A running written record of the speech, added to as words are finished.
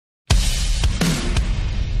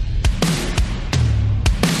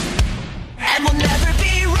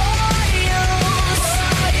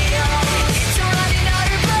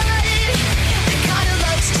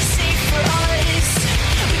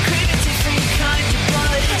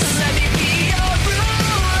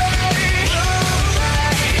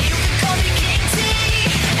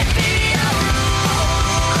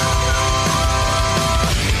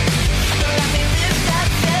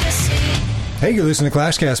Hey, you're listening to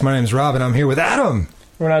ClashCast. My name's Rob, and I'm here with Adam.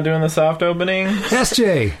 We're not doing the soft opening.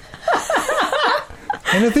 SJ.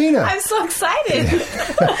 And Athena. I'm so excited.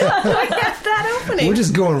 I have that opening. We're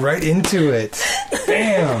just going right into it.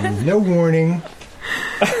 Bam. No warning.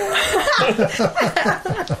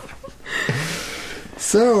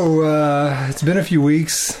 So, it's been a few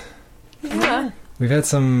weeks. Yeah. We've had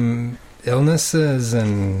some illnesses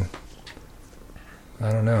and,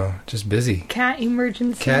 I don't know, just busy. Cat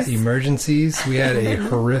emergencies. We had a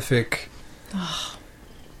horrific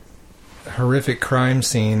crime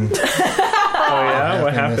scene. Oh, yeah?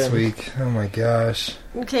 What happened? This week? Oh, my gosh.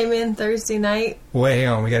 We came in Thursday night. Wait, hang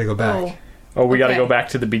on. We got to go back. Oh, we got to Okay. go back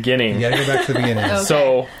to the beginning. You got to go back to the beginning. Okay.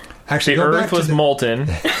 So, Actually, the go back Earth to was molten, and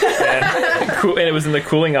it was in the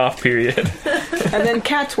cooling off period. And then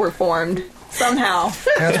cats were formed somehow.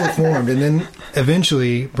 Cats were formed, and then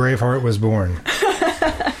eventually Braveheart was born.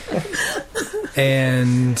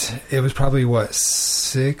 And it was probably,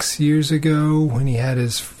 6 years ago when he had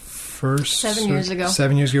his first... 7 years ago.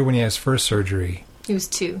 7 years ago when he had his first surgery. He was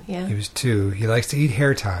 2, yeah. He was 2. He likes to eat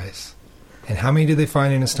hair ties. And how many did they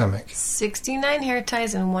find in his stomach? 69 hair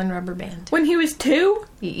ties and 1 rubber band. When he was 2?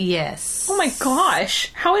 Yes. Oh my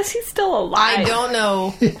gosh. How is he still alive? I don't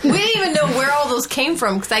know. We didn't even know where all those came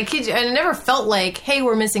from, because I kid you, I never felt like, hey,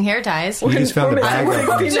 we're missing hair ties. You just found a bag of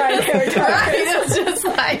them. 69 hair ties. Right? It was just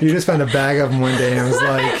like... You just found a bag of them one day, and it was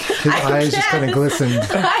like, his eyes just kind of glistened.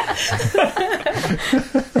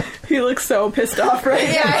 He looks so pissed off right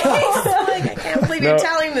now. Yeah, he's like, I can't believe you're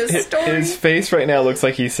telling this story. His face right now looks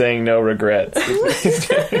like he's saying no regrets.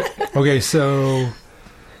 Okay, so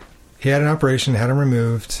he had an operation, had them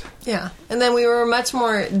removed. Yeah. And then we were much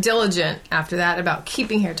more diligent after that about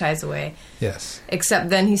keeping hair ties away. Yes. Except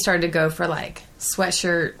then he started to go for like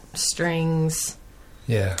sweatshirt, strings,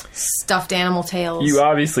 Yeah. stuffed animal tails. You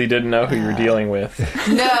obviously didn't know who you were dealing with.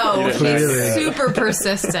 No, he's Clearly. super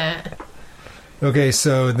persistent. Okay,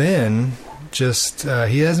 so then, just,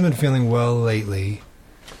 he hasn't been feeling well lately.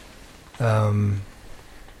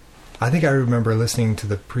 I think I remember listening to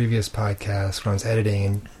the previous podcast when I was editing,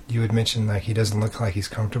 and you had mentioned, like, he doesn't look like he's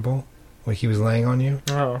comfortable, like he was laying on you.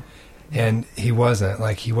 Oh. And he wasn't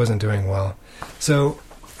doing well. So,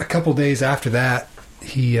 a couple days after that,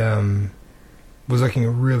 he was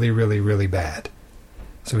looking really, really, really bad.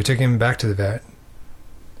 So we took him back to the vet.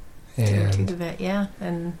 To the vet, yeah.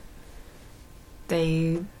 And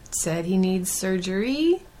they said he needs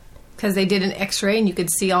surgery because they did an x-ray and you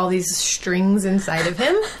could see all these strings inside of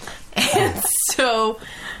him. And so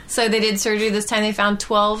they did surgery. This time they found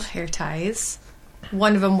 12 hair ties.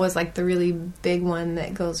 One of them was like the really big one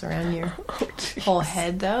that goes around your whole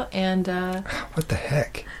head, though. And What the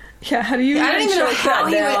heck? Yeah, how do you I don't even know choke how that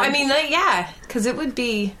he would. down? I mean, like, yeah, because it would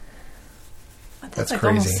be. That's like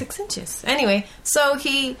crazy. almost 6 inches. Anyway, so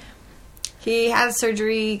he had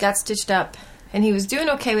surgery, got stitched up, and he was doing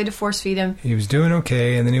okay. We had to force feed him. He was doing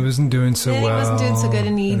okay, and then he wasn't doing so Then well. he wasn't doing so good,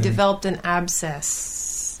 and he developed an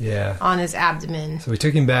abscess on his abdomen. So we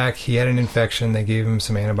took him back. He had an infection. They gave him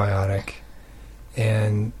some antibiotic.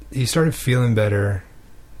 And he started feeling better.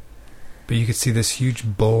 But you could see this huge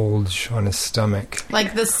bulge on his stomach.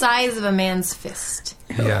 Like the size of a man's fist.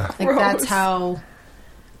 Yeah. Like that's how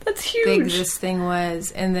That's huge. big this thing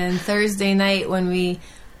was. And then Thursday night when we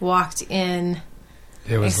walked in...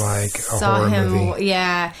 It was I like a saw horror him, movie.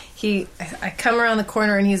 yeah. I come around the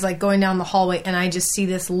corner and he's like going down the hallway, and I just see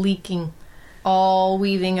this leaking, all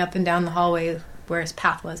weaving up and down the hallway where his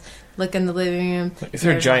path was. Look in the living room. Is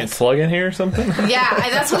there a There's giant like- slug in here or something? Yeah,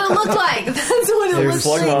 that's what it looked like. That's what it There's looked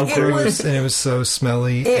slug like. monsters. It And it was so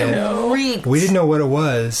smelly. and reeked. we didn't know what it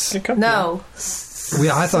was. No,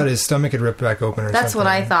 I thought his stomach had ripped back open or something. that's what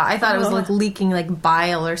I thought. I thought it was like leaking like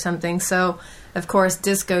bile or something. So, of course,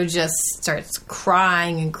 Disco just starts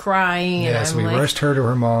crying and crying. Yeah, and so I'm we like, rushed her to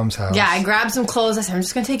her mom's house. yeah, I grabbed some clothes. I said, I'm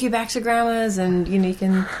just going to take you back to Grandma's and, you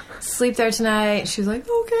can sleep there tonight. She was like,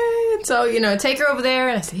 okay. And so, take her over there.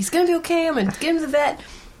 And I said, he's going to be okay. I'm going to get him to the vet.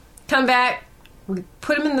 Come back. We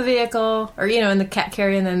put him in the vehicle or, in the cat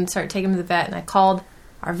carrier and then start taking him to the vet. And I called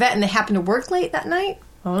our vet and they happened to work late that night.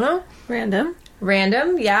 I don't know.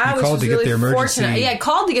 Random, yeah. You called to get the emergency. Fortunate. Yeah, I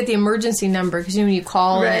called to get the emergency number because, when you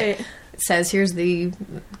call Right. it says, here's the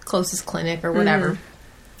closest clinic or whatever.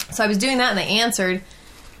 So I was doing that and they answered.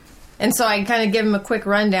 And so I kind of give him a quick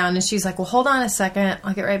rundown and she's like, well, hold on a second.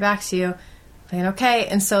 I'll get right back to you. I'm thinking, okay.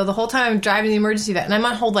 And so the whole time I'm driving the emergency vet and I'm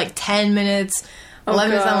on hold like 10 minutes, 11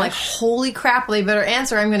 minutes. I'm like, holy crap, they better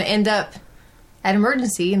answer. I'm going to end up at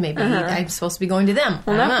emergency and maybe I'm supposed to be going to them.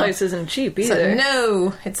 Well, I don't that know. place isn't cheap So, either.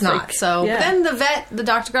 no, it's not. like, So yeah. then the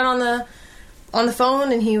doctor got on the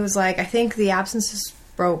phone and he was like, I think the abscess is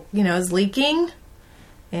broke, is leaking.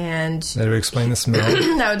 And That would explain the smell.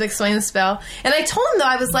 that would explain the spell. And I told him, though,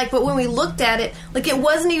 I was like, but when we looked at it, like, it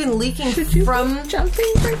wasn't even leaking from... Jumping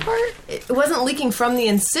right part? It wasn't leaking from the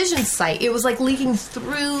incision site. It was, like, leaking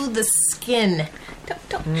through the skin.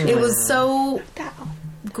 It was so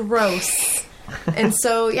gross. And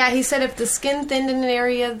so, yeah, he said if the skin thinned in an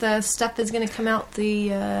area, the stuff is going to come out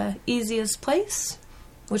the easiest place,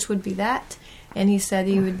 which would be that. And he said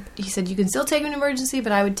you can still take him to emergency,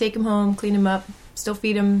 but I would take him home, clean him up, still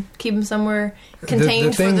feed him, keep him somewhere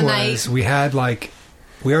contained for the night. Was, we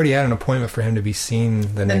already had an appointment for him to be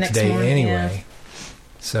seen the next day morning, anyway. yeah.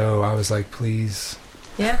 So I was like, please,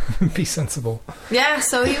 be sensible. Yeah,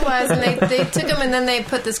 so he was, and they took him, and then they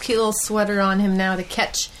put this cute little sweater on him now to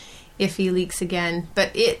catch if he leaks again.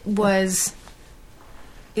 But it was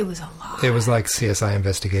a lot. It was like CSI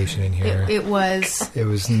investigation in here. It was. It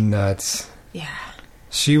was nuts. Yeah.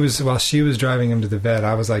 While she was driving him to the vet,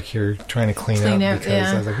 I was like here trying to clean up because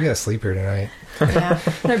I was like, we gotta sleep here tonight. Yeah.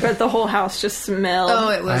 I bet the whole house just smelled. Oh,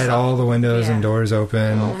 it was. I had all the windows and doors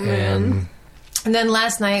open, man. And then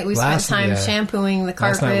last night we spent time shampooing the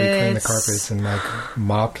carpets. Last night we cleaned the carpets and like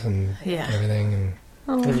mopped and everything.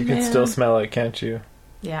 And you can still smell it, can't you?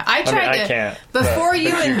 Yeah, I tried to. I can't. Before you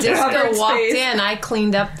and Disco Robert walked Space. in, I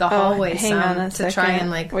cleaned up the hallway hang on a to second. try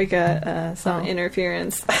and like. We got some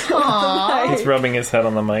interference. Aww. He's rubbing his head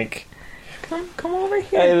on the mic. Come over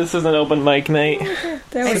here. Hey, this is an open mic night.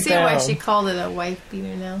 There I we see go. why she called it a wife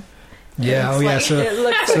beater now. Yeah, So, It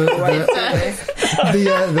looks so like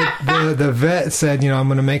the vet said, I'm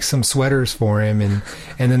going to make some sweaters for him, and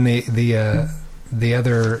then the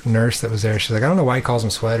other nurse that was there, she's like, I don't know why he calls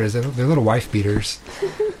them sweaters. They're little wife beaters.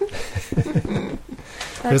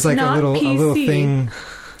 There's like a little thing.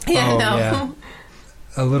 Yeah, no.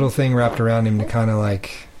 A little thing wrapped around him to kind of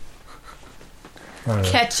like I don't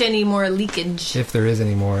know, catch any more leakage. if there is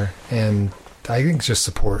any more, and I think just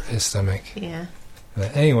support his stomach. Yeah.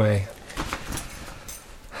 But anyway,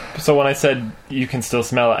 So when I said you can still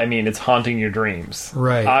smell it, I mean it's haunting your dreams.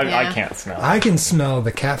 right. I can't smell it. I can smell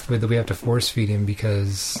the cat food that we have to force feed him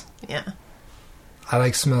because Yeah.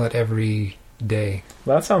 I smell it every day.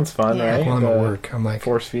 That sounds fun, Yeah. right? Like while I'm at work, I'm like,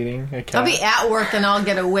 Force feeding a cat. I'll be at work and I'll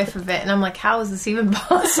get a whiff of it, and I'm like, how is this even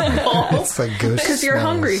possible? it's like ghost. because you're smells.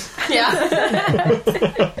 hungry.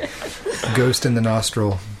 Yeah. Ghost in the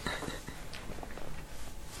nostril.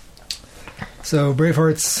 So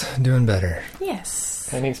Braveheart's doing better. Yes.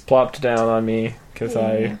 And he's plopped down on me because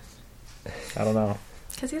Yeah. I don't know.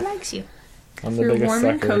 Because he likes you. I'm the You're biggest warm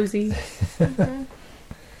sucker. and cozy.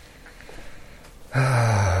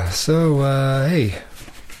 So hey,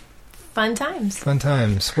 Fun times. fun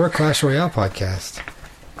times. We're a Clash Royale podcast.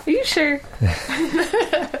 Are you sure?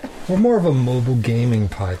 We're more of a mobile gaming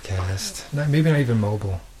podcast. Maybe not even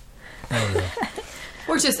mobile. I don't know.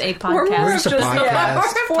 We're just a We're podcast. We're just a podcast.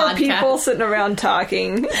 We're a Four podcast. people sitting around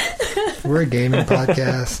talking. We're a gaming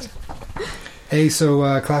podcast. Hey,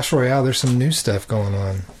 so Clash Royale, there's some new stuff going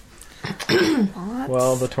on.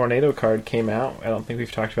 Well, the tornado card came out. I don't think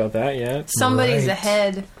we've talked about that yet. Somebody's Right.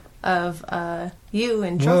 ahead of you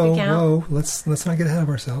in trophy count. Whoa! Let's not get ahead of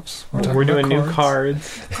ourselves. talking We're doing about new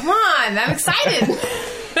cards. Come on, I'm excited.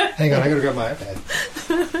 Hang on, I gotta grab my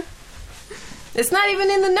iPad. It's not even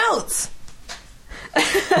in the notes.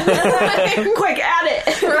 Quick, add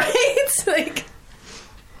it. Right? Like,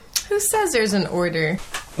 who says there's an order?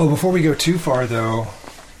 Oh, before we go too far, though,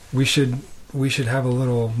 we should have a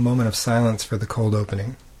little moment of silence for the cold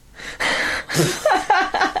opening.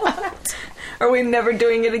 Are we never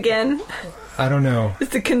doing it again? I don't know. Is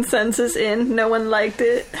the consensus in? No one liked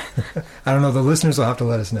it. I don't know. The listeners will have to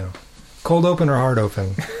let us know. Cold open or hard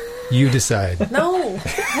open? You decide. No.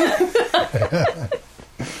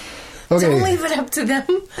 Okay. Don't leave it up to them.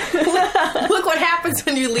 Look what happens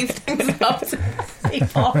when you leave things up to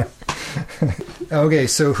people. Okay,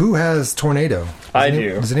 so who has Tornado? I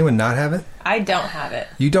do. Does anyone not have it? I don't have it.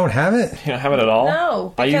 You don't have it? You don't have it at all?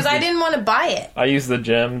 No, because I didn't want to buy it. I used the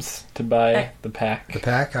gems to buy the pack. The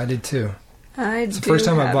pack? I did too. It's It's the first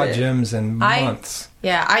time I bought gems in months.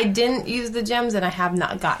 Yeah, I didn't use the gems and I have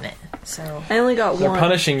not gotten it. So I only got They're one.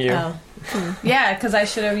 punishing you. Oh. Yeah, because I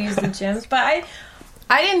should have used the gems. But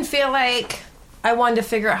I didn't feel like I wanted to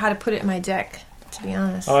figure out how to put it in my deck, to be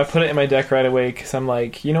honest. Oh, I put it in my deck right away because I'm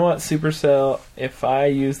like, you know what, Supercell, if I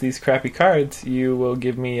use these crappy cards, you will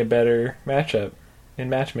give me a better matchup in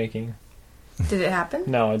matchmaking. Did it happen?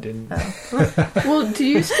 No, I didn't. Oh. Well, do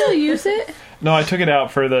you still use it? No, I took it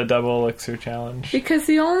out for the double elixir challenge. Because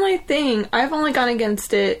the only thing I've only gone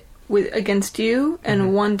against it against you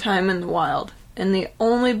and one time in the wild, and the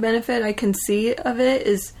only benefit I can see of it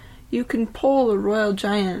is you can pull a royal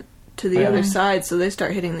giant to the other side, so they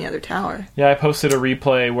start hitting the other tower. Yeah, I posted a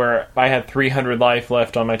replay where I had 300 life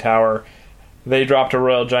left on my tower. They dropped a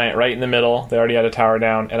Royal Giant right in the middle. They already had a tower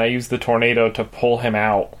down, and I used the tornado to pull him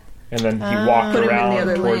out. And then he walked Put him in the around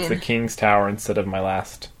other towards lane. the King's Tower instead of my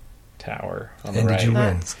last tower on the And right. did you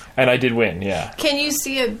win? And I did win, yeah. Can you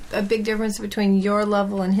see a big difference between your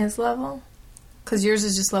level and his level? Because yours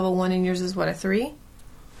is just level 1 and yours is, what, a 3? I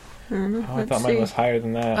don't know. Oh, I Let's thought mine see. was higher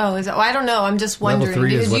than that. Oh, is that? Well, I don't know. I'm just Level wondering.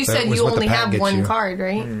 3 is Because what you the- said was you what the only pack have gets one you. card,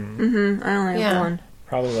 right? Mm-hmm. I only have Yeah. one.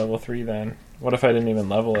 Probably level 3 then. What if I didn't even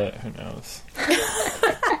level it? Who knows?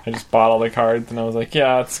 I just bought all the cards and I was like,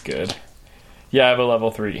 yeah, it's good. Yeah, I have a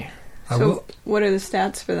level 3. I So, will, what are the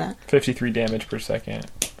stats for that? 53 damage per second.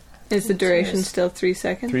 Is the duration still 3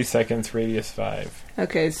 seconds? 3 seconds, radius 5.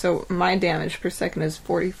 Okay, so my damage per second is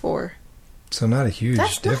 44. so not a huge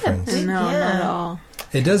That's not a difference. big- No, Yeah. not at all.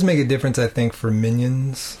 It does make a difference, I think, for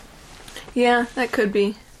minions. Yeah, that could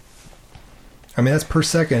be. I mean, that's per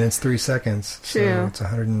second. It's 3 seconds. True. So it's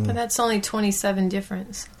 100 and... But that's only 27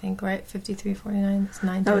 difference, I think, right? 53, 49. It's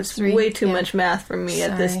 9 That times was 3. way too Yeah. much math for me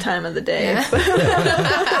at this Sorry. time of the day.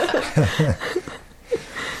 Yeah.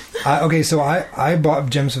 Okay, so I bought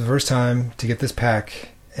gems for the first time to get this pack,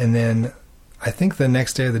 and then I think the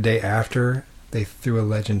next day or the day after, they threw a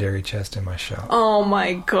legendary chest in my shop. Oh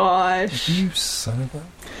my gosh. You son of a...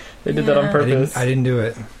 They did that on Yeah. purpose. I didn't do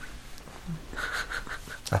it.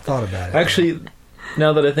 I thought about it. Actually,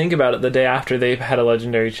 now that I think about it, the day after they had a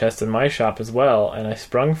legendary chest in my shop as well, and I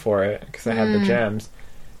sprung for it because I had the gems,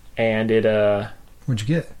 and it What'd you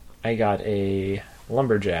get? I got a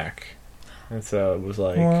lumberjack, and so it was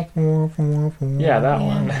like, yeah, that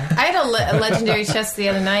one. I had a legendary chest the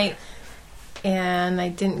other night, and I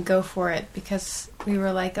didn't go for it because we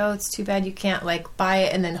were like, oh, it's too bad you can't like buy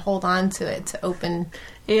it and then hold on to it to open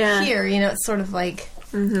Yeah. here. You know, it's sort of like...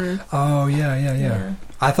 Oh, yeah.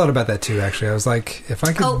 I thought about that too, actually. I was like, if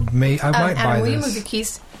I could Oh, I might Adam, buy will this. you move your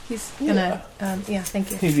keys? He's gonna... Yeah,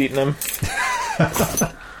 thank you. He's eating them.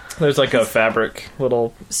 There's like a fabric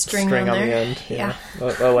little String on on the there. end. Yeah,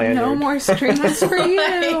 Yeah. a lanyard. No more strings for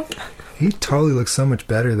you. He totally looks so much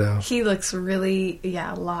better, though. He looks really,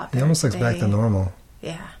 a lot He better almost looks back to today. normal.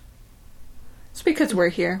 Yeah. It's because we're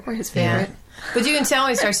here. We're his Yeah. favorite. But you can tell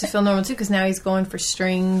he starts to feel normal too because now he's going for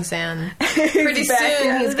strings and pretty back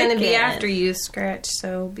soon at he's it going to be again. after you, Scratch.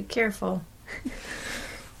 So be careful.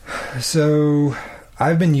 So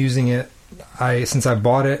I've been using it. Since I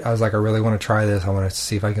bought it, I was like, I really want to try this. I want to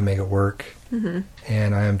see if I can make it work. Mm-hmm.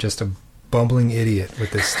 And I am just a bumbling idiot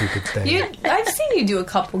with this stupid thing. I've seen you do a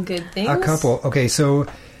couple good things. A couple. Okay, so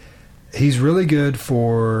he's really good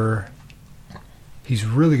for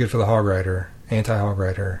the Hog Rider, anti-Hog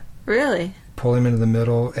Rider. Really? Pull him into the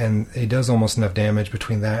middle, and he does almost enough damage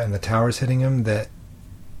between that and the towers hitting him that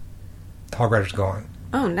the Hog Rider's gone.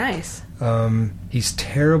 Oh, nice. He's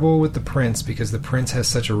terrible with the Prince because the Prince has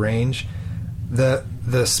such a range. The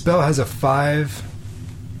spell has a 5.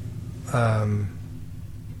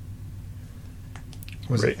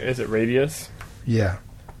 Is it radius? Yeah.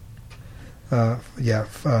 A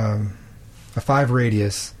 5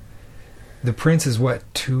 radius. The Prince is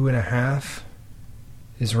what, 2.5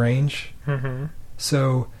 his range? Mm-hmm.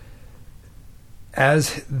 So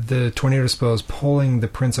as the tornado spell is pulling the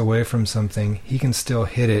Prince away from something, he can still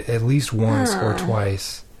hit it at least once or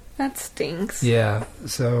twice. That stinks. Yeah,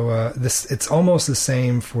 so it's almost the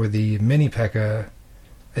same for the mini P.E.K.K.A.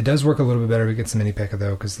 It does work a little bit better against the mini P.E.K.K.A.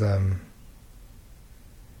 though, because I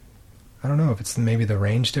don't know if it's maybe the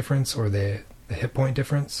range difference or the hit point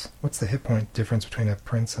difference. What's the hit point difference between a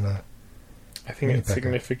Prince and a... I think Mini it's P.E.K.K.A.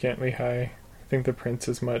 significantly high. I think the Prince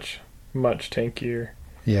is much tankier.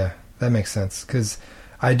 Yeah, that makes sense, because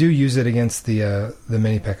I do use it against the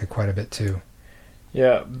mini P.E.K.K.A. quite a bit too.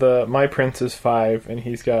 Yeah, my Prince is 5, and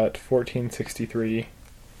he's got 1463.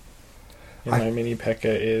 And my mini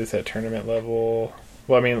P.E.K.K.A. is at tournament level.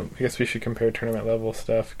 Well, I mean, I guess we should compare tournament level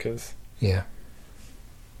stuff, because... Yeah.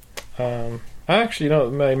 Actually,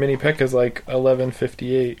 my mini P.E.K.K.A. is like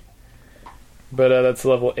 1158. But that's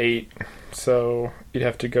level 8, so you'd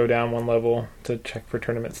have to go down one level to check for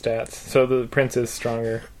tournament stats. So the Prince is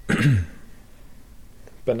stronger.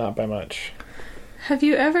 But not by much. Have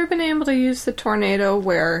you ever been able to use the tornado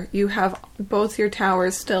where you have both your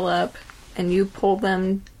towers still up and you pull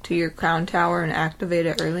them to your crown tower and activate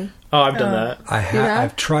it early? Oh, I've done that.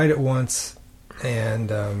 I've tried it once,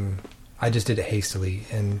 and I just did it hastily,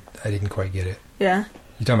 and I didn't quite get it. Yeah?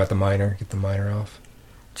 You talking about the miner? Get the miner off?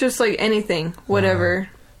 Just like anything, whatever.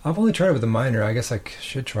 I've only tried it with the miner. I guess I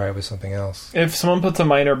should try it with something else. If someone puts a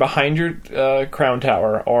miner behind your crown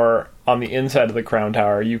tower or on the inside of the crown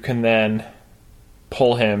tower, you can then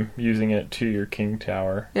pull him using it to your king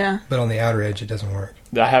tower. Yeah. But on the outer edge, it doesn't work.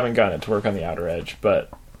 I haven't gotten it to work on the outer edge, but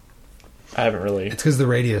I haven't really. It's because the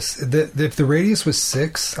radius. If the radius was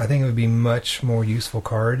 6, I think it would be much more useful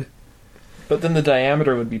card. But then the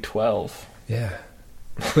diameter would be 12. Yeah.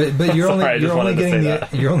 But you're Sorry, I just wanted to say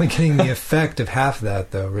that. you're only getting the effect of half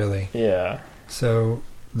that though, really. Yeah. So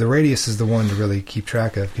the radius is the one to really keep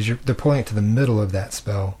track of because they're pulling it to the middle of that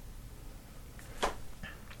spell. I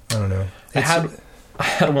don't know. I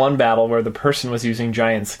had one battle where the person was using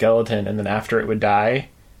giant skeleton, and then after it would die,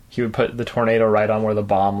 he would put the tornado right on where the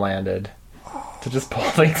bomb landed to just pull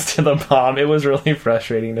things to the bomb. It was really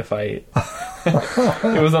frustrating to fight.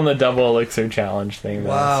 It was on the double elixir challenge thing, though,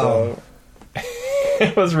 Wow. so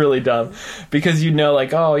it was really dumb because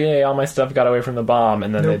like, oh yay, all my stuff got away from the bomb,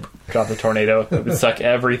 and then Nope. they'd drop the tornado, it would suck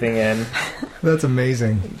everything in. That's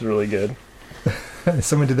amazing. It was really good.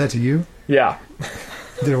 Someone did that to you? Yeah.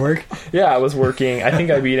 Did it work? Yeah, I was working. I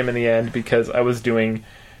think I beat him in the end because I was doing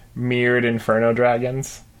mirrored Inferno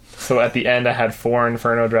Dragons. So at the end I had 4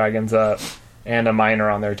 Inferno Dragons up and a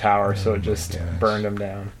miner on their tower, so it just burned them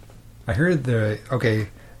down. I heard maybe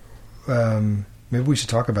we should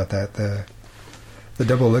talk about that, the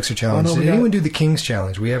double elixir challenge. Oh, no, did anyone do the King's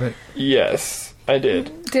challenge? We haven't. Yes, I did.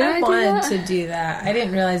 Did I do wanted that? to do that. I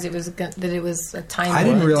didn't realize that it was a time. I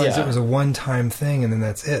didn't realize Yeah. it was a one-time thing, and then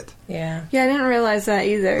that's it. Yeah. Yeah, I didn't realize that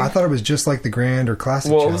either. I thought it was just like the Grand or Classic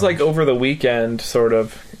Well, challenge. it was like over the weekend, sort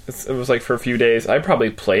of. It was like for a few days. I probably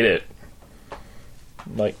played it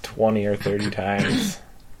like 20 or 30 times.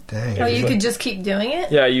 Dang. Oh, you like- could just keep doing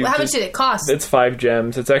it? Yeah, you Well, how just- much did it cost? It's 5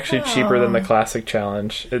 gems. It's actually cheaper than the Oh. Classic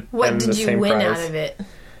challenge. What and did the you same win prize. out of it?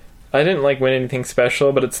 I didn't win anything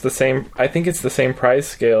special, but it's the same. I think it's the same prize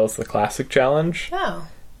scale as the Classic challenge, Oh.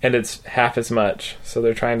 and it's half as much. So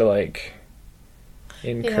they're trying to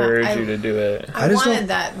encourage I- you to do it. I I just wanted don't-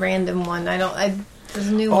 that random one. This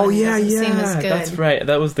new Oh one yeah, doesn't seem as good. that's right.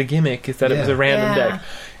 That was the gimmick. Is that it was a Yeah. random Yeah. deck.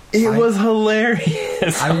 It was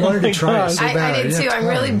hilarious. I wanted Oh my to try it God. so I bad. did too. I'm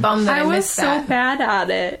really bummed that I I was missed so that. bad at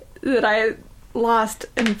it that I lost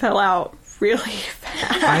and fell out really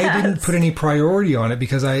fast. I didn't put any priority on it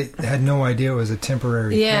because I had no idea it was a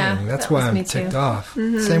temporary Yeah, thing. That's that why was I'm me too. ticked off.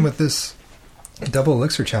 Same with this double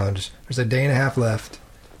elixir challenge. There's a day and a half left,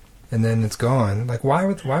 and then it's gone. Like, why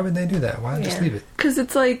would they do that? Why not just Yeah. leave it? Because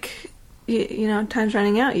it's like, you know, time's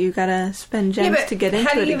running out. You gotta spend gems to get into it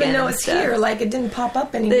how do you even again know and it's stuff. here? Like, it didn't pop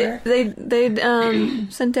up anywhere. They'd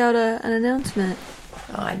sent out an announcement.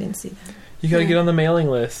 Oh, I didn't see that. You gotta get on the mailing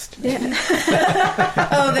list. Yeah,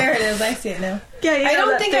 Oh, there it is. I see it now. yeah. I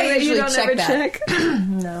don't think I usually check that. check.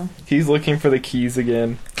 No. He's looking for the keys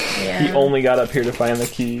again. Yeah. He only got up here to find the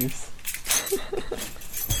keys.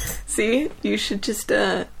 See, you should just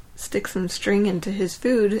stick some string into his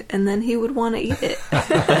food, and then he would want to eat it.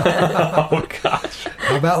 Oh gosh.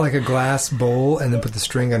 How about like a glass bowl and then put the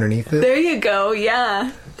string underneath it? There you go.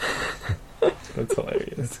 Yeah. That's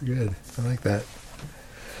hilarious. That's good. I like that.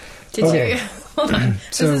 Did Okay. you? Hold on.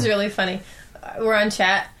 So- This is really funny. We're on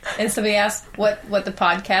chat, and somebody asked what the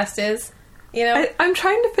podcast is. You know? I'm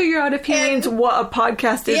trying to figure out if he And- means what a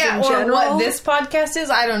podcast is yeah, in or general. what this podcast is.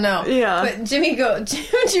 I don't know. Yeah. But Jimmy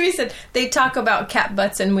said they talk about cat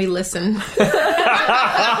butts and we listen.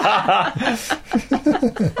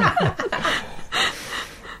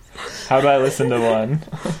 How about I listen to one?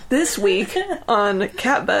 This week on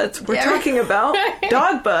Cat Butts, we're Yeah. talking about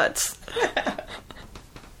dog butts.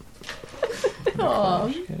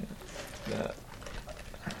 Aw.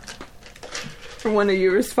 When are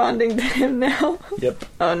you responding to him now? Yep.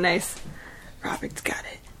 Oh, nice. Robert's got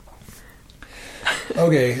it.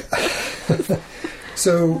 Okay.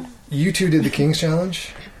 So you two did the King's Challenge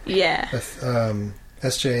Yeah. with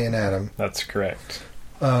SJ and Adam. That's correct.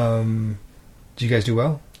 Did you guys do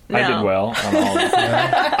well? I did No. well on all of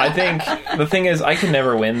them. I think the thing is I can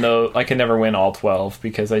never win though. I can never win all 12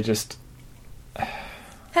 because I just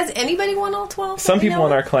Has anybody won all 12? some people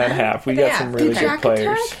in our clan have. We got Yeah. some really Did good Jack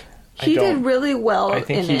players. attack? I He don't- did really well I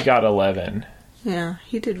think in he it. got 11. Yeah,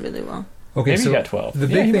 he did really well. Okay, Maybe so you got 12. the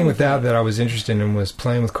Yeah, big he thing might with that I was interested in was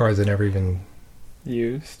playing with cards I never even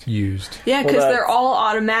Used. used. Yeah, Well, because that's- they're all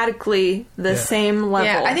automatically the Yeah. same level.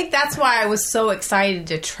 Yeah, I think that's why I was so excited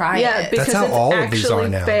to try Yeah, it. because That's how it's all of these are actually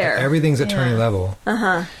now. fair. Everything's at tourney Yeah. level.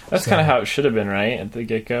 That's kind of how it should have been, right? At the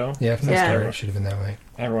get-go. Yeah, from the Yeah. start it should have been that way.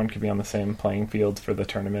 Everyone could be on the same playing field for the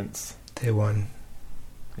tournaments. Day one.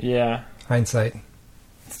 Yeah. Hindsight.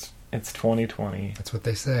 It's 2020. That's what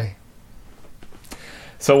they say.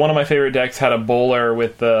 So one of my favorite decks had a bowler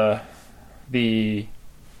with the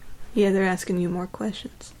Yeah, they're asking you more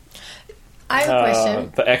questions. I have a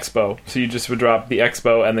question. The Expo. So you just would drop the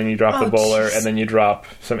Expo, and then you drop the Bowler, and then you drop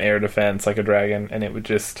some air defense like a dragon, and it would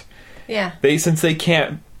just... Yeah. Since they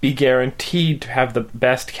can't be guaranteed to have the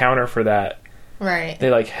best counter for that, Right. they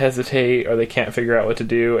like hesitate or they can't figure out what to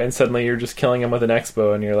do, and suddenly you're just killing them with an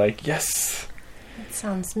Expo, and you're like, yes. That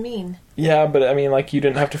sounds mean. Yeah, but I mean, like, you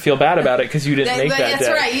didn't have to feel bad about it because you didn't make that That's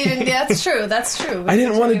deck. right. You didn't. That's true. That's true. I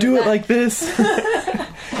didn't want to do it like this.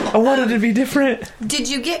 I wanted it to be different. Did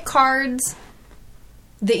you get cards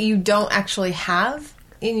that you don't actually have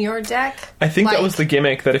in your deck? I think that was the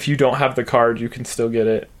gimmick, that if you don't have the card, you can still get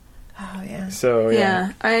it. Oh, yeah. So,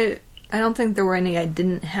 yeah. I don't think there were any I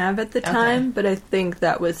didn't have at the time, but I think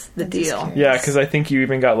that was the deal. Yeah, because I think you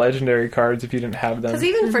even got legendary cards if you didn't have them. Because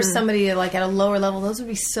even for somebody like at a lower level, those would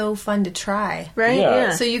be so fun to try. Right?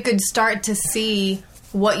 Yeah. So you could start to see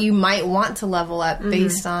what you might want to level up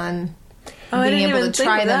based on being able to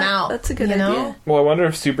try them out. That's a good idea. Well, I wonder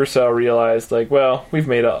if Supercell realized, like, well, we've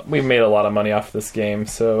made a lot of money off this game,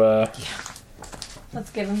 so Let's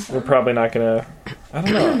give them some. we're probably not gonna. I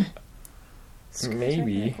don't know.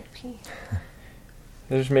 Maybe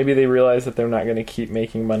maybe they realize that they're not going to keep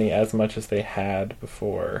making money as much as they had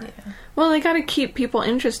before. Yeah. Well, they got to keep people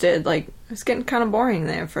interested. Like, it's getting kind of boring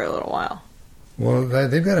there for a little while. Well,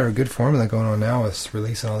 they've got a good formula going on now with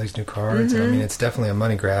releasing all these new cards. I mean, it's definitely a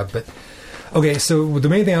money grab. But okay, so the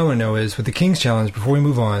main thing I want to know is with the King's Challenge. Before we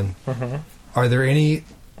move on, are there any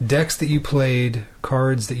decks that you played,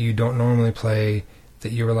 cards that you don't normally play,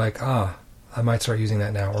 that you were like, I might start using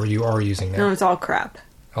that now, or you are using now? No, it's all crap.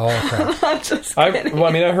 All crap. I'm just kidding.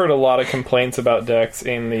 I heard a lot of complaints about decks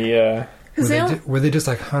in the. Were they just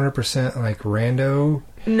like 100% like rando?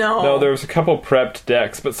 No, there was a couple prepped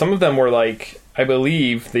decks, but some of them were like, I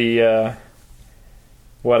believe the.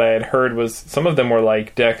 What I had heard was some of them were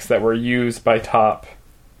like decks that were used by top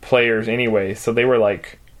players anyway, so they were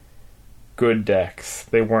like good decks.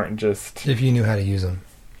 They weren't just. If you knew how to use them.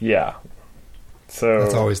 Yeah. So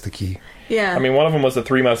that's always the key. Yeah. I mean, one of them was a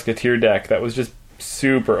Three Musketeer deck that was just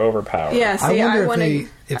super overpowered. Yeah, see, I wonder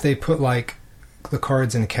if they put like the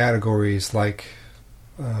cards in categories like,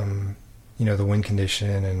 the win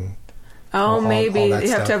condition and. Maybe all you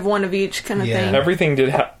stuff. have to have one of each kind of thing. Everything did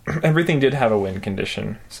have a win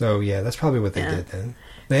condition. So yeah, that's probably what they did then.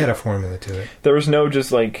 They had a formula to it. There was no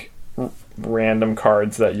just like random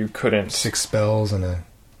cards that you couldn't. 6 spells and a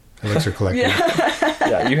elixir collector.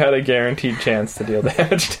 Yeah, you had a guaranteed chance to deal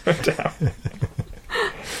damage to a town.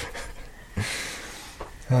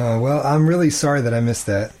 Well, I'm really sorry that I missed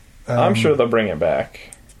that. I'm sure they'll bring it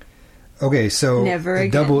back. Okay, so Never the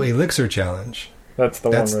again. double elixir challenge. That's the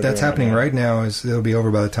one. That's happening right now. It'll be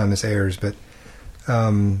over by the time this airs. But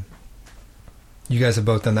you guys have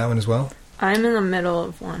both done that one as well. I'm in the middle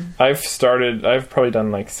of one. I've probably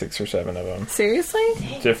done like 6 or 7 of them.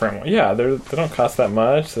 Seriously? Different ones. Yeah, they don't cost that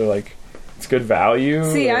much. They're like, it's good value.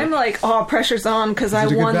 See, I'm like, pressure's on because I it a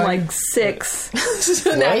good won value? like 6.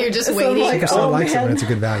 So now you're just waiting. like, Supercell likes it man. when it's a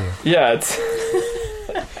good value. Yeah,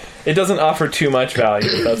 it doesn't offer too much value,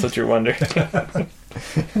 if that's what you're wondering.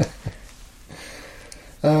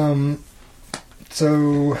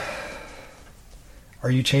 So, are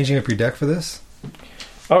you changing up your deck for this?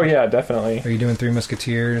 Oh yeah, definitely. Are you doing Three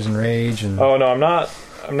Musketeers and Rage and? Oh no, I'm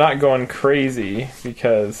not going crazy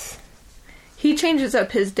because. He changes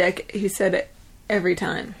up his deck, he said it every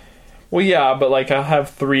time. Well, yeah, but like I'll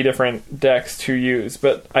have 3 different decks to use,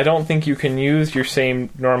 but I don't think you can use your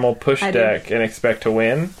same normal push deck and expect to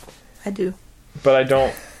win. I do. But I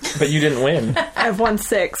don't. But you didn't win. I've won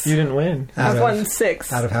 6. You didn't win. I've won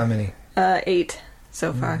 6. Out of how many? 8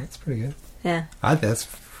 so far. That's pretty good. Yeah. That's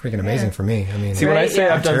freaking amazing for me. I mean, See, when I say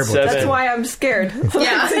I've done terrible. 7, That's why I'm scared.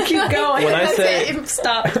 Yeah. To keep going. When I say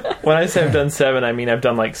stop. when I say I've done 7, I mean I've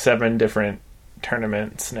done like 7 different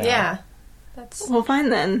tournaments now. Yeah. That's Well, fine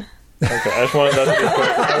then. Okay, I just wanted that to be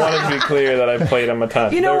clear. I wanted to be clear that I've played them a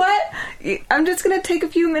ton. You know what? I'm just going to take a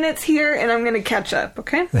few minutes here and I'm going to catch up,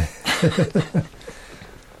 okay?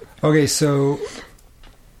 Okay, so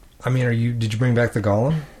I mean, did you bring back the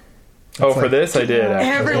golem? Oh, for this I did. Actually.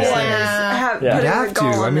 Everyone Yeah. You'd have to.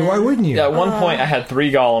 I mean, why wouldn't you? Yeah, at one point I had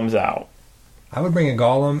 3 golems out. I would bring a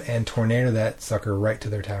golem and tornado that sucker right to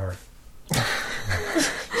their tower.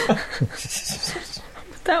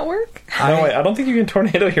 Would that work? No, wait, I don't think you can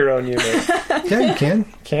tornado your own unit. Yeah, you can.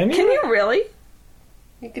 Can you? Can you really?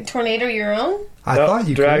 you could tornado your own. I No, thought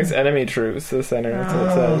you drags could. enemy troops to the center. That's what it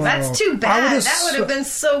Oh. says. That's too I bad. would've That would have been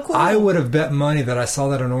so cool. I would have bet money that I saw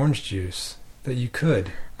that on Orange Juice that you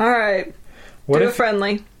could. All right. What Do if? it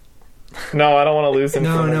friendly. No, I don't want to lose him.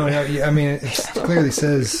 No. I mean, it clearly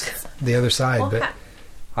says the other side, but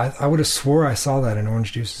I would have swore I saw that in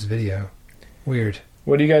Orange Juice's video. Weird.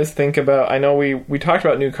 What do you guys think about... I know we talked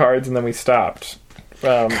about new cards and then we stopped.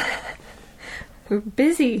 We're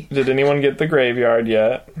busy. Did anyone get the graveyard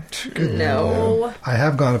yet? No. I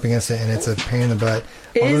have gone up against it, and it's a pain in the butt.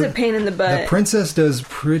 It is a pain in the butt. The princess does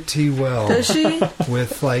pretty well. Does she?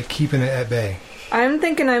 With, like, keeping it at bay. I'm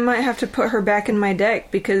thinking I might have to put her back in my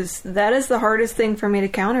deck because that is the hardest thing for me to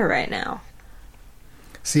counter right now.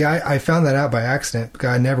 See, I found that out by accident because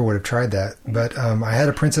I never would have tried that. But I had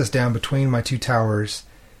a princess down between my two towers.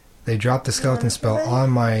 They dropped the skeleton spell on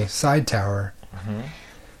my side tower. Mm-hmm.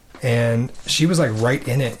 And she was like right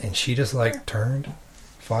in it, and she just like turned,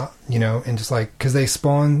 fought, and just like, because they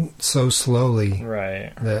spawn so slowly.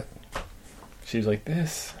 Right. That she's like,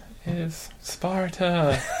 this is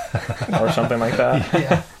Sparta. Or something like that.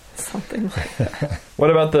 Yeah. Something like that.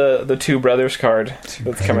 What about the Two Brothers card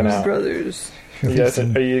that's coming out? Brothers. You guys,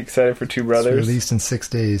 are you excited for Two Brothers? It's released in 6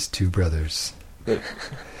 days, Two Brothers. But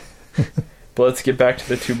let's get back to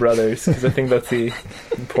the Two Brothers, because I think that's the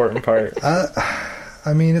important part.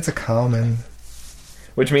 I mean, it's a common.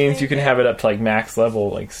 Which means you can have it up to like max level,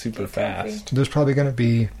 like super fast. There's probably going to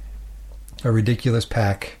be a ridiculous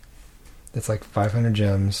pack that's like 500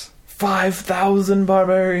 gems. 5,000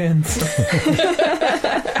 barbarians.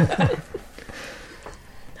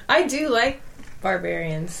 I do like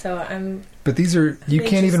barbarians, so I'm... But these are... You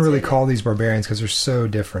can't even really call these barbarians because they're so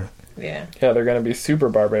different. Yeah. Yeah, they're going to be super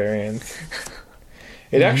barbarians.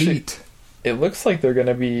 It actually... It looks like they're going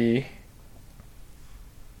to be...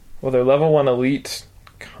 Well, they're level 1 elite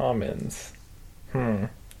commons.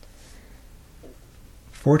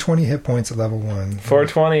 420 hit points at level 1.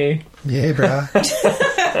 420. Yay, brah.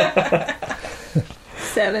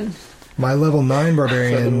 7. My level 9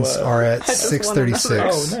 barbarians are at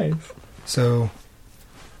 636. Oh, nice. So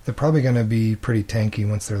they're probably going to be pretty tanky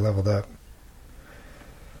once they're leveled up.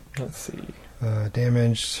 Let's see.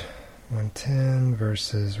 Damage 110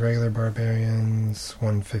 versus regular barbarians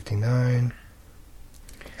 159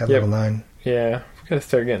 at level 9. Yeah, we've got to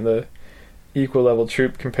start getting the equal level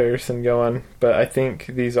troop comparison going, but I think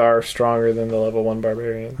these are stronger than the level 1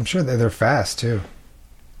 barbarians. I'm sure they're fast too.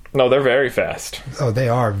 No, they're very fast. Oh, they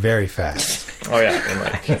are very fast. Oh yeah,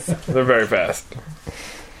 they're very fast.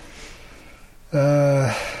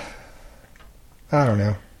 I don't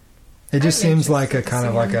know. It just seems like a kind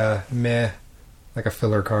of like a meh, like a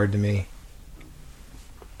filler card to me.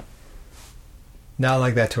 Not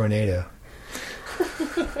like that tornado.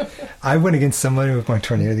 I went against somebody with my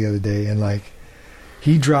tornado the other day, and like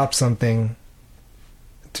he dropped something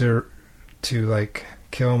to like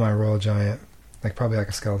kill my royal giant, like probably like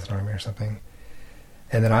a skeleton army or something.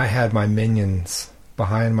 And then I had my minions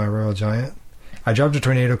behind my royal giant. I dropped a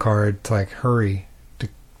tornado card to like hurry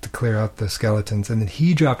to clear out the skeletons, and then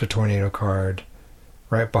he dropped a tornado card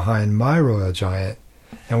right behind my royal giant,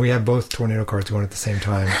 and we had both tornado cards going at the same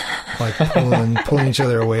time, like pulling each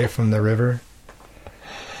other away from the river.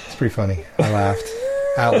 It's pretty funny. I laughed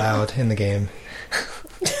out loud in the game.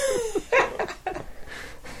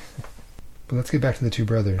 But let's get back to the Two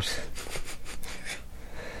Brothers.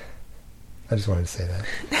 I just wanted to say that.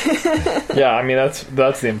 Yeah, I mean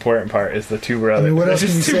that's the important part is the Two Brothers. I mean, what else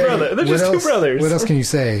can you say? They're just two brothers. What else can you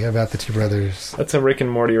say about the Two Brothers? That's a Rick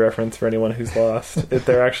and Morty reference for anyone who's lost.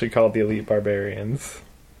 They're actually called the Elite Barbarians.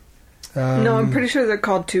 No, I'm pretty sure they're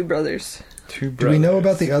called Two Brothers. Two Brothers. Do we know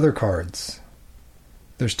about the other cards?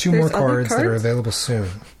 There's more cards that are available soon.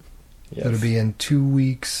 Yes. It'll be in 2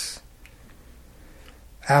 weeks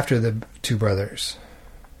after the Two Brothers.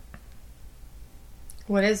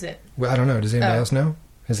 What is it? Well, I don't know. Does anybody else know?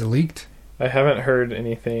 Has it leaked? I haven't heard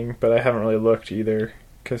anything, but I haven't really looked either.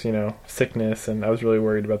 Because, sickness, and I was really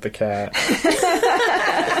worried about the cat.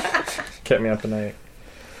 Kept me up at night.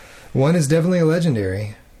 One is definitely a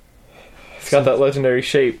legendary. It's got that legendary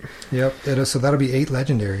shape. Yep. So that'll be 8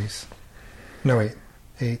 legendaries. No, wait.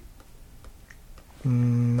 8,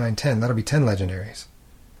 9, 10. That'll be 10 legendaries.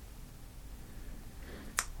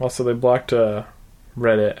 Also, they blocked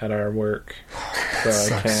Reddit at our work.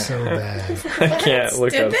 So I can't. So bad. I can't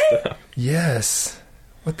look Did up they? stuff. Yes.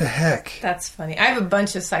 What the heck? That's funny. I have a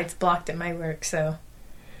bunch of sites blocked at my work, so...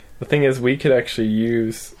 The thing is, we could actually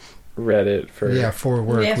use Reddit for... Yeah, for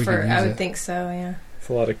work. Yeah, we could use I would it. think so, yeah. It's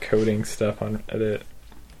a lot of coding stuff on Reddit.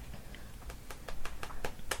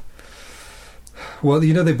 Well,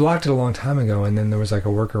 they blocked it a long time ago, and then there was like a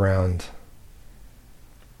workaround.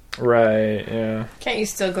 Right, yeah. Can't you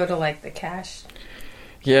still go to, the cache?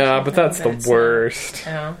 Yeah, but that's the worst.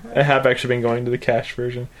 Oh. I have actually been going to the cache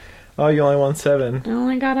version. Oh, you only won 7. I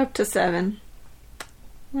only got up to 7.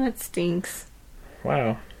 That stinks.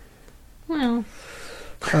 Wow. Well.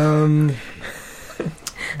 What else?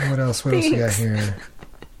 What else we got here?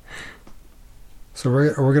 So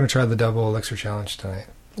we're going to try the double elixir challenge tonight.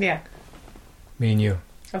 Yeah. Me and you.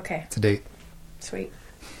 Okay. It's a date. Sweet.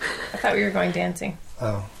 I thought we were going dancing.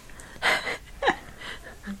 Oh.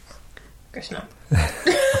 Krishna.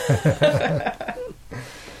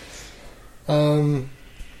 Did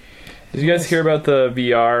you guys hear about the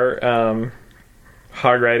VR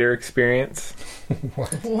Hog Rider experience?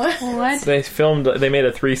 What? They made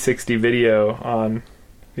a 360 video on...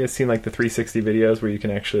 You guys seen like the 360 videos where you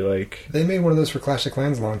can actually like... They made one of those for Clash of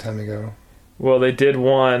Clans a long time ago. Well, they did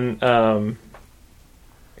one...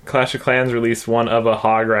 Clash of Clans released one of a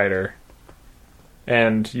Hog Rider.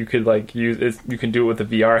 And you could like use it, you can do it with a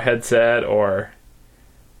VR headset or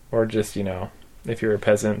just, you know, if you're a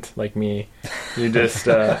peasant like me, you just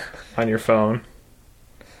on your phone.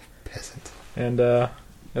 Peasant. And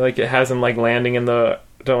like it has him like landing in the...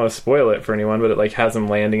 Don't want to spoil it for anyone, but it like has him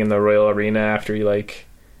landing in the Royal Arena after he like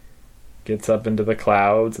gets up into the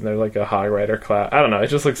clouds, and there's like a Hog Rider cloud. I don't know. It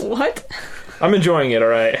just looks... What? I'm enjoying it. All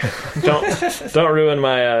right. Don't ruin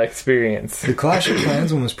my experience. The Clash of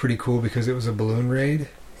Clans one was pretty cool because it was a balloon raid,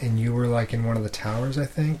 and you were like in one of the towers, I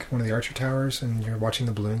think, one of the archer towers, and you're watching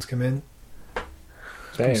the balloons come in.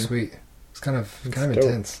 It's pretty sweet. It's kind of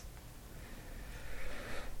intense.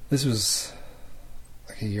 This was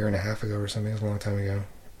like a year and a half ago or something. It was a long time ago.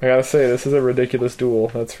 I gotta say, this is a ridiculous duel.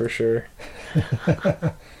 That's for sure.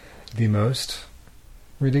 The most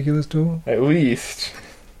ridiculous duel? At least.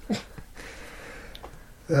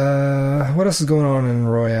 What else is going on in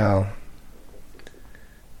Royale?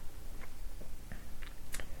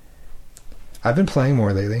 I've been playing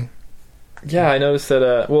more lately. Yeah, I noticed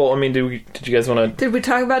that. Well, I mean, did you guys want to? Did we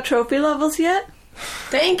talk about trophy levels yet?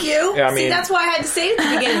 Thank you. Yeah, I See, mean- that's why I had to say it at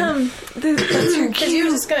the beginning. That's your Because you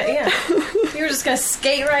were just gonna, you were just gonna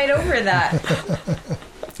skate right over that.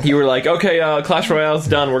 You were like, okay, Clash Royale's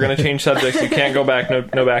done. We're gonna change subjects. You can't go back.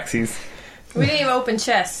 No backsies. We didn't even open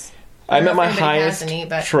chess. I'm at my Everybody has highest any,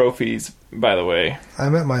 but- trophies, by the way.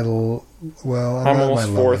 I'm at my I'm I'm at almost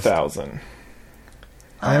my lowest. 4,000.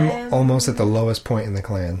 I'm almost at the lowest point in the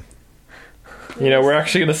clan. You know, we're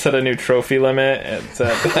actually going to set a new trophy limit. It's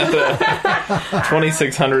at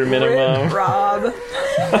 2,600 minimum. Rob.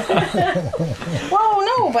 Whoa,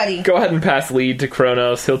 no, buddy. Go ahead and pass lead to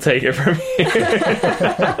Kronos. He'll take it from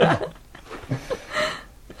here.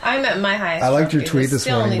 I'm at my highest. I liked your trophy. tweet It's this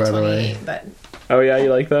still morning, only by the way. 28, but Oh, yeah, you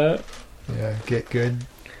like that? Yeah, get good.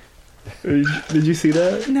 Did you see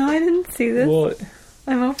that? No, I didn't see this. Well,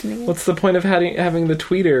 I'm opening it. what's the point of having the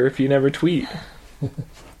tweeter if you never tweet?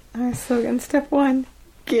 Alright, so again, step 1,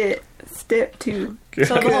 get. Step 2.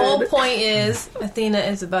 so the whole point is Athena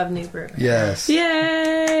is above Newbrook. Yes.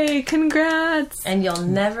 Yay! Congrats! And you'll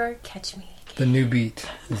never catch me again. The new beat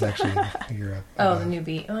is actually you're up. Oh, the new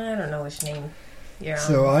beat. Oh, I don't know which name you're on.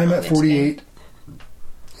 So I'm at Which 48, game.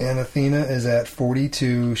 and Athena is at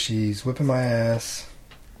 42. She's whipping my ass.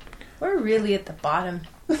 We're really at the bottom.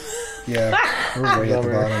 Yeah, we're way at the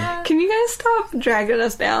bottom. Can you guys stop dragging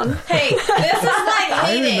us down? Hey, this is like I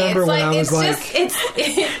heyday. remember It's when like I was it's like- just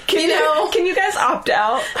it's you know. Can you guys opt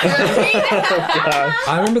out?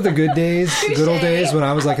 I remember the good days, the good old days when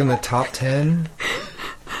I was like in the top 10,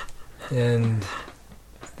 and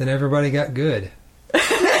then everybody got good. And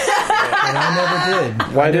I never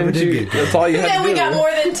did. Why I never didn't you? did get good. That's all you had And to we do. got more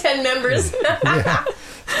than 10 members. Yeah.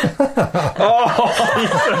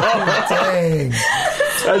 Oh, Dang.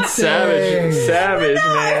 that's savage. Savage,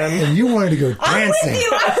 man. And you wanted to go dancing.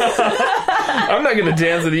 I'm not going to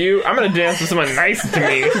dance with you. I'm going to dance with someone nice to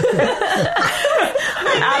me.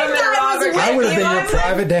 Adam and Robert. I would have been your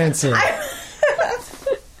private dancer.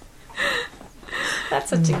 That's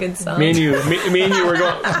such a good song. Me and you were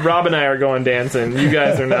going. Rob and I are going dancing. You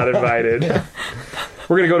guys are not invited.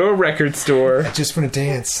 We're going to go to a record store. I just want to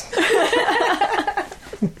dance.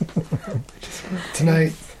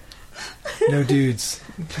 Tonight, no dudes.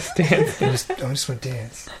 Just dance. I just want to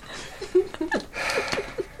dance.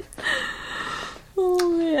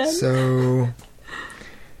 Oh, man. So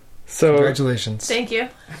Congratulations. Thank you.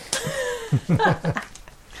 But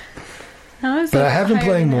I have been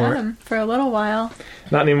playing more. Adam for a little while.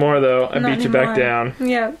 not anymore though. I Not beat you back anymore. down.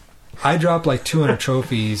 Yeah. I dropped like 200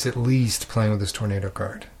 trophies at least playing with this tornado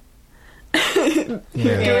card. Yeah.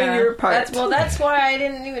 Doing your part. That's why I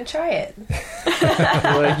didn't even try it.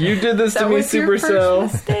 Like you did this to That me, was your first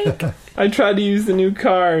Supercell. mistake. I tried to use the new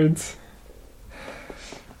cards.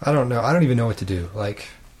 I don't know. I don't even know what to do. Like,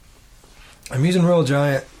 I'm using Royal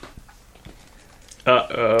Giant.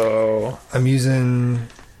 Uh-oh. I'm using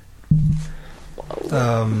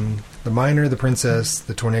the Miner, the Princess,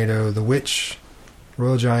 the Tornado, the Witch,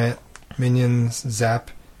 Royal Giant, Minions, Zap,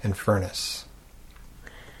 and Furnace.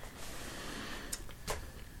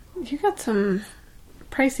 You got some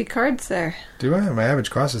pricey cards there. Do I? My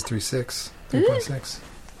average cost is 3.6. 3.6.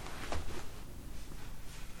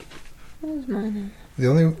 Where's mine?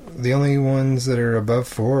 The only ones that are above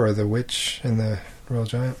 4 are the Witch and the Royal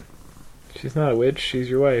Giant. She's not a witch. She's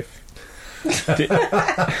your wife.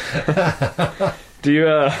 Do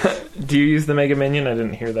you use the Mega Minion? I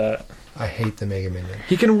didn't hear that. I hate the Mega Minion.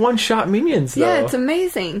 He can one-shot minions, though. Yeah, it's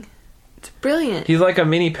amazing. It's brilliant. He's like a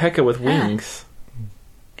mini P.E.K.K.A. with wings.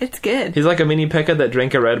 It's good. He's like a mini P.E.K.K.A. that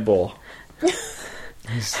drank a Red Bull.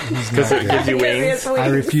 He's Because not it gives good. you wings. I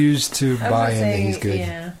refuse to buy in that he's good.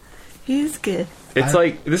 Yeah. He's good. It's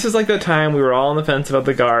like, this is like the time we were all on the fence about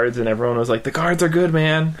the guards, and everyone was like, the guards are good,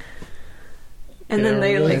 man. And You then know,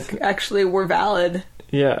 they like- actually were valid,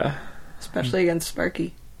 Yeah. especially against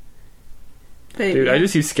Sparky. They, Dude, I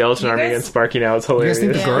just use Skeleton You Army guys- against Sparky now. It's You hilarious. guys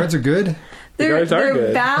think the Yeah. guards are good? they're guards are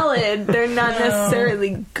good. valid. They're not No.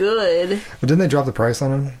 necessarily good. But didn't they drop the price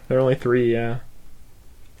on them? They're only 3, yeah.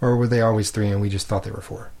 Or were they always 3 and we just thought they were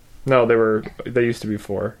 4? No, they used to be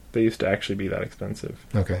 4. They used to actually be that expensive.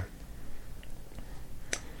 Okay.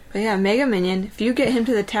 But yeah, Mega Minion, if you get him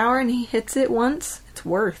to the tower and he hits it once, it's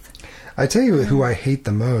worth. I tell you who I hate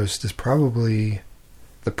the most is probably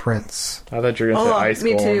the Prince I thought you were going to say Ice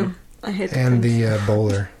me Golem. too. I hate and the the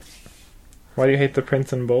Bowler. Why do you hate the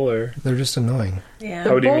Prince and Bowler? They're just annoying. Yeah. The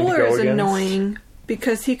How do you mean to bowler go is against? annoying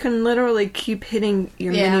because he can literally keep hitting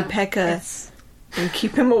your mini P.E.K.K.A. It's- and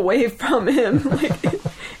keep him away from him.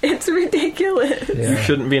 It's ridiculous. You Yeah.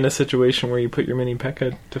 shouldn't be in a situation where you put your mini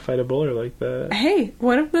P.E.K.K.A. to fight a Bowler like that. Hey,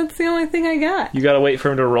 what if that's the only thing I got? You gotta wait for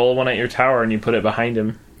him to roll one at your tower and you put it behind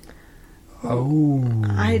him. Oh.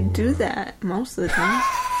 I do that most of the time.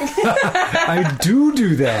 I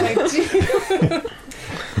do that.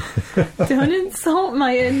 Don't insult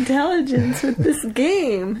my intelligence with this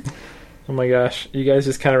game. Oh my gosh, you guys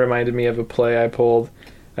just kind of reminded me of a play I pulled.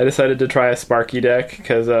 I decided to try a Sparky deck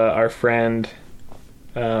because our friend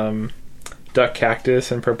Duck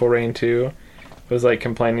Cactus and Purple Rain 2 was like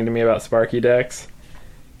complaining to me about Sparky decks.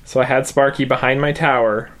 So I had Sparky behind my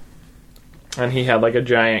tower, and he had like a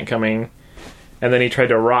giant coming, and then he tried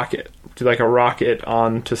to do like a rocket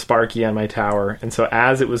onto Sparky on my tower. And so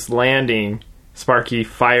as it was landing, Sparky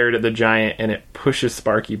fired at the giant, and it pushes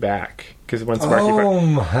Sparky back. Because when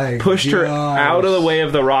Sparky pushed her out of the way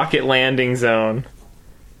of the rocket landing zone,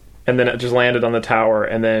 and then it just landed on the tower,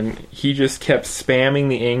 and then he just kept spamming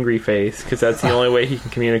the angry face, because that's the only way he can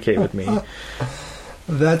communicate with me.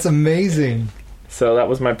 That's amazing. So that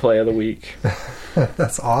was my play of the week.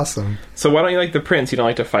 That's awesome. So why don't you like the Prince? You don't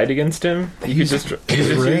like to fight against him? You could just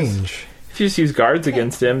Range. if you just use guards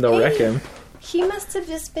against him, they'll wreck him. He must have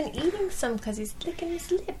just been eating some because he's licking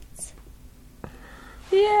his lips.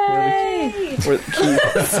 Yay! Or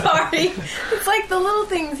the Sorry. It's like the little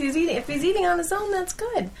things he's eating. If he's eating on his own, that's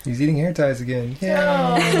good. He's eating hair ties again. No,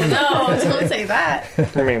 Yeah. no, don't say that.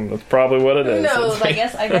 I mean, that's probably what it is. No, It's I like-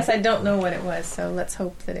 guess I don't know what it was, so let's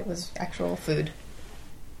hope that it was actual food.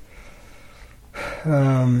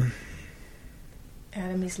 Um,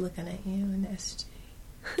 Adam, he's looking at you and SJ.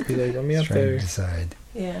 He's like, let me he's up trying to there. decide.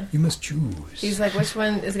 Yeah. You must choose. He's like, which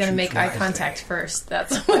one is going to Choose make eye wisely. contact first?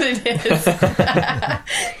 That's what it is.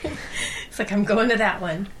 It's like, I'm going to that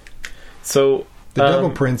one. So The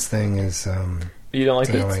double Prince thing is you don't like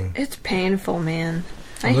it's it? annoying. It's painful, man.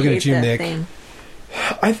 I I'm looking hate at you, that Nick. thing.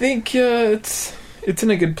 I think it's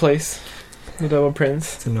in a good place. The double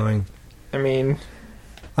Prince. It's annoying. I mean,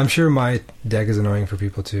 I'm sure my deck is annoying for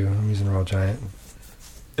people too. I'm using Royal Giant.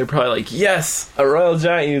 they're probably like, yes, a Royal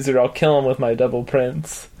Giant user. I'll kill him with my double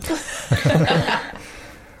Prince.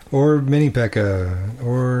 Or Mini P.E.K.K.A.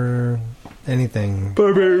 Or anything.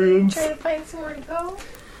 Barbarians. Trying to find somewhere to go.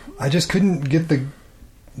 I just couldn't get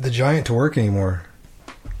the giant to work anymore.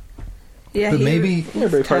 Yeah, But he maybe- was Yeah,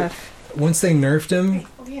 very hard. tough. Once they nerfed him, Hey,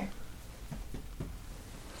 over here.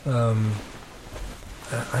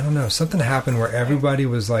 I don't know. Something happened where everybody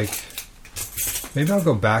was like, maybe I'll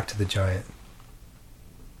go back to the giant.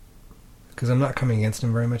 Because I'm not coming against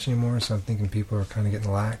him very much anymore, so I'm thinking people are kind of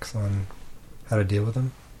getting lax on how to deal with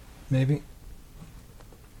him. Maybe.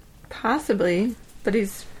 Possibly, but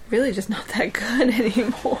he's really just not that good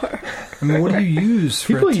anymore. I mean, what do you use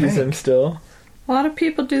for People a tank? use him still. A lot of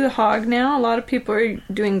people do the hog now. A lot of people are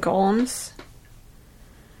doing golems.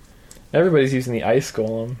 Everybody's using the ice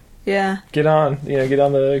golem. Yeah. Get on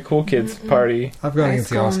the cool kids party. I've gone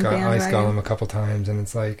Ice against the Ice Golem bandwagon. Golem a couple times, and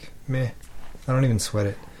it's like, meh. I don't even sweat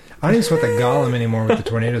it. I don't even sweat the Golem anymore with the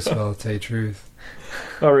Tornado spell, to tell you the truth.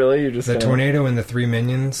 Oh, really? You're just The gonna- Tornado and the 3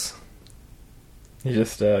 minions. You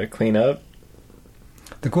just clean up.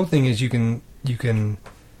 The cool thing is you can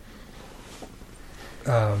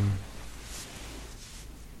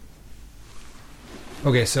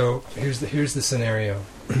Okay, so here's the scenario.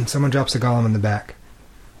 Someone drops a golem in the back.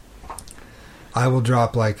 I will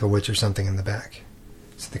drop like a witch or something in the back.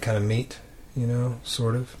 It's the kind of meat,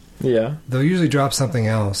 sort of. Yeah. They'll usually drop something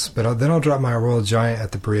else, but then I'll drop my royal giant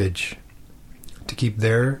at the bridge to keep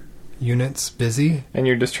their units busy. And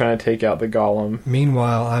you're just trying to take out the golem.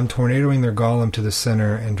 Meanwhile, I'm tornadoing their golem to the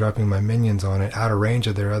center and dropping my minions on it out of range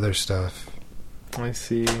of their other stuff. I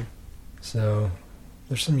see. So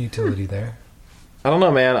there's some utility there. I don't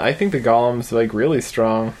know, man. I think the golem's like really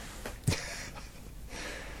strong.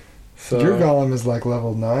 So Your golem is like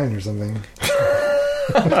level 9 or something.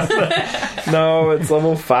 No, it's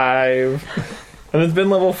level 5. And it's been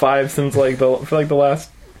level 5 since for the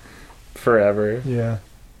last forever. Yeah.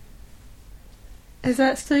 Is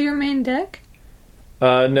that still your main deck?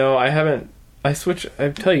 No, I haven't. I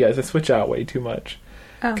tell you guys, I switch out way too much.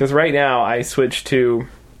 Because right now I switch to...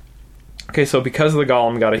 Okay, so because the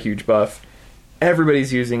golem got a huge buff,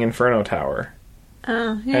 everybody's using Inferno Tower.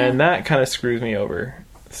 Oh, yeah. And that kind of screws me over.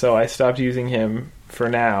 So I stopped using him for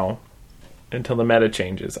now until the meta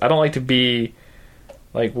changes. I don't like to be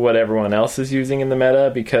like what everyone else is using in the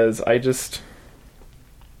meta because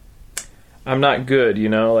I'm not good,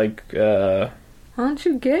 Why don't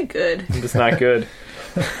you get good? I'm just not good.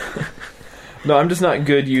 No, I'm just not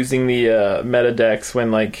good using the meta decks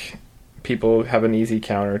when like people have an easy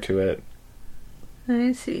counter to it.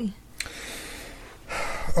 I see.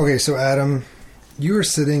 Okay, so Adam, you are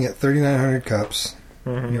sitting at 3,900 cups.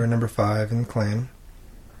 Mm-hmm. You're number 5 in the clan.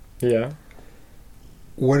 Yeah.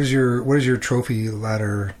 What is your trophy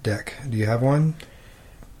ladder deck? Do you have one?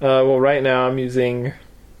 Well, right now I'm using...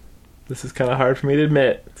 This is kind of hard for me to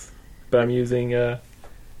admit, but I'm using Are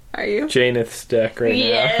you? Janeth's deck right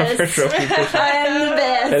now for trophy pushing. I'm the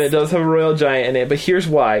best. And it does have a Royal Giant in it, but here's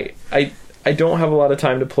why. I don't have a lot of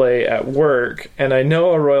time to play at work, and I know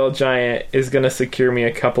a Royal Giant is going to secure me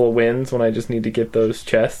a couple of wins when I just need to get those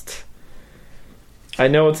chests. I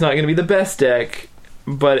know it's not going to be the best deck,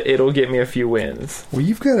 but it'll get me a few wins. Well,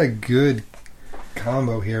 you've got a good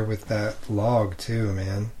combo here with that log, too,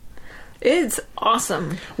 man. It's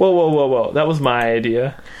awesome. Whoa. That was my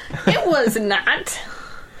idea. It was not.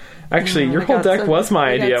 Actually, your whole deck was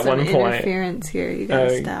my idea at one point. Interference here. You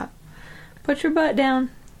gotta stop. Put your butt down.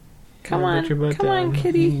 Come on,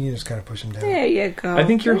 kitty. You just gotta push him down. There you go. I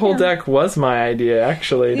think your whole deck was my idea,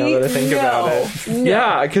 actually, now that I think about it.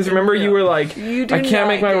 Yeah, because remember you were like, I can't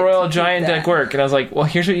make my Royal Giant deck work. And I was like, well,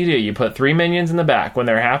 here's what you do. You put 3 minions in the back. When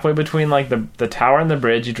they're halfway between like the tower and the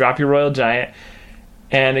bridge, you drop your Royal Giant,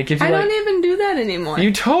 and it gives you I don't even do that anymore.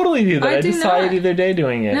 You totally do that. I just saw you the other day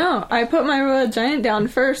doing it. No, I put my Royal Giant down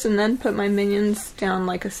first and then put my minions down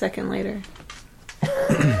like a second later.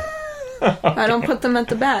 I don't put them at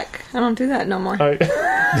the back. I don't do that no more. I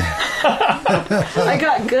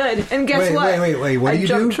got good. And guess what? Wait. What do you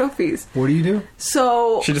do? Trophies. What do you do?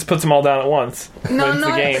 So... She just puts them all down at once. No, wins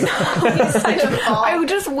the game. I would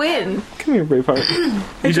just win. Come here,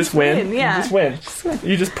 Braveheart. You just win? Yeah. You just win.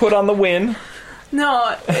 You just put on the win.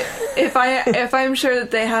 No, if I'm sure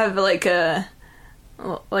that they have like an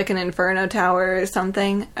Inferno Tower or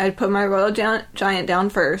something, I'd put my Royal Giant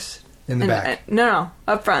down first. In the back? No,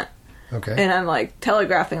 up front. Okay. And I'm like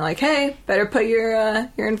telegraphing, like, "Hey, better put your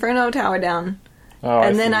Inferno Tower down." Oh,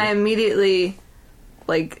 and then I immediately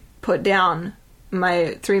like put down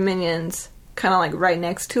my 3 minions, kind of like right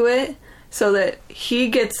next to it, so that he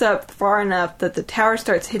gets up far enough that the tower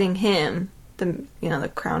starts hitting him,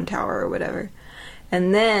 the crown tower or whatever.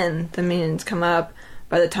 And then the minions come up.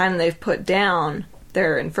 By the time they've put down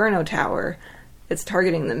their Inferno Tower, it's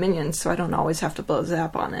targeting the minions, so I don't always have to blow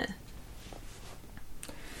zap on it.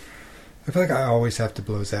 I feel like I always have to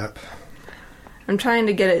blow zap. I'm trying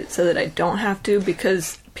to get it so that I don't have to,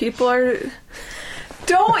 because people are...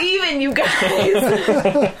 Don't even, you guys!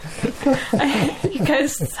 You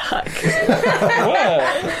guys suck.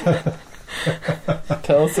 What?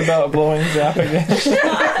 Tell us about blowing zap again.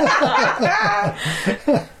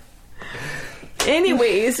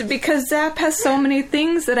 Anyways, because Zap has so many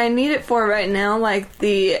things that I need it for right now, like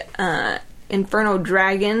the Inferno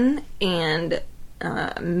Dragon and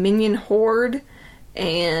Minion Horde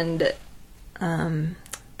and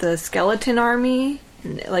the Skeleton Army,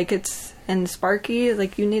 and Sparky,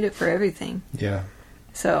 like you need it for everything. Yeah.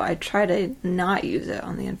 So I try to not use it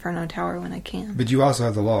on the Inferno Tower when I can. But you also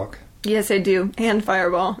have the log. Yes, I do. And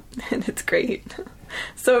Fireball. And it's great.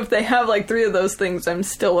 So if they have like 3 of those things, I'm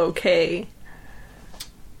still okay.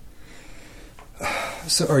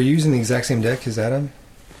 So are you using the exact same deck as Adam?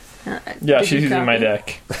 Yeah, she's using my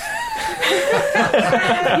deck.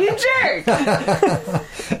 You jerk!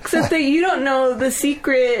 Except that you don't know the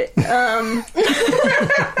secret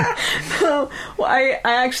Well, I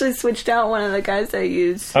actually switched out one of the guys I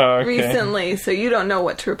used recently, so you don't know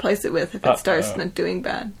what to replace it with if it starts not doing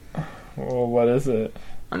bad. Well, what is it?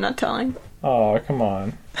 I'm not telling. Oh, come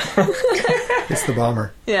on. It's the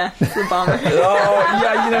bomber. Yeah, it's the bomber. Oh,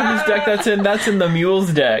 yeah, you know whose deck that's in? That's in the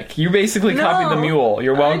mule's deck. You basically copied the mule.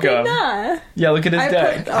 You're welcome. I did not. Yeah, look at his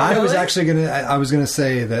deck. I was actually I was gonna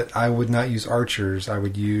say that I would not use archers. I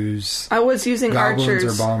would use. I was using goblins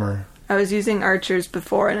archers. or bomber. I was using archers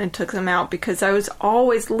before, and I took them out because I was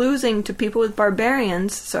always losing to people with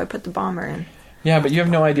barbarians, so I put the bomber in. Yeah, but you have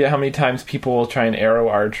no idea how many times people will try and arrow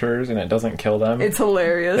archers and it doesn't kill them. It's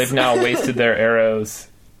hilarious. They've now wasted their arrows,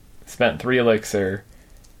 spent 3 elixir.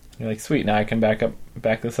 You're like, sweet, now I can back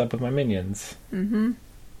this up with my minions. Mm-hmm.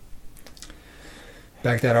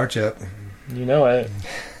 Back that arch up. You know it.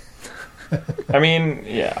 I mean,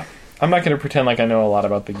 yeah. I'm not going to pretend like I know a lot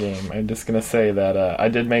about the game. I'm just going to say that I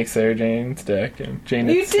did make Sarah Jane's deck and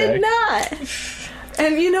Janet's deck. You did not!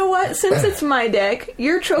 And you know what? Since it's my deck,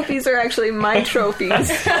 your trophies are actually my trophies.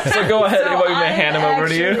 So go ahead and hand them over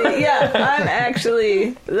to you. Yeah, I'm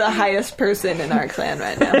actually the highest person in our clan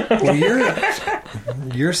right now.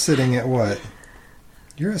 Well, you're sitting at what?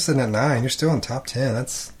 You're sitting at 9. You're still in top 10.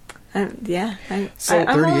 That's... yeah. So I'm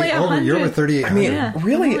 38 only 100. You're over 3,800. I mean, Yeah,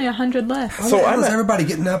 really? I'm only 100 left. How the hell is everybody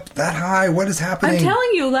getting up that high? What is happening? I'm telling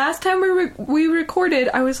you, last time we recorded,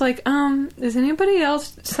 I was like, does anybody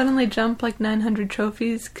else suddenly jump like 900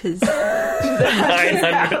 trophies? Because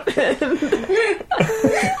 900.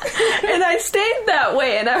 And I stayed that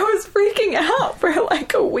way, and I was freaking out for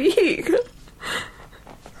like a week.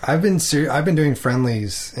 I've been doing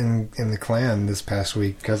friendlies in the clan this past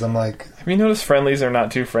week because I'm like... Have you noticed friendlies are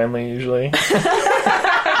not too friendly usually?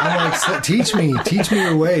 I'm like, teach me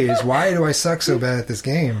your ways. Why do I suck so bad at this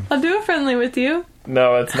game? I'll do a friendly with you.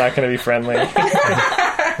 No, it's not going to be friendly.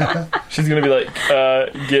 She's going to be like,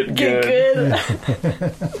 get good.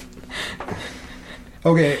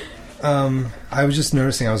 Okay, I was just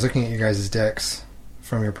noticing, I was looking at you guys' decks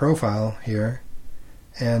from your profile here,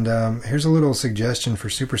 and here's a little suggestion for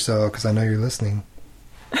Supercell, because I know you're listening.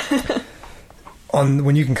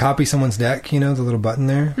 When you can copy someone's deck, you know, the little button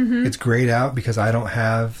there, it's grayed out because I don't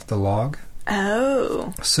have the log.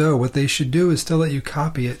 Oh. So what they should do is still let you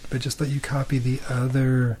copy it, but just let you copy the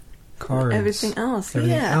other cards. Everything else,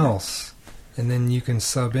 Everything else. And then you can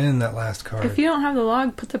sub in that last card. If you don't have the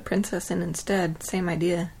log, put the princess in instead. Same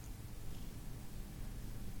idea.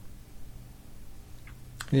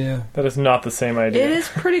 Yeah. That is not the same idea. It is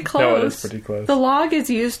pretty close. No, it is pretty close. The log is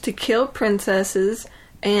used to kill princesses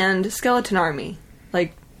and skeleton army.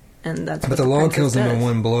 And that's But what the log princess kills them in does.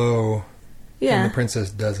 one blow, Yeah. and the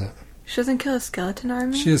princess doesn't. She doesn't kill a skeleton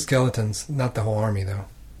army? She has skeletons, not the whole army, though.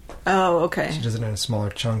 Oh, okay. She does it in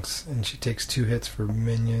smaller chunks, and she takes 2 hits for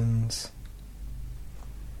minions,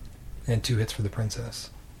 and 2 hits for the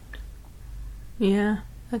princess. Yeah,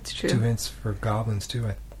 that's true. 2 hits for goblins, too,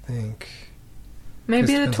 I think. Maybe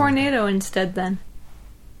Just the depends on tornado instead, then.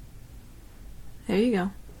 There you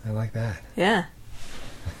go. I like that. Yeah.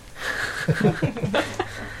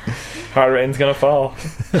 Hard rain's going to fall.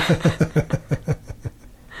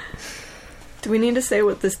 Do we need to say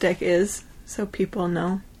what this deck is so people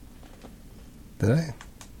know? Did I?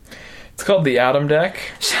 It's called the Atom deck.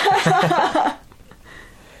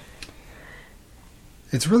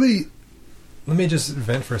 It's really... Let me just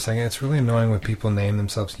vent for a second. It's really annoying when people name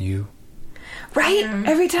themselves you. Right?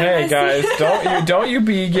 Every time I Hey guys, see don't you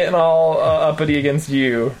be getting all uppity against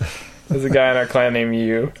you. There's a guy in our clan named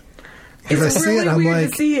you. Because I see really it, I'm weird to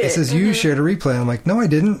like, see it. it says you shared a replay. I'm like, no, I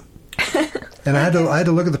didn't. And I had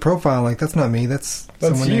to look at the profile. Like, that's not me. That's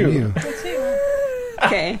someone named you.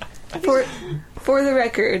 Okay. For the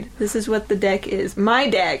record, this is what the deck is. My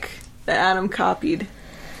deck that Adam copied.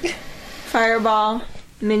 Fireball,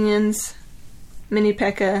 minions, mini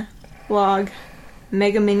P.E.K.K.A, log,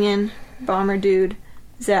 mega minion, bomber dude,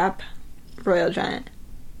 zap, royal giant.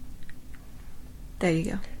 There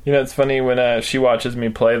you go. You know, it's funny when she watches me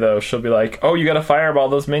play, though, she'll be like, oh, you gotta fireball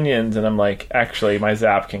those minions. And I'm like, actually, my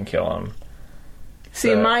zap can kill them.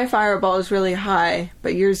 See, my fireball is really high,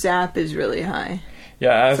 but your zap is really high.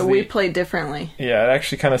 Yeah, so we play differently. Yeah, it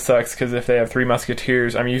actually kind of sucks, because if they have 3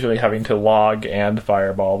 musketeers, I'm usually having to log and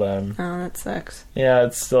fireball them. Oh, that sucks. Yeah,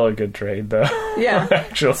 it's still a good trade, though. Yeah,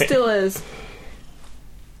 actually. still is.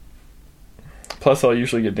 Plus, I'll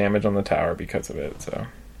usually get damage on the tower because of it, so...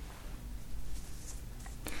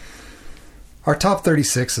 Our top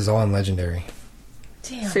 36 is all in Legendary.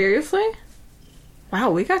 Damn. Seriously?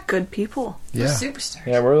 Wow, we got good people. Yeah. We're superstars.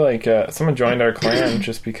 Yeah, we're like... someone joined our clan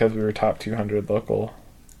just because we were top 200 local.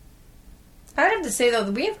 I would have to say, though,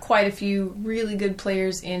 that we have quite a few really good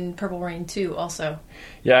players in Purple Rain, too, also.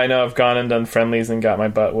 Yeah, I know. I've gone and done friendlies and got my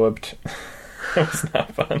butt whooped. It was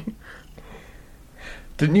not fun.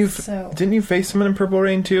 Didn't you face someone in Purple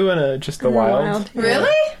Rain, too, in just the wild? Yeah.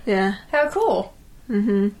 Really? Yeah. How cool.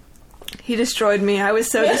 Mm-hmm. He destroyed me. I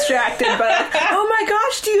was so distracted, but oh my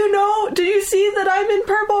gosh, did you see that I'm in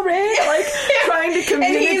Purple Rain? Like, trying to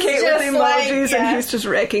communicate with emojis, and he's just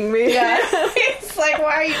wrecking me. Yeah. It's like,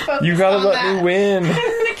 why are you focused on You gotta let me win. I'm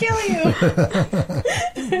gonna kill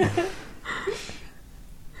you.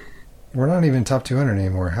 We're not even top 200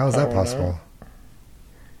 anymore. How is that possible?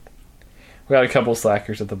 We got a couple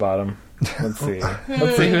slackers at the bottom. Let's see.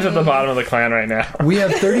 Let's see who's at the bottom of the clan right now. We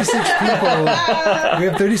have 36 people. We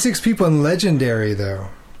have 36 people in Legendary, though.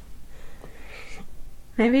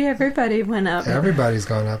 Maybe everybody went up. Everybody's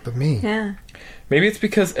gone up but me. Yeah. Maybe it's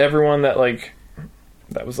because everyone that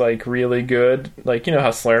was really good, like, you know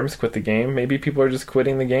how Slurms quit the game? Maybe people are just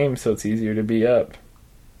quitting the game so it's easier to be up.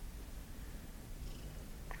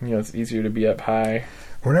 You know, it's easier to be up high.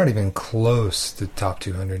 We're not even close to top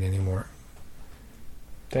 200 anymore.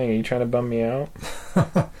 Dang, are you trying to bum me out?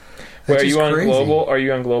 Wait, are you on crazy. global? Are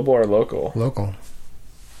you on global or local? Local.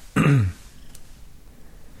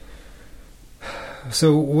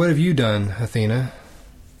 So, what have you done, Athena?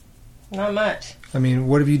 Not much. I mean,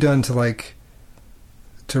 what have you done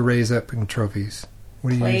to raise up in trophies?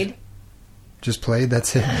 What do you Played. Just played?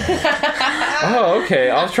 That's it? Oh, okay.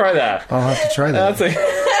 I'll try that. I'll have to try that.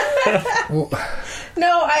 Well,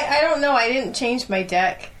 No, I don't know. I didn't change my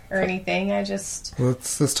deck or anything. I just...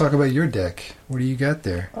 let's talk about your deck. What do you got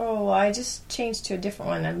there? Oh, I just changed to a different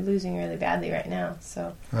one. I'm losing really badly right now,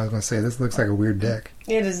 so... I was going to say, this looks like a weird deck.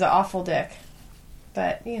 It is an awful deck.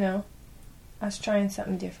 But, you know, I was trying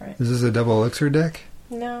something different. Is this a double elixir deck?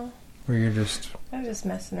 No, Or you're just... I'm just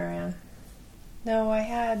messing around. No, I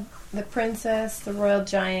had the Princess, the Royal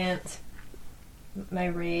Giant, my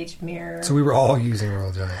Rage Mirror. So we were all using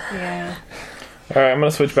Royal Giant. Yeah. Alright, I'm going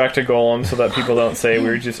to switch back to Golem so that people don't say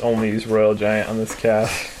we just only use Royal Giant on this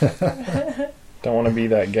cast. Don't want to be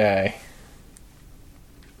that guy.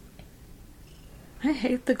 I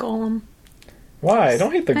hate the golem. Why?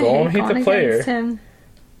 Don't hate the Golem, hate the player. Him.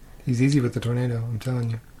 He's easy with the tornado, I'm telling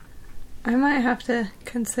you. I might have to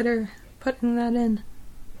consider putting that in.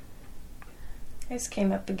 I just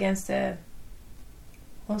came up against a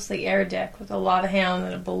mostly air deck with a lot of hound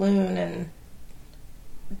and a balloon, and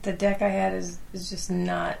the deck I had is just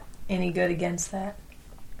not any good against that.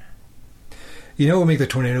 You know what would make the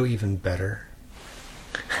tornado even better?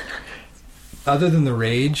 Other than the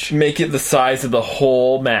rage. Make it the size of the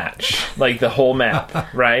whole match. Like the whole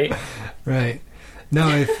map, right? Right. No,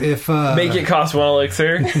 if Make it cost 1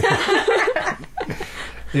 elixir.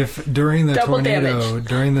 if during the Double tornado, damage.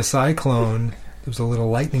 during the cyclone, there was a little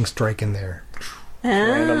lightning strike in there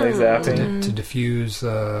Randomly zapping. to diffuse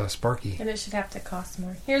Sparky. And it should have to cost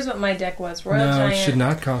more. Here's what my deck was. Royal No, Giant. it should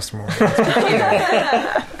not cost more.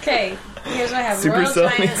 Okay, here's what I have. Royal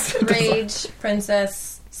Supercell needs Giant, to Rage,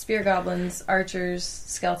 Princess, Spear Goblins, Archers,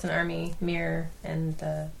 Skeleton Army, Mirror, and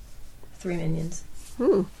the 3 minions.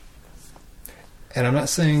 Ooh. And I'm not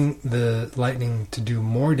saying the lightning to do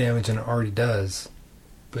more damage than it already does,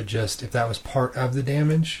 but just if that was part of the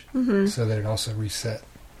damage, so that it also reset.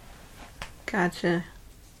 Gotcha.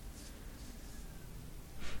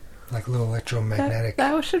 Like a little electromagnetic,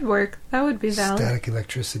 That should work. That would be valid. static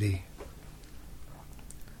electricity.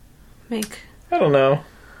 Make. I don't know.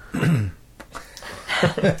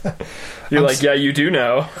 You're like, yeah, you do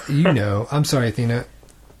know. You know. I'm sorry, Athena.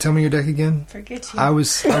 Tell me your deck again. Forget you. My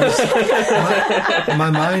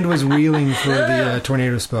mind was reeling for the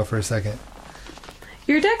tornado spell for a second.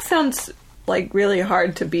 Your deck sounds like really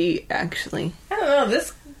hard to beat, actually. I don't know.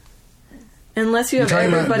 This... Unless you have talking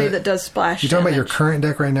about everybody the- that does splash You're talking about your damage. current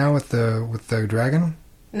deck right now with the dragon?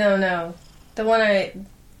 No. The one it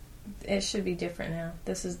should be different now.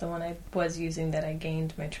 This is the one I was using that I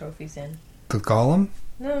gained my trophies in. The golem?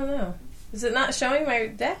 No. Is it not showing my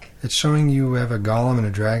deck? It's showing you have a golem and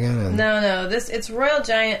a dragon and No. It's Royal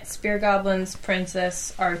Giant, Spear Goblins,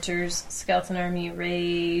 Princess, Archers, Skeleton Army,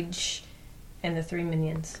 Rage, and the 3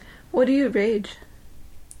 minions. What do you rage?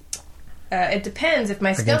 It depends. If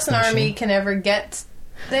my Against Skeleton the Army machine? can ever get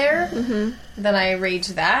there, then I rage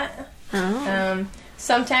that. Oh.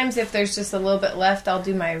 Sometimes if there's just a little bit left, I'll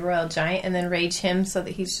do my Royal Giant and then rage him so that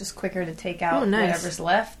he's just quicker to take out Oh, nice. whatever's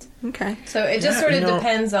left. Okay. So it just Yeah, sort of you know,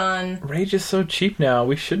 depends on... Rage is so cheap now.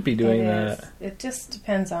 We should be doing It is. that. It just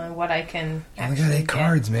depends on what I can you only actually got 8 get.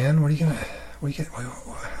 cards, man. What are you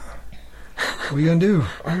gonna do?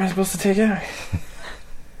 What am I supposed to take out?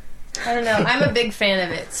 I don't know. I'm a big fan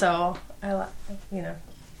of it, so I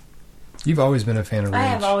You've always been a fan of Rage. I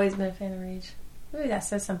have always been a fan of Rage. Maybe that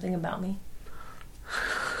says something about me.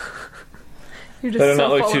 You're just Better so not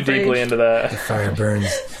look full too of deeply rage. into that. The fire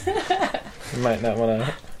burns. You might not want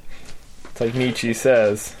to. It's like Nietzsche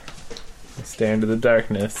says, stare into the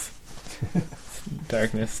darkness.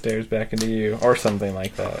 Darkness stares back into you. Or something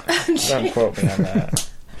like that. Don't quote me on that.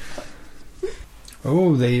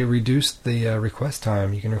 Oh, they reduced the request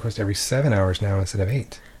time. You can request every 7 hours now instead of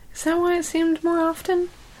 8. Is that why it seemed more often?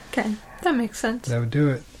 Okay, that makes sense. That would do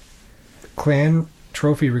it. Clan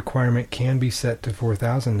trophy requirement can be set to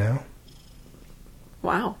 4,000 now.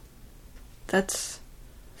 Wow. That's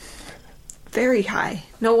very high.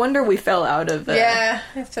 No wonder we fell out of the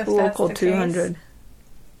if that's local the 200. case.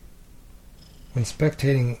 When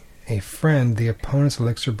spectating a friend, the opponent's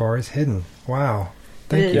elixir bar is hidden. Wow.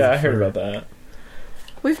 Thank you. Yeah, I heard for- about that.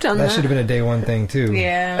 We've done that. That should have been a day one thing, too.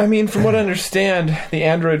 Yeah. I mean, from what I understand, the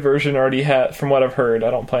Android version already had, from what I've heard,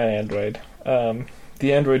 I don't play on Android.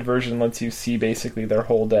 The Android version lets you see basically their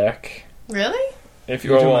whole deck. Really? If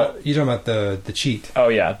You're you're talking about the cheat. oh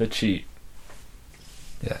yeah, the cheat.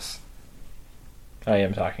 Yes. I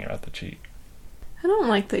am talking about the cheat. I don't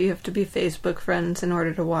like that you have to be Facebook friends in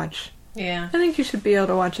order to watch. Yeah. I think you should be able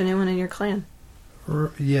to watch anyone in your clan.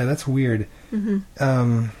 Yeah, that's weird.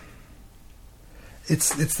 Mm-hmm.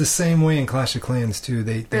 It's the same way in Clash of Clans too.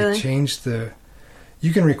 They Really? changed the.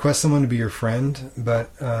 You can request someone to be your friend, but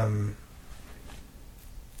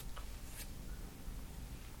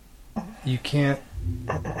you can't.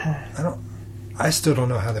 I still don't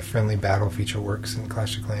know how the friendly battle feature works in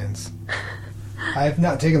Clash of Clans. I've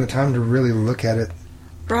not taken the time to really look at it.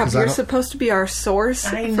 Rob, 'Cause I you're don't- supposed to be our source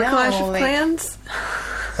I for know, Clash of like- Clans.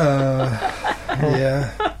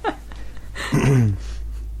 Yeah.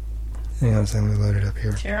 Hang on a second, let me load it up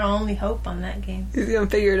here. It's your only hope on that game. He's gonna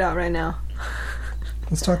figure it out right now.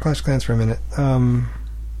 Let's talk Clash of Clans for a minute.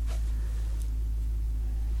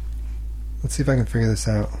 Let's see if I can figure this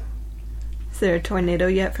out. Is there a tornado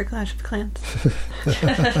yet for Clash of Clans?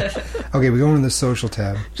 Okay, we go into the social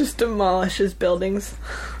tab. Just demolishes buildings.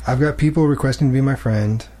 I've got people requesting to be my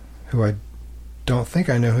friend who I don't think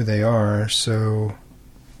I know who they are, so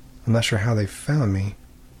I'm not sure how they found me.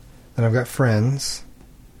 Then I've got friends.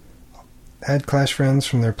 Add Clash friends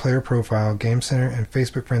from their player profile. Game Center and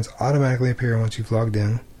Facebook friends automatically appear once you've logged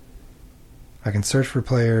in. I can search for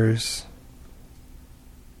players.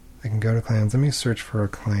 I can go to clans. Let me search for a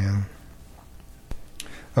clan.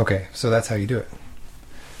 Okay, so that's how you do it.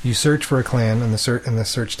 You search for a clan in the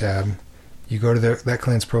search tab. You go to that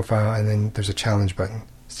clan's profile, and then there's a challenge button.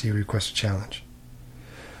 So you request a challenge.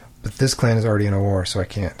 But this clan is already in a war, so I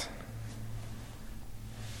can't.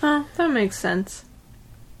 Oh, that makes sense.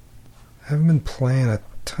 I haven't been playing a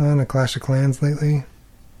ton of Clash of Clans lately.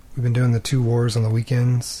 We've been doing the 2 wars on the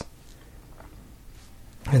weekends.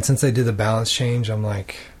 And since they did the balance change, I'm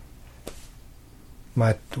like...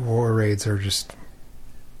 My war raids are just...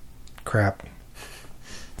 crap.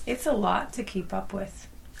 It's a lot to keep up with.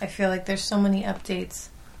 I feel like there's so many updates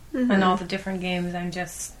Mm-hmm. on all the different games. I'm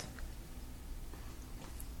just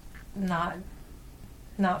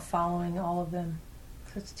not following all of them.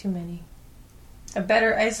 So it's too many.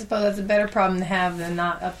 I suppose that's a better problem to have than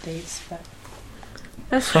not updates, but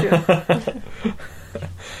That's true.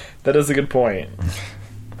 That is a good point.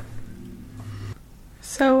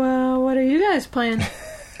 So, what are you guys playing?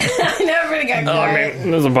 I never really got quiet.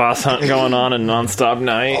 There's a boss hunt going on in Nonstop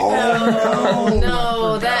Night. Oh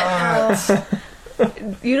no, that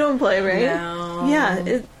You don't play, right? no. Yeah,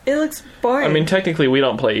 it looks boring. I mean, technically, we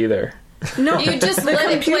don't play either. no, You just the let it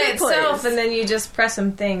play computer itself, plays. and then you just press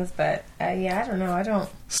some things. But yeah, I don't know.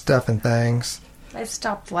 Stuff and things. I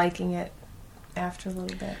stopped liking it after a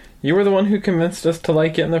little bit. You were the one who convinced us to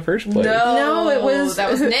like it in the first place. No, it was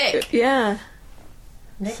that was Nick. Yeah.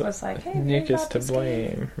 Nick So, was like, "Hey, Nick what is about to this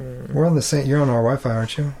game?" blame. We're on the same... You're on our Wi-Fi,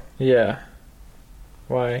 aren't you? Yeah.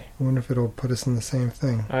 Why? I wonder if it'll put us in the same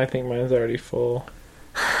thing. I think mine's already full.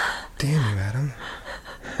 Damn you, Adam.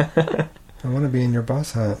 I want to be in your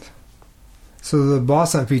boss hunt. So the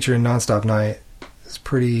boss hunt feature in Nonstop Night is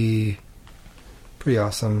pretty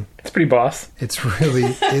awesome. It's pretty boss. It's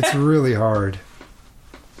really hard.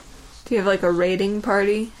 Do you have like a raiding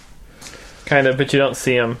party? Kind of, but you don't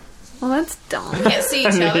see them. Well, that's dumb. Can't see I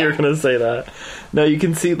each knew you were other. going to say that. No, you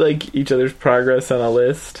can see like each other's progress on a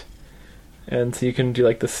list. And so you can do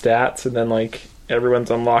like the stats, and then like everyone's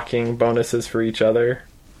unlocking bonuses for each other.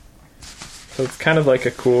 So it's kind of like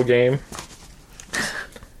a cool game.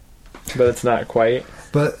 But it's not quite.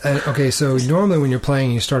 But, okay, so normally when you're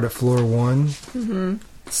playing, you start at floor 1. Mm-hmm.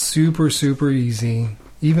 Super, super easy.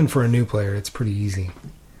 Even for a new player, it's pretty easy.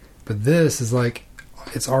 But this is like,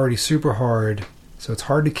 it's already super hard, So it's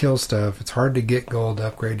hard to kill stuff. It's hard to get gold to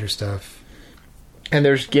upgrade your stuff. And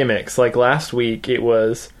there's gimmicks. Like last week, it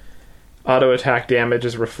was auto attack damage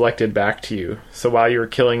is reflected back to you. So while you were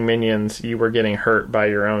killing minions, you were getting hurt by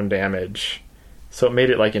your own damage. So it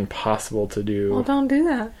made it like impossible to do. Well, don't do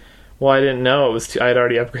that. Well, I didn't know it was. I had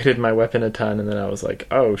already upgraded my weapon a ton, and then I was like,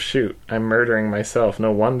 "Oh shoot, I'm murdering myself.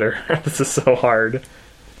 No wonder this is so hard."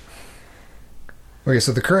 Okay,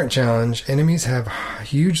 so the current challenge: enemies have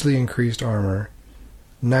hugely increased armor.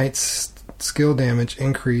 Knight's skill damage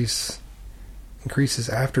increases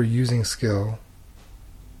after using skill.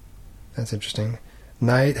 That's interesting.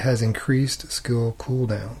 Knight has increased skill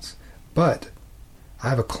cooldowns, but I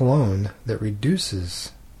have a clone that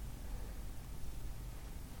reduces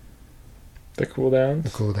The cooldowns. the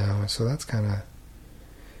cooldown, so that's kind of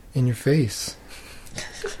in your face,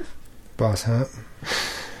 Boss Hunt.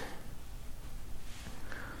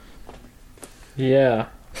 Yeah,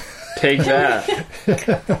 take that.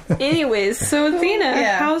 Anyways, so Athena,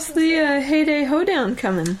 Yeah. how's the Heyday Hoedown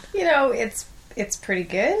coming? You know, it's pretty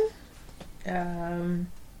good.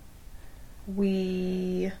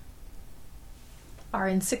 We are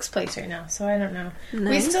in 6th place right now, so I don't know. We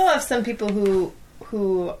Nice. still have some people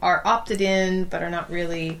who are opted in but are not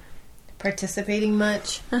really participating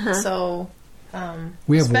much. Uh-huh. So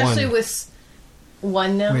We have especially one. with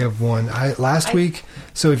one now. We have one. Last week,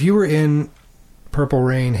 so if you were in Purple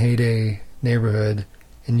Rain Heyday neighborhood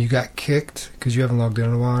and you got kicked because you haven't logged in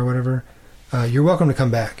in a while or whatever, you're welcome to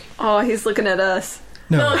come back. Oh, he's looking at us.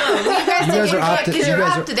 No, you guys are opted- because you you're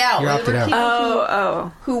guys are- opted out. you're There opted were out. people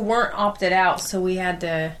Oh. who weren't opted out, so we had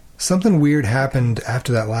to. Something weird happened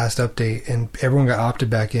after that last update, and everyone got opted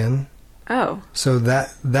back in. Oh. So that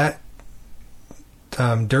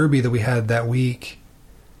derby that we had that week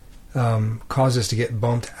caused us to get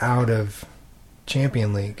bumped out of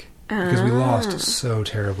Champion League because we lost so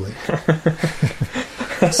terribly.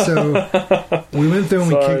 So we went through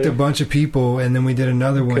and we Sorry. kicked a bunch of people, and then we did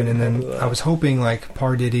another one, and then handle that. I was hoping like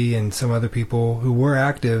Pardiddy and some other people who were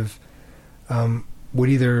active would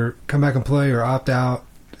either come back and play or opt out,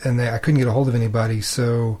 and I couldn't get a hold of anybody,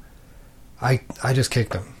 so I just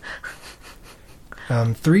kicked them.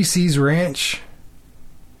 3C's Ranch,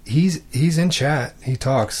 he's in chat. He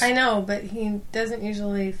talks. I know, but he doesn't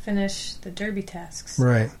usually finish the derby tasks.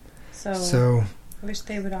 Right. So I wish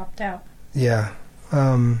they would opt out. Yeah.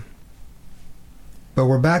 But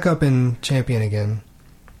we're back up in Champion again.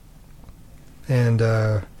 And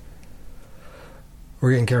we're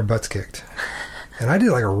getting our butts kicked. And I did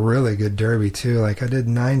like a really good derby too. Like I did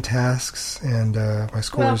 9 tasks and my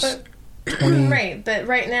score Well, is but 20. right, but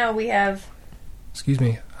right now we have. Excuse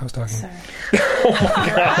me, I was talking. Sorry.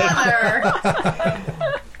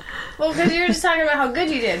 Well, because you were just talking about how good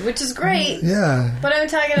you did, which is great. Yeah. But I'm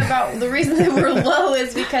talking about the reason that we're low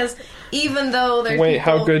is because even though there's Wait,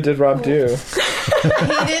 people, how good did Rob do?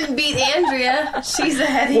 he didn't beat Andrea. She's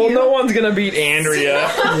ahead of Well, you. no one's gonna beat Andrea.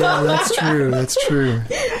 Yeah, that's true. That's true.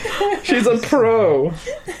 She's a pro.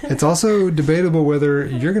 It's also debatable whether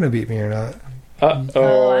you're going to beat me or not. Uh-oh.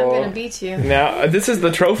 Oh, I'm gonna beat you. Now, this is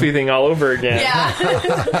the trophy thing all over again.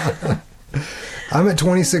 Yeah. I'm at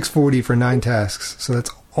 2640 for 9 tasks, so that's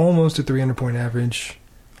almost a 300 point average.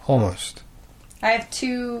 Almost. I have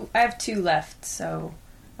two left, so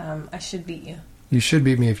I should beat you. You should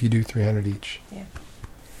beat me if you do 300 each. Yeah.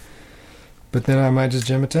 But then I might just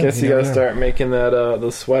gem a 10. Guess you never gotta know. start making that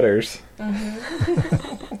those sweaters.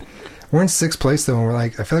 We're in 6th place though, and we're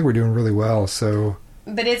like, I feel like we're doing really well. So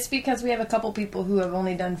But it's because we have a couple people who have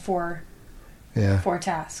only done four yeah,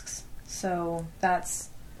 tasks. So that's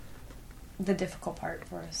the difficult part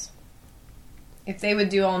for us. If they would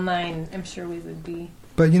do all 9, I'm sure we would be.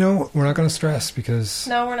 but you know, we're not going to stress because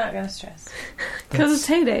No, we're not going to stress. Because it's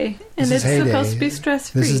Heyday, and This it's is Heyday. supposed to be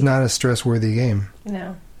stress-free. this is not a stress-worthy game.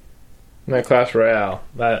 No. That Clash Royale.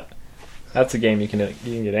 That's a game you can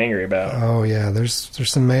get angry about. Oh yeah, there's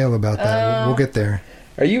some mail about that. We'll get there.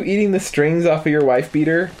 Are you eating the strings off of your wife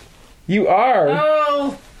beater? You are.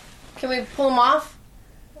 Oh! Can we pull them off?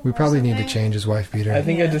 We probably need to something? change his wife beater. I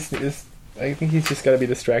think Yeah. I think he's just got to be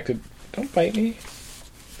distracted. Don't bite me.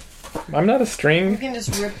 I'm not a We string. can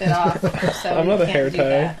just rip it off. So I'm not we a hair can't do tie.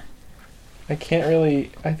 that. I can't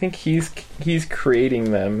really. I think he's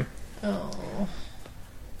creating them. Oh.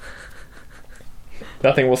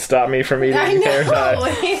 Nothing will stop me from eating I hair know.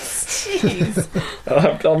 ties.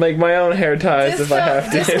 Jeez. I'll make my own hair ties if I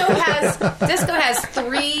have to. Disco has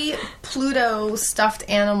 3 Pluto stuffed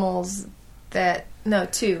animals that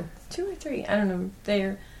 2 or 3. I don't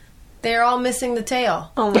know. They're all missing the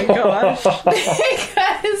tail Oh my gosh.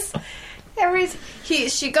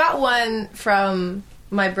 because she got one from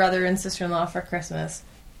my brother and sister-in-law for Christmas,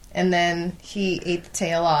 And then he ate the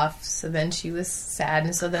tail off, so then she was sad,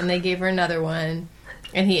 and so then they gave her another one,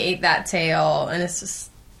 and he ate that tail, and it's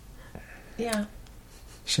just, yeah.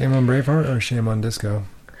 Shame on Braveheart or shame on Disco?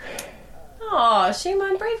 Oh, shame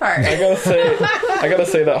on Braveheart. I gotta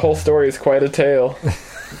say that whole story is quite a tale.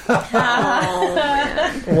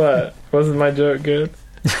 What? Wasn't my joke good?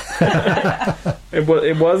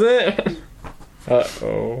 It wasn't?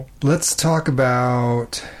 Uh-oh. Let's talk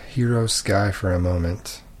about Hero Sky for a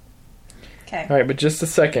moment. Okay. Alright, but just a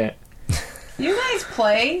second. You guys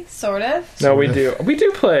play, sort of. No, we do. We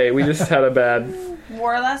do play. We just had a bad...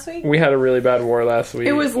 War last week? We had a really bad war last week.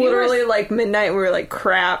 It was literally like midnight. We were like,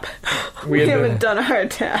 crap. We haven't done our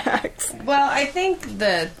attacks. Well, I think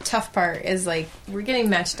the tough part is like we're getting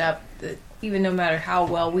matched up. That even no matter how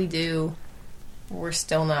well we do, we're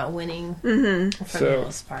still not winning for the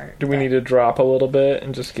most part. Do we need to drop a little bit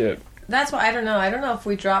and just get... That's what I don't know. I don't know if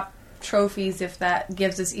we drop trophies, if that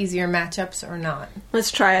gives us easier matchups or not. Let's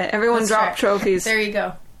try it. Everyone drop trophies. There you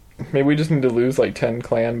go. Maybe we just need to lose like 10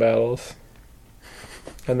 clan battles.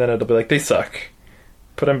 And then it'll be like, they suck.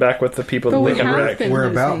 Put them back with the people that they can wreck. We're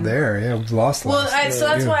about there. Yeah, we've lost. Well, so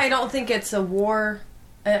that's why I don't think it's a war.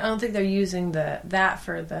 I don't think they're using that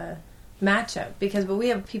for the matchup but we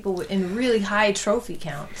have people in really high trophy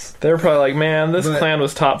counts. They're probably like, man, this clan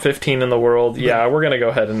was top 15 in the world. Yeah, we're gonna go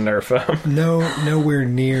ahead and nerf them. Nowhere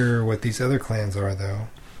near what these other clans are, though.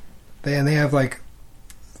 They have like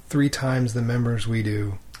 3 times the members we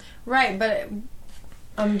do. Right, but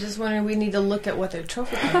I'm just wondering. We need to look at what their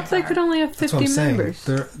trophy counts I thought they could only have 50 members.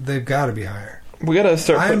 They've got to be higher. We gotta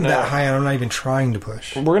start. I'm that high, and I'm not even trying to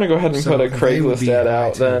push. We're gonna go ahead and put a Craigslist ad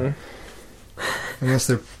out then. Unless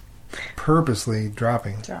they're purposely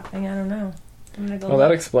dropping. I don't know. I'm gonna go. Well,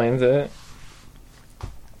 that explains it.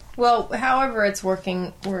 Well, however it's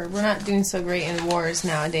working, we're not doing so great in wars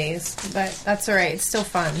nowadays, but that's all right. It's still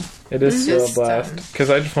fun. It is still a blast because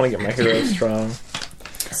I just want to get my heroes strong.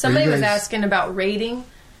 Somebody was asking about raiding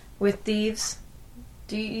with thieves.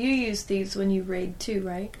 Do you use thieves when you raid too,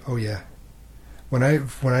 right? Oh yeah. When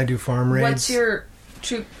I do farm raids. What's your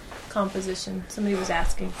troop composition? Somebody was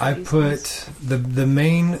asking. I put the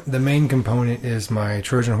main component is my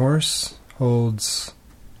Trojan horse holds.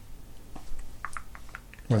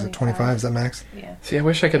 Was it 25? Is that max? Yeah. See, I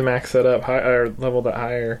wish I could max that up or level that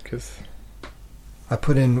higher because I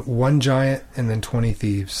put in 1 giant and then 20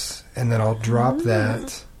 thieves, and then I'll drop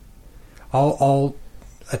that. I'll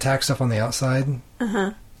attack stuff on the outside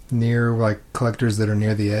near like collectors that are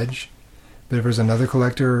near the edge. But if there's another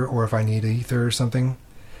collector or if I need ether or something,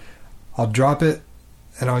 I'll drop it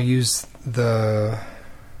and I'll use the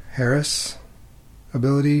Harris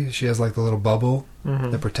ability. She has like the little bubble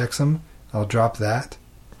that protects them. I'll drop that.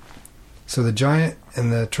 So the giant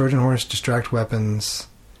and the Trojan horse distract weapons.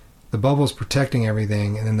 The bubble's protecting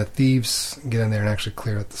everything, and then the thieves get in there and actually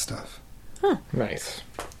clear out the stuff. Huh. Nice.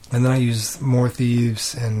 And then I use more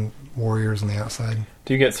thieves and warriors on the outside.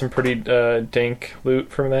 Do you get some pretty dank loot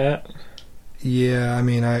from that? Yeah, I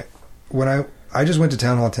mean, I just went to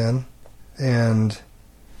Town Hall 10, and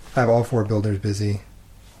I have all 4 builders busy.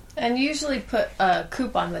 And usually put a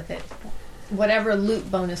coupon with it. Whatever loot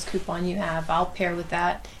bonus coupon you have, I'll pair with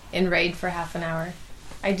that and raid for half an hour.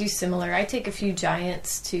 I do similar. I take a few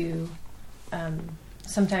giants to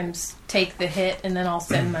sometimes take the hit, and then I'll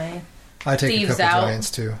send my I take thieves a couple out,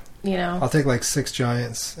 giants too. You know, I'll take like 6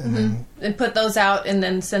 giants and then put those out, and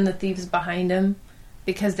then send the thieves behind them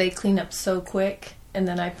because they clean up so quick. And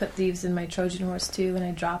then I put thieves in my Trojan horse too, and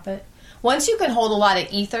I drop it. Once you can hold a lot of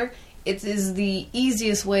ether, it is the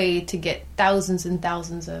easiest way to get thousands and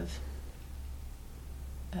thousands of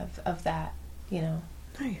that. You know.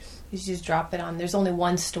 Nice. You just drop it on. There's only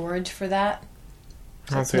 1 storage for that.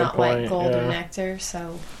 So That's it's a good not like point, gold or yeah. nectar,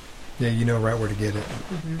 so... yeah, you know right where to get it.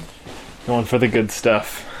 Going for the good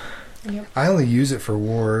stuff. Yep. I only use it for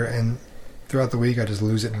war, and throughout the week I just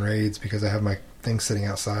lose it in raids because I have my things sitting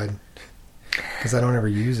outside. Because I don't ever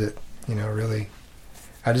use it, you know, really.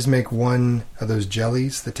 I just make 1 of those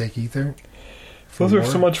jellies that take ether. Those are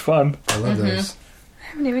so much fun. I love those. I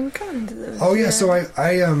haven't even gotten to those. Oh yeah, yet. so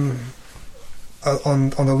I on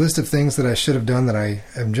the list of things that I should have done that I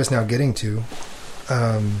am just now getting to,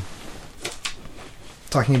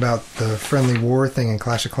 talking about the friendly war thing in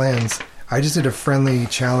Clash of Clans, I just did a friendly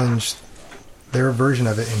challenge, their version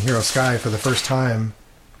of it in Hero Sky for the first time.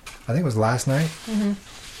 I think it was last night.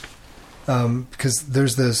 Because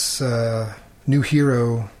there's this new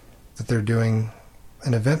hero that they're doing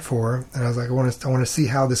an event for, and I was like, I want to see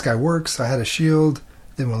how this guy works. I had a shield,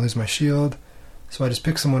 didn't want to lose my shield, so I just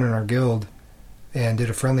picked someone in our guild and did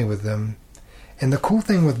a friendly with them. And the cool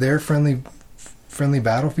thing with their friendly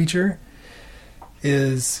battle feature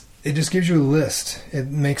is it just gives you a list. It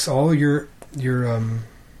makes all your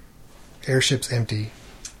airships empty.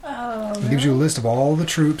 Oh, It gives you a list of all the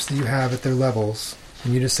troops that you have at their levels,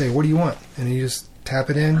 and you just say, "What do you want?" And you just tap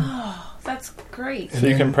it in. Oh, that's great. So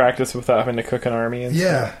you can practice without having to cook an army and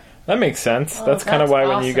Yeah. stuff. That makes sense. Oh, that's kind of that's why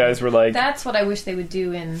when you awesome. guys were like... That's what I wish they would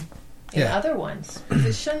do in Yeah. other ones. Because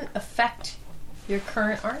it shouldn't affect your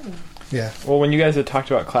current army. Yeah. Well, when you guys had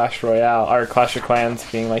talked about Clash Royale, or Clash of Clans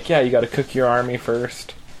being like, yeah, you got to cook your army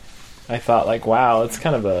first, I thought, like, wow, it's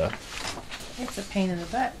kind of a It's a pain in the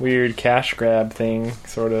butt. weird cash grab thing,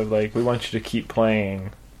 sort of like, we want you to keep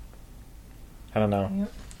playing. I don't know.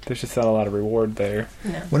 Yep. There's just not a lot of reward there.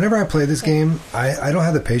 No. Whenever I play this game, I don't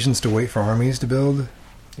have the patience to wait for armies to build.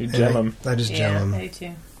 You and gem them. I just gem Yeah, them. I do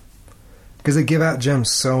too. Because they give out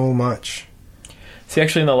gems so much. See,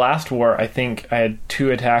 actually, in the last war, I think I had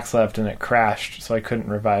 2 attacks left and it crashed, so I couldn't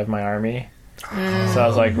revive my army. So I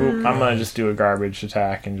was like, "Oop, I'm going to just do a garbage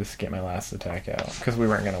attack and just get my last attack out." Because we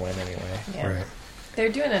weren't going to win anyway. Yeah. Right. They're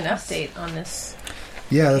doing an update on this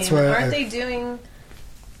Yeah, that's game. why Aren't they doing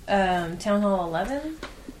Town Hall 11?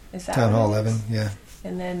 Is that Town what Hall it is? 11, yeah.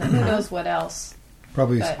 And then who knows what else?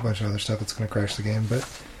 Probably But- a bunch of other stuff that's going to crash the game, but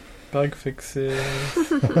Bug fixes.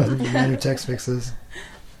 minor text fixes.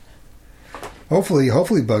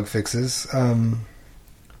 Hopefully bug fixes.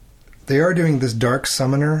 They are doing this Dark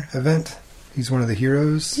Summoner event. He's one of the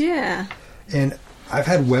heroes. Yeah. And I've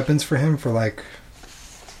had weapons for him for like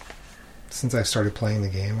since I started playing the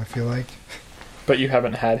game, I feel like. But you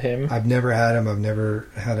haven't had him? I've never had him. I've never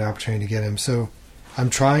had an opportunity to get him. So I'm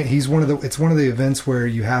trying. It's one of the events where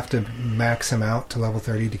you have to max him out to level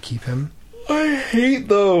 30 to keep him. I hate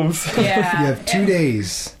those. Yeah. You have 2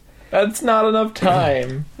 days. That's not enough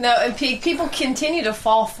time. No, and people continue to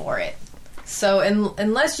fall for it. So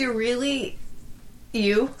unless you're really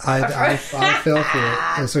I fell for it.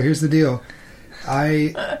 And so here's the deal.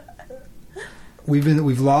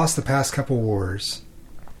 We've lost the past couple wars.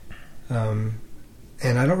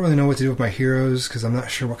 And I don't really know what to do with my heroes because I'm not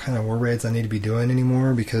sure what kind of war raids I need to be doing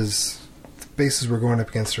anymore because the bases we're going up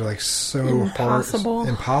against are like so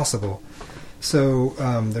impossible. So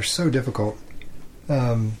they're so difficult.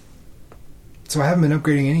 So I haven't been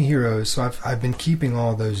upgrading any heroes. So I've been keeping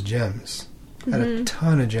all those gems. I had a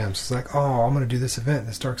ton of gems. It's like, oh, I'm going to do this event,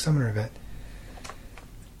 this Dark Summoner event.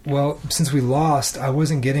 Well, since we lost, I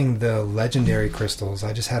wasn't getting the legendary crystals.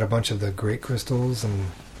 I just had a bunch of the great crystals and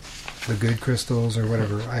the good crystals or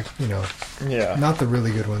whatever. Yeah. Not the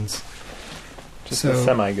really good ones. Just the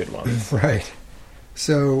semi-good ones. Right.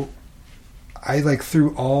 So I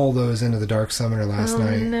threw all those into the Dark Summoner last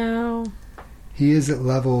night. No. He is at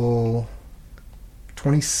level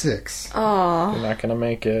 26. Oh. You're not going to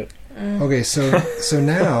make it. Okay, so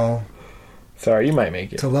now Sorry, you might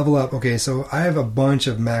make it. to level up. Okay, so I have a bunch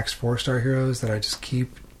of max 4-star heroes that I just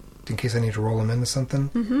keep in case I need to roll them into something.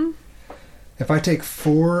 Mm-hmm. If I take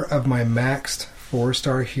 4 of my maxed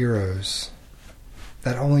 4-star heroes,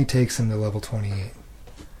 that only takes him to level 28.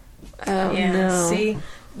 Oh, Yeah. no. See,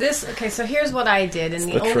 this. Okay, so here's what I did, and It's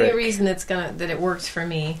the the only trick. reason that it worked for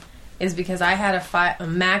me is because I had a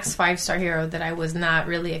max 5-star hero that I was not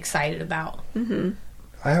really excited about,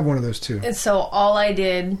 I have one of those too. and so all I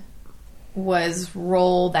did was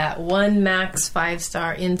roll that one max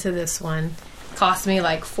 5-star into this one. Cost me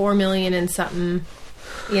like 4 million and something,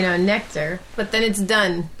 nectar, but then it's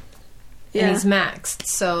done. Yeah. And he's maxed.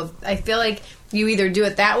 So I feel like you either do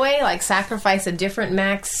it that way, like sacrifice a different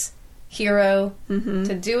max hero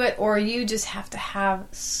to do it, or you just have to have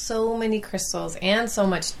so many crystals and so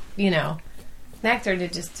much, nectar to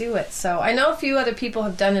just do it. So I know a few other people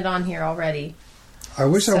have done it on here already. I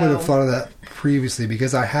wish I would have So- thought of that previously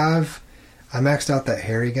because I maxed out that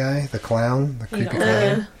hairy guy, the clown, the creepy don't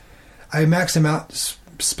clown. I maxed him out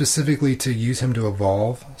specifically to use him to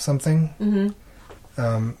evolve something.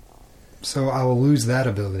 Mm-hmm. So I will lose that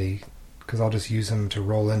ability because I'll just use him to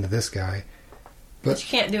roll into this guy. But you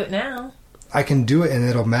can't do it now. I can do it and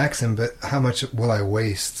it'll max him, but how much will I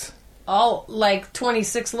waste? All like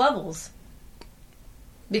 26 levels.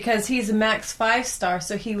 Because he's a max 5-star,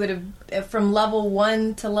 so he would have, from level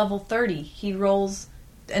 1 to level 30, he rolls,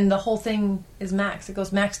 and the whole thing is max. It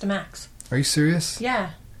goes max to max. Are you serious?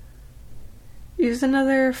 Yeah. Use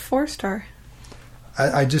another 4-star.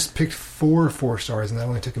 I just picked 4 4-stars and that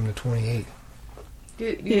only took him to 28.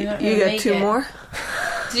 You got 2 more?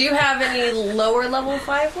 Do you have any lower level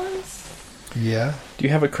 5 ones? Yeah. Do you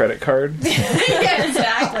have a credit card? Yeah,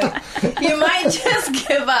 exactly. You might just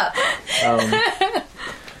give up.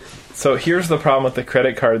 So here's the problem with the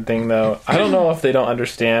credit card thing, though. I don't know if they don't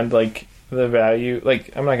understand, the value.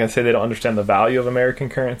 I'm not going to say they don't understand the value of American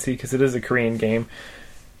currency, because it is a Korean game.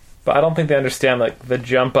 But I don't think they understand like the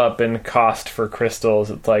jump up in cost for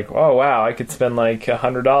crystals. It's like, oh wow, I could spend like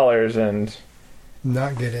 $100 and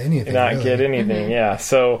not get anything. Yeah.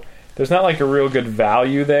 So there's not like a real good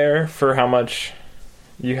value there for how much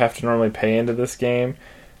you have to normally pay into this game.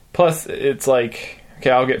 Plus, it's like,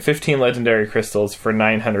 okay, I'll get 15 legendary crystals for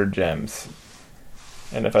 900 gems.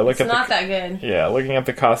 And if I look it's not that good. Yeah, looking at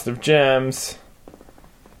the cost of gems.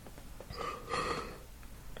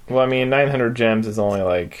 Well, I mean, 900 gems is only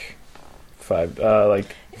like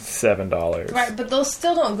 $7. Right, but those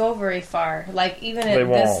still don't go very far. Like, even at They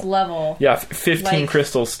this won't. level. Yeah, 15 like,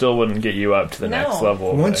 crystals still wouldn't get you up to the next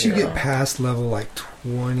level. Once you get past level like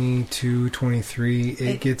 22, 23,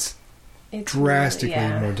 it gets drastically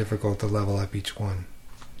more difficult to level up each one.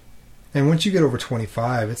 And once you get over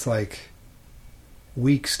 25, it's like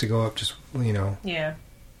weeks to go up just, Yeah.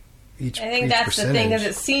 I each think that's percentage. the thing, is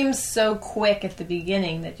it seems so quick at the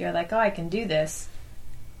beginning that you're like, oh, I can do this.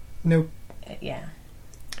 Nope. Yeah.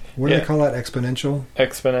 What do they call that? Exponential?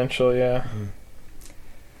 Exponential, yeah.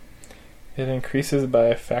 It increases by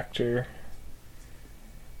a factor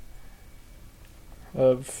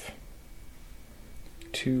of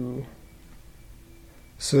 2.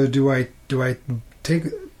 So do I bite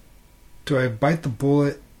the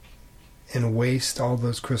bullet and waste all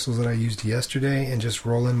those crystals that I used yesterday and just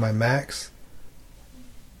roll in my max?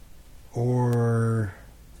 Or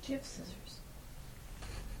Do you have scissors?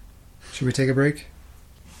 should we take a break?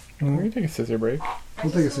 We can take a scissor break.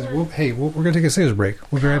 We'll take a scissors. We're going to take a scissors break.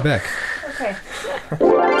 We'll be right back. Okay.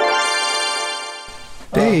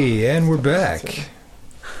 Hey, and we're back.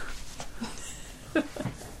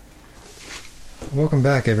 Welcome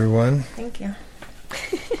back, everyone. Thank you.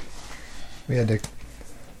 We had to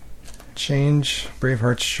change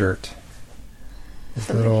Braveheart's shirt. His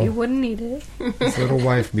So that he wouldn't need it. His little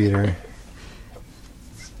wife beater.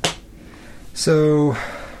 So,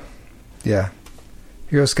 yeah.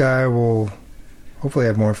 Hero Sky will hopefully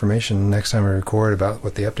have more information next time we record about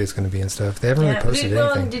what the update's going to be and stuff. They haven't really posted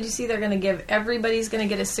anything. Did you see they're going to give everybody's going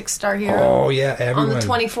to get a 6-star hero? Oh, yeah, everyone. On the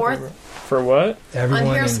 24th? For what? Everyone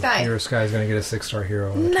on Hero in Sky. Hero Sky is going to get a 6-star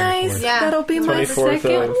hero on the Nice. 24th. Yeah. That'll be my 24th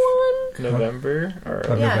second of one. November? Or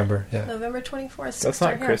Of November, yeah. November 24th. That's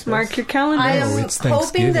not Christmas. Mark your calendar. I No, am it's hoping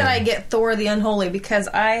Thanksgiving. that I get Thor the Unholy, because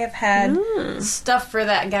I have had stuff for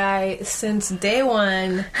that guy since day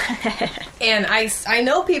one. And I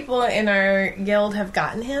know people in our guild have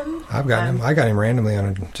gotten him. I've gotten him. I got him randomly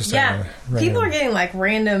on People are getting like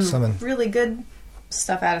random, summon. really good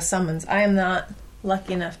stuff out of summons. I am not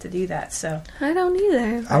lucky enough to do that, so. I don't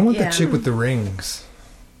either. I want Yeah. the chick with the rings.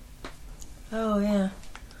 Oh, yeah.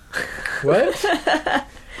 What?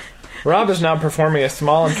 Rob is now performing a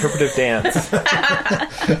small interpretive dance.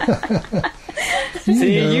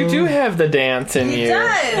 See, you do have the dance in He you.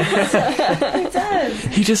 does. He does.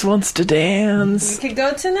 He just wants to dance. We could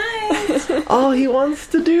go tonight. All he wants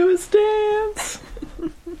to do is dance.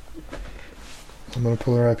 I'm going to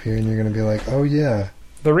pull her up here and you're going to be like, oh yeah,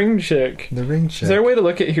 The ring chick. the ring chick. Is there a way to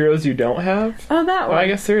look at heroes you don't have? Oh, that Well, one. I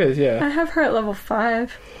guess there is, yeah. I have her at level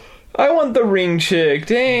 5. I want the ring chick. Looks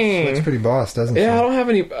Dang. pretty boss, doesn't she? Yeah, I don't have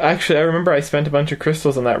any. Actually, I remember I spent a bunch of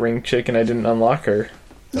crystals on that ring chick and I didn't unlock her.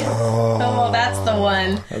 Oh, that's the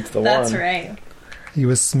one. That's the That's one. right. He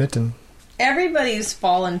was smitten. Everybody's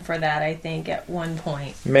fallen for that, I think, at one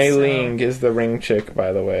point. Mei So- Ling is the ring chick,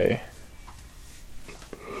 by the way.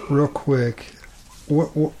 Real quick,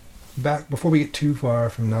 what back before we get too far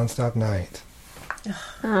from Nonstop Night,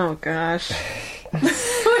 Oh, gosh.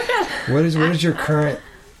 what is your current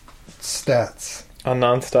stats? On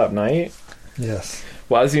Nonstop Night? Yes.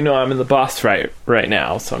 Well, as you know, I'm in the boss fight right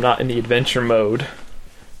now, so I'm not in the adventure mode.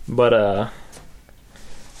 But,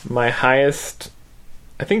 my highest...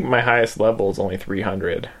 I think my highest level is only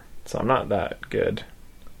 300, so I'm not that good.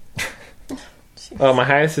 Oh, my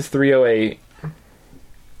highest is 308.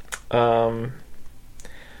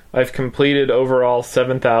 I've completed overall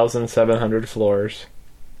 7,700 floors.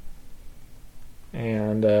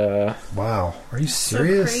 And, Wow. Are you So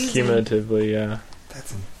serious? crazy. cumulatively, yeah.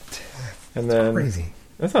 That's And then... crazy.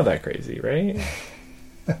 That's not that crazy, right?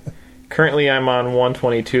 Currently, I'm on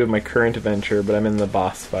 122 of my current adventure, but I'm in the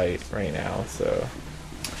boss fight right now, so...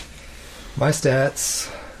 My stats,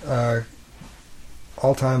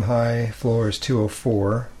 all-time high floor is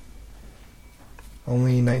 204.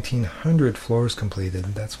 Only 1,900 floors completed.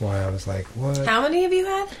 That's why I was like, what? How many have you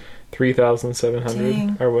had? 3,700?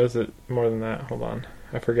 Dang. Or was it more than that? Hold on.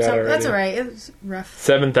 I forgot already. That's all right. It was rough.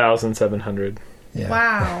 7,700. Yeah.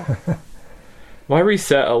 Wow. Well, I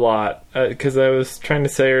reset a lot, because I was trying to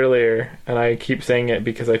say earlier, and I keep saying it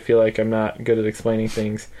because I feel like I'm not good at explaining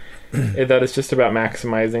things. that is just about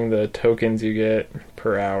maximizing the tokens you get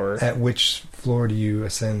per hour. At which floor do you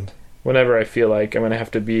ascend? Whenever I feel like I'm going to have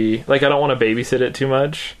to be... Like, I don't want to babysit it too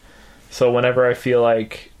much. So whenever I feel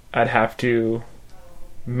like I'd have to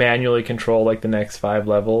manually control, like, the next 5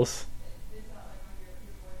 levels,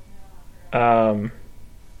 I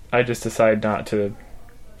just decide not to...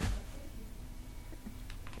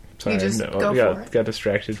 Sorry, You just go for it. got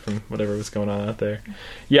distracted from whatever was going on out there.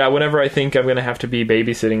 Yeah, whenever I think I'm going to have to be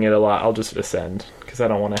babysitting it a lot, I'll just ascend. Because I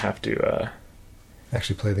don't want to have to...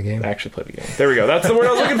 Actually play the game? Actually play the game. There we go. That's the word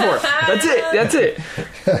I was looking for. That's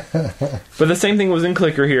it. But the same thing was in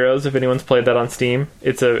Clicker Heroes, if anyone's played that on Steam.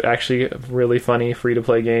 It's actually a really funny,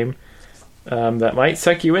 free-to-play game that might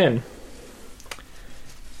suck you in.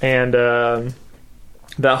 And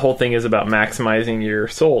that whole thing is about maximizing your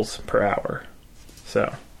souls per hour.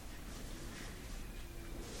 So...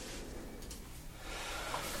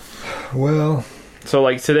 Well... So,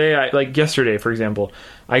 like, today, like yesterday, for example,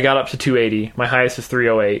 I got up to 280. My highest is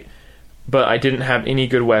 308. But I didn't have any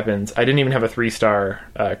good weapons. I didn't even have a 3-star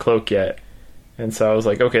cloak yet. And so I was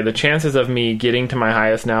like, okay, the chances of me getting to my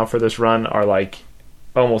highest now for this run are, like,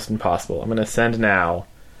 almost impossible. I'm going to ascend now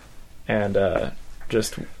and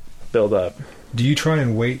just build up. Do you try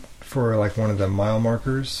and wait for, like, one of the mile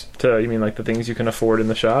markers? You mean, like, the things you can afford in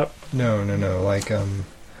the shop? No. Like,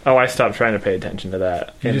 Oh, I stopped trying to pay attention to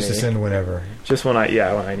that. You just ascend whenever. Just when I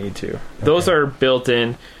need to. Okay. Those are built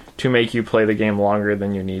in to make you play the game longer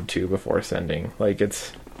than you need to before ascending. Like,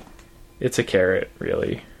 it's a carrot,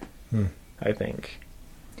 really. I think.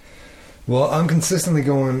 Well, I'm consistently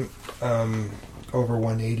going over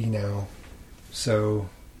 180 now, so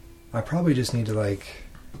I probably just need to, like...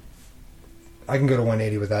 I can go to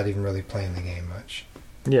 180 without even really playing the game much.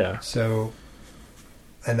 Yeah. So...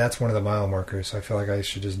 And that's one of the mile markers, so I feel like I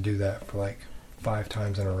should just do that for like 5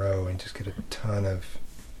 times in a row and just get a ton of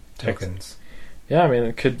tokens. Yeah, I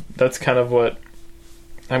mean, that's kind of what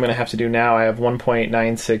I'm going to have to do now. I have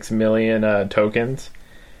 1.96 million tokens,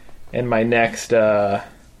 and my next, let's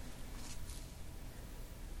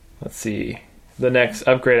see, the next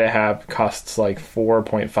upgrade I have costs like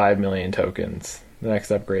 4.5 million tokens, the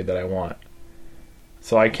next upgrade that I want.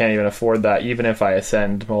 So I can't even afford that. Even if I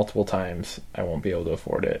ascend multiple times, I won't be able to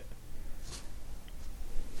afford it.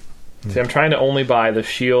 See, I'm trying to only buy the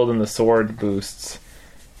shield and the sword boosts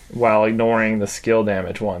while ignoring the skill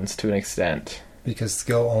damage ones to an extent. Because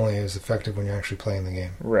skill only is effective when you're actually playing the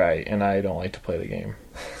game. Right, and I don't like to play the game.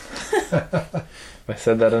 Have I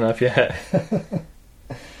said that enough yet?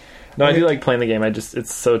 No, I do like playing the game.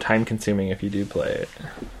 It's so time consuming if you do play it.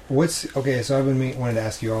 Okay, so I've been wanting to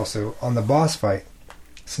ask you also, on the boss fight,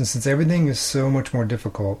 since everything is so much more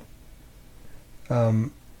difficult,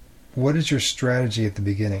 what is your strategy at the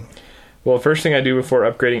beginning? Well, first thing I do before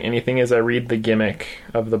upgrading anything is I read the gimmick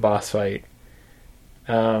of the boss fight.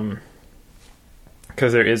 Because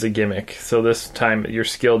there is a gimmick. So this time your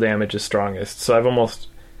skill damage is strongest. So I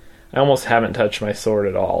almost haven't touched my sword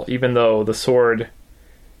at all. Even though the sword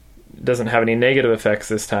doesn't have any negative effects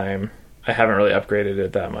this time, I haven't really upgraded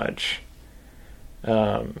it that much.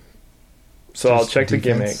 So I'll check the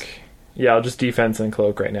gimmick. Yeah, I'll just defense and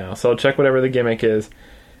cloak right now. So I'll check whatever the gimmick is,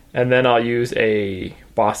 and then I'll use a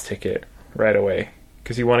boss ticket right away,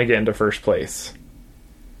 because you want to get into first place.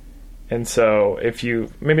 And so if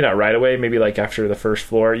you, maybe not right away, maybe like after the first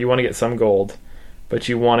floor, you want to get some gold, but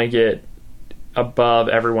you want to get above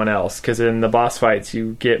everyone else, because in the boss fights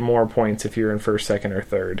you get more points if you're in first, second, or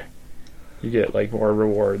third. You get like more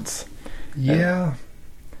rewards. Yeah.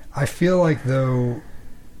 I feel like, though,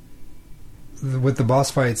 with the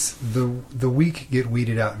boss fights, the weak get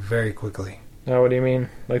weeded out very quickly. Oh, what do you mean?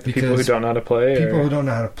 Like the people who don't know how to play? People who don't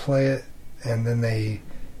know how to play it, and then they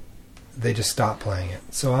just stop playing it.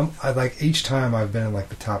 So I like each time I've been in like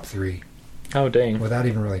the top 3. Oh, dang. Without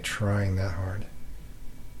even really trying that hard.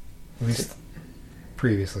 At least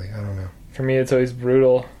previously, I don't know. For me, it's always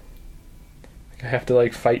brutal. Like I have to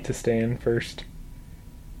like fight to stay in first.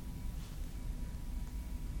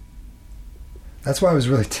 That's why I was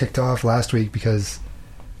really ticked off last week, because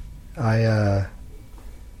I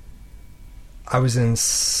was in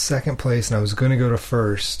second place and I was going to go to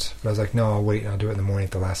first, but I was like, no, I'll wait and I'll do it in the morning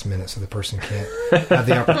at the last minute so the person can't have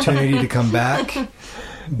the opportunity to come back.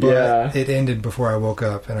 But It ended before I woke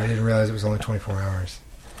up, and I didn't realize it was only 24 hours.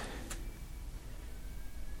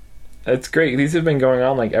 It's great. These have been going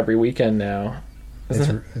on like every weekend now.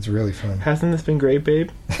 It's really fun. Hasn't this been great, babe?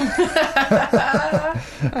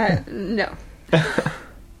 No.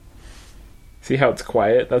 See how it's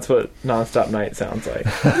quiet? That's what Nonstop Night sounds like.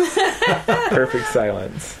 Perfect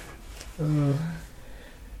silence.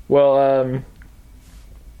 Well,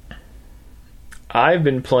 I've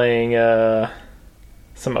been playing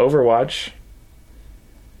some Overwatch,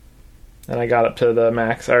 and I got up to the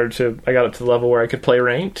max, I got up to the level where I could play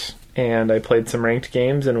ranked, and I played some ranked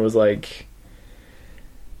games and was like,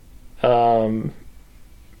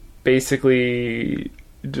 basically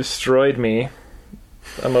destroyed me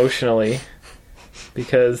emotionally,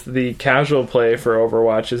 because the casual play for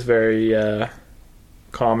Overwatch is very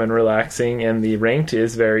calm and relaxing, and the ranked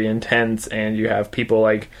is very intense, and you have people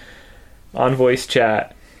like on voice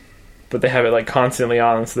chat, but they have it like constantly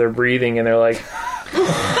on, so they're breathing and they're like,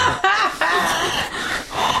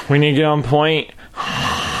 we need to get on point.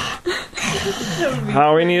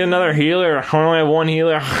 Oh, we need another healer. I only have one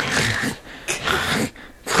healer.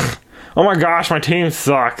 Oh my gosh, my team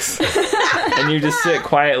sucks. And you just sit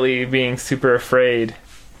quietly being super afraid.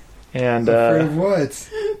 And afraid of what?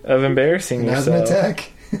 Of embarrassing An yourself. asthma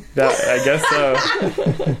attack? I guess so.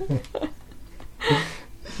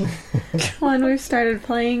 When we've started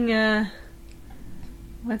playing,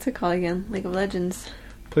 what's it called again? League of Legends.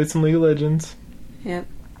 Played some League of Legends. Yep.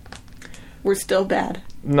 We're still bad.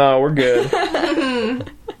 No, we're good.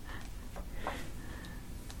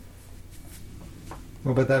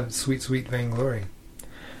 What about that sweet, sweet Vainglory?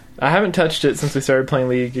 I haven't touched it since we started playing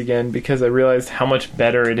League again, because I realized how much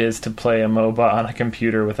better it is to play a MOBA on a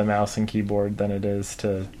computer with a mouse and keyboard than it is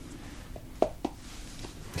to...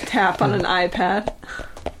 Tap on an iPad.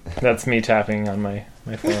 That's me tapping on my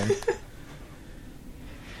phone.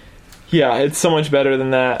 Yeah, it's so much better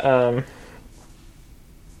than that.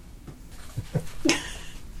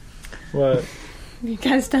 What? You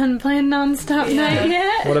guys done playing Non-Stop Night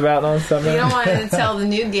yet? What about Non-Stop You Night? don't want to tell the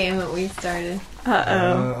new game that we started.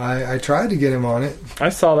 Uh-oh. I tried to get him on it. I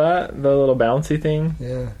saw that, the little bouncy thing.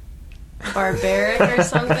 Yeah. Barbaric or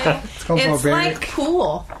something. It's called It's Barbaric. like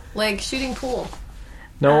pool. Like shooting pool.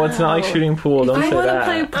 No, it's not like shooting pool. Don't I say want to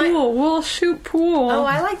that. play pool. We'll shoot pool. Oh,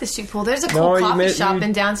 I like the shoot pool. There's a No, cool you coffee meant- shop you-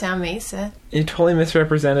 in downtown Mesa You totally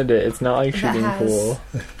misrepresented it. It's not like That shooting has- pool.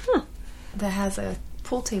 that has a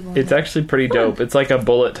pool table in It's it. actually pretty dope. It's like a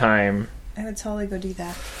bullet time. I would totally go do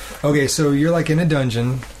that. Okay, so you're like in a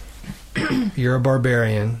dungeon. You're a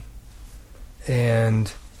barbarian.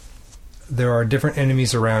 And there are different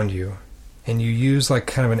enemies around you. And you use like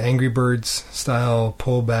kind of an Angry Birds style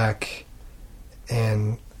pullback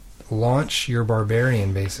and launch your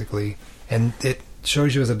barbarian basically. And it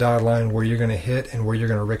shows you as a dotted line where you're going to hit and where you're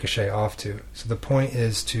going to ricochet off to. So the point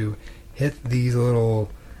is to hit these little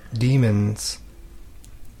demons,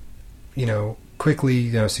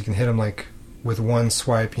 quickly, so you can hit them like with one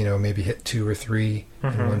swipe, maybe hit 2 or 3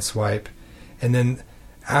 in one swipe. And then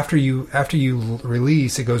after you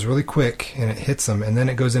release, it goes really quick and it hits them, and then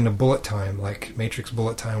it goes into bullet time, like Matrix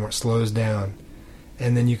bullet time, where it slows down.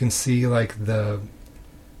 And then you can see like the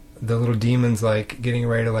little demons like getting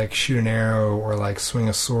ready to like shoot an arrow or like swing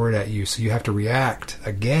a sword at you, so you have to react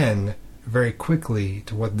again very quickly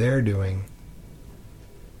to what they're doing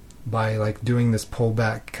by like doing this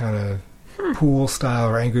pullback kind of pool style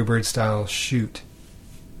or Angry Bird style shoot.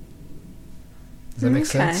 Does that make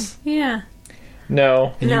sense? Yeah.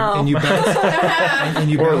 No. And No. You bounce, and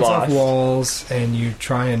you Or bounce off lost. walls and you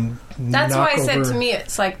try and That's knock why I said over. to me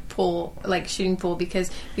it's like pool, like shooting pool,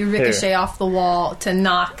 because you ricochet off the wall to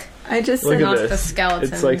knock. I just Look sent at off the this.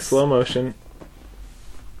 skeletons. It's like slow motion.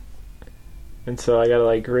 And so I gotta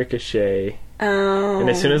like ricochet. Oh. And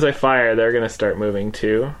as soon as I fire, they're gonna start moving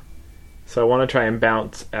too. So I want to try and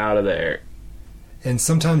bounce out of there. And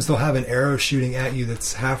sometimes they'll have an arrow shooting at you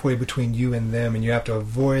that's halfway between you and them, and you have to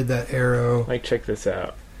avoid that arrow. Like, check this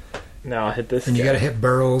out. Now I'll hit this And you guy. got to hit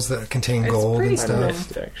barrels that contain It's gold pretty and I stuff.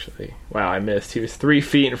 missed, actually. Wow, I missed. He was 3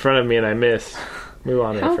 feet in front of me, and I missed. Move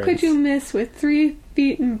on, my How friends. could you miss with 3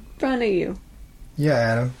 feet in front of you? Yeah,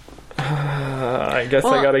 Adam. I guess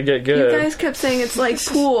Well, I gotta get good. You guys kept saying it's like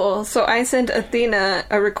pool, so I sent Athena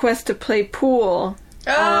a request to play pool.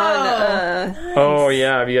 Oh,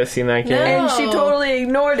 yeah. Have you guys seen that game? No. And she totally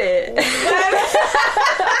ignored it.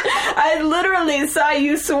 I literally saw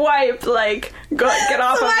you swipe, like, get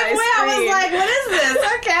off of my I screen. was like, what is this?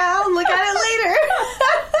 Okay, I'll look at it later.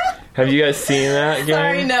 Have you guys seen that game?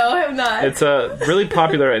 Sorry, no, I have not. It's really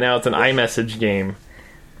popular right now. It's an iMessage game.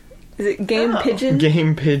 Is it Game Pigeon?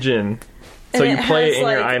 Game Pigeon. So And you it play has, it in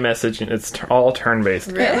your like- iMessage, and it's all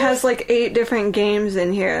turn-based. Really? It has like 8 different games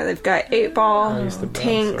in here. They've got 8 Ball, I used to bounce,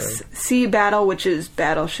 Tanks, sorry. Sea Battle, which is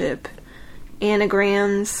Battleship,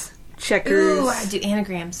 Anagrams, Checkers. Ooh, I do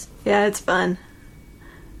anagrams. Yeah, it's fun.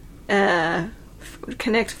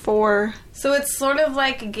 Connect 4. So it's sort of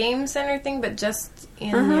like a game center thing, but just in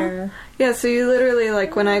your... Yeah, so you literally,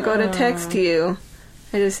 like, when I go to text you,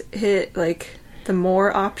 I just hit, like, the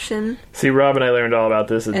more option. See, Rob and I learned all about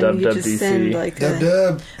this at And you just send WWDC. like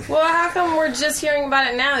Dub. Well, how come we're just hearing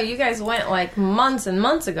about it now? You guys went like months and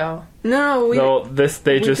months ago. No, we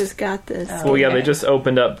They we just got this. Oh. well, yeah, Okay. they just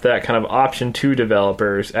opened up that kind of option to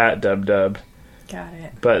developers at DubDub, Got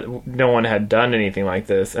it. but no one had done anything like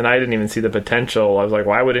this, and I didn't even see the potential. I was like,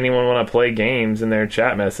 why would anyone want to play games in their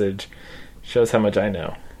chat message? Shows how much I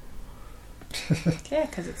know. Yeah,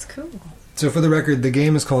 because it's cool. So for the record, the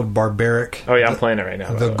game is called Barbaric. Oh yeah, I'm playing it right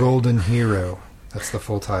now. by The way. Golden Hero. That's the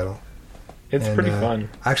full title. It's And, pretty fun.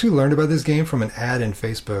 I actually learned about this game from an ad in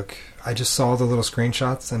Facebook. I just saw the little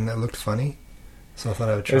screenshots and it looked funny, so I thought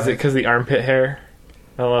I would try. Is it because the armpit hair?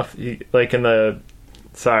 I don't know if you, like in the.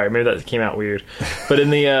 Sorry, maybe that came out weird, but in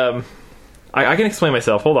the I can explain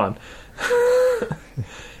myself. Hold on.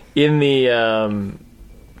 In the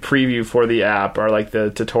preview for the app or like the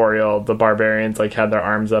tutorial, the barbarians like had their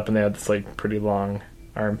arms up and they had this like pretty long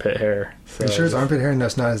armpit hair. So Are you sure it's armpit hair and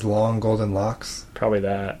that's not his long golden locks? probably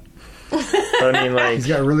that. But I mean, like, He's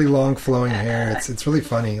got really long flowing hair. It's really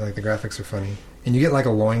funny. Like the graphics are funny, and you get like a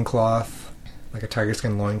loincloth, like a tiger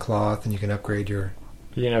skin loincloth, and you can upgrade you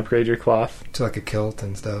can upgrade your cloth. to like a kilt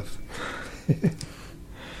and stuff.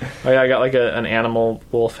 Oh yeah, I got like an animal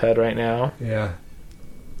wolf head right now. Yeah.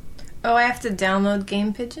 Oh, I have to download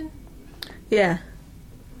Game Pigeon? Yeah.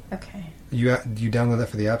 Okay. You download that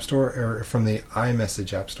for the App Store or from the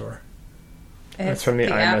iMessage App Store? That's from the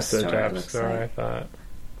iMessage Store, it App looks Store, I like. thought.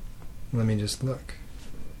 Let me just look,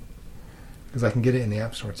 because I can get it in the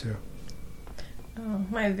App Store too. Oh,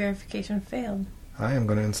 my verification failed. I am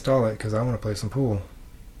going to install it because I want to play some pool.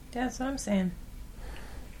 That's what I'm saying.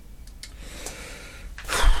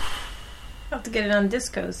 I'll have to get it on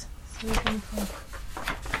Discos. So we can play.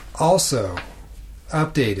 Also,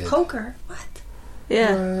 updated. Poker? What?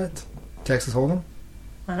 Yeah. What? Texas Hold'em?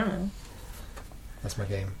 I don't know. That's my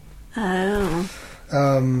game. I don't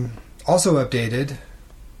know. Also updated.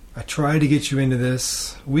 I tried to get you into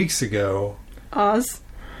this weeks ago. Oz.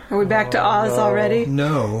 Are we back to Oz no. already?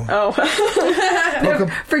 No. Oh.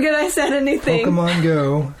 Forget I said anything. Pokemon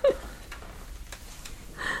Go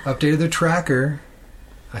updated their tracker.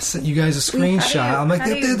 I sent you guys a screenshot. I'm like, how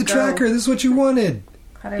do they you updated the go? tracker. This is what you wanted.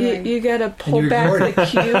 How do I... You gotta pull you back ignored the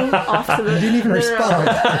cue off to the. You didn't even respond.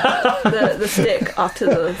 The stick off to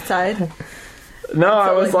the side. No,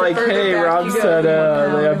 I was like, like, the further hey, back Rob you go, said the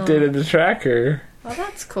more they power. updated the tracker. Oh,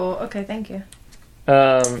 that's cool. Okay, thank you.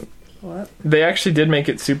 What? They actually did make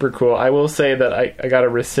it super cool. I will say that I gotta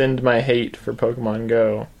rescind my hate for Pokemon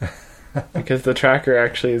Go. Because the tracker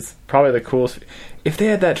actually is probably the coolest. If they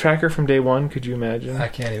had that tracker from day one, could you imagine? I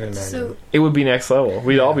can't even imagine. So It would be next level.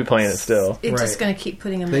 We'd all be playing it still. it's Right. just going to keep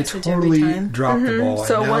putting a They message totally every time? dropped the ball.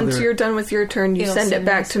 So and now once they're- you're done with your turn, you It'll send it send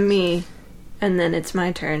back to messages. me, and then it's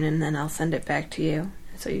my turn, and then I'll send it back to you.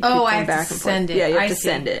 So you keep Oh, I going have back to and forth. send it. Yeah, you have I to see.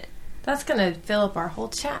 send it. That's going to fill up our whole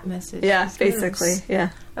chat message. Yeah, It's basically. gross. Yeah.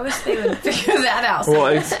 I wish they would figure that out. Well,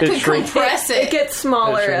 it shrinks. Compress It it. gets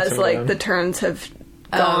smaller It shrinks as them like down. the turns have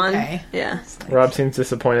Oh, gone. okay. Yeah. Rob seems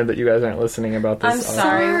disappointed that you guys aren't listening about this. I'm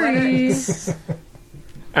sorry. And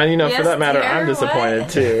for Yes, that matter, dear, I'm disappointed what?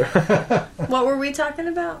 too. What were we talking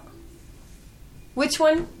about? Which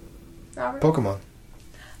one, Robert? Pokemon.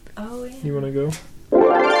 Oh, yeah. You want to go?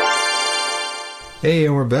 Hey,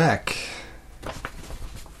 and we're back.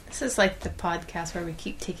 This is like the podcast where we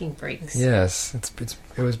keep taking breaks. Yes,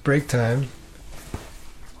 it was break time.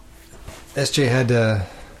 SJ had to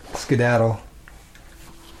skedaddle.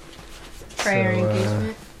 Prayer So,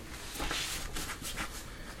 engagement.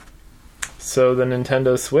 So the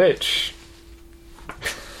Nintendo Switch.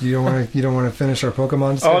 You don't want to finish our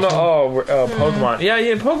Pokemon Oh discussion? no! Pokemon. Yeah,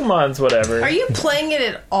 Pokemon's whatever. Are you playing it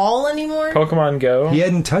at all anymore? Pokemon Go? He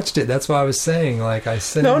hadn't touched it. That's why I was saying. Like I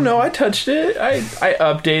said. No, I touched it. I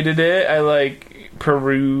updated it. I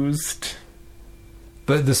perused.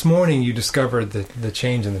 But this morning you discovered the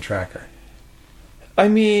change in the tracker. I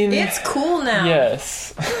mean, It's cool now.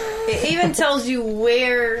 yes. It even tells you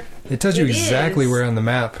where. It tells you It exactly is. where on the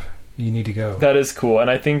map you need to go. That is cool, and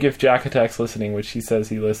I think if Jack Attack's listening, which he says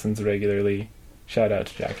he listens regularly, shout out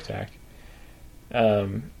to Jack Attack.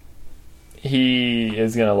 He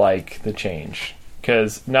is gonna like the change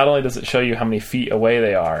because not only does it show you how many feet away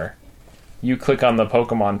they are, you click on the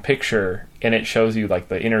Pokemon picture and it shows you like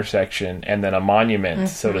the intersection and then a monument,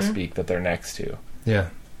 so to speak, that they're next to. Yeah.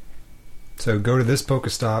 So go to this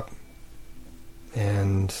Pokestop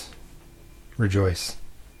and rejoice.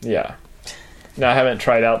 Yeah. Now I haven't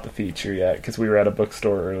tried out the feature yet because we were at a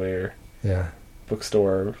bookstore earlier. Yeah.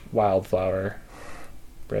 Bookstore, Wildflower,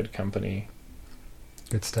 Bread Company.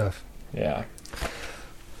 Good stuff. Yeah.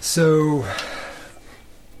 So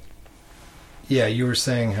Yeah, you were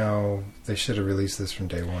saying how they should have released this from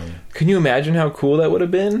day one. Can you imagine how cool that would have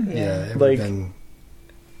been? Yeah, it would like, have been...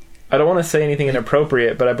 I don't want to say anything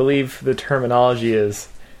inappropriate, but I believe the terminology is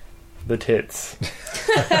the tits.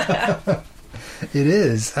 It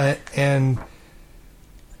is. And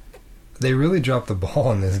they really dropped the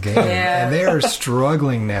ball in this game. Yeah. And they are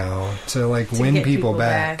struggling now to win get people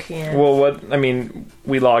back. Yeah. Well,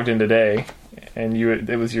 we logged in today, and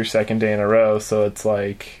it was your second day in a row, so it's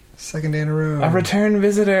like... Second day in a row. A return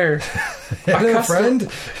visitor. Hello, friend.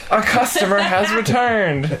 A customer has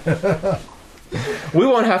returned. We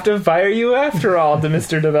won't have to fire you after all,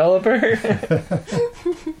 Mr. Developer.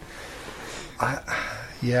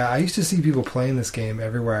 I used to see people playing this game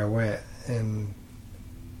everywhere I went, and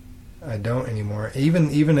I don't anymore.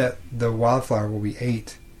 Even at the Wildflower where we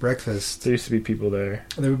ate breakfast, There used to be people there.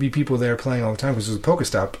 there would be people there playing all the time because there's a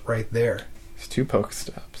Pokestop right there. There's 2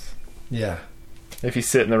 Pokestops. Yeah. If you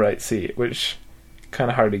sit in the right seat, which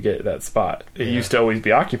kind of hard to get that spot. It Yeah. used to always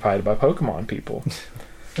be occupied by Pokemon people.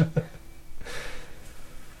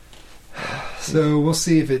 So we'll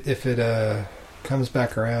see if it comes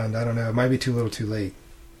back around. I don't know. It might be too little, too late.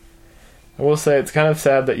 I will say it's kind of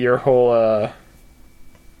sad that your whole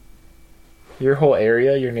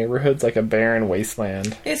area, your neighborhood's like a barren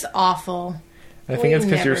wasteland. It's awful. I think it's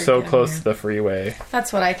because you're never so get close here. to the freeway.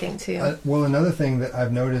 That's what I think too. Well, another thing that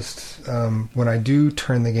I've noticed when I do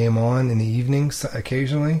turn the game on in the evenings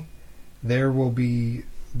occasionally, there will be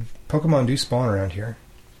Pokemon do spawn around here.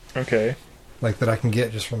 Okay. That I can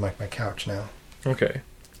get just from my couch now. Okay.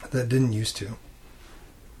 That didn't used to.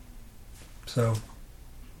 So...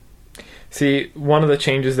 See, one of the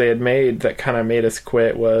changes they had made that kind of made us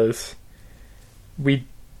quit was we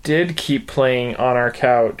did keep playing on our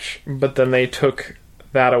couch, but then they took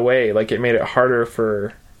that away. It made it harder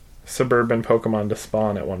for suburban Pokemon to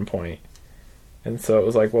spawn at one point. And so it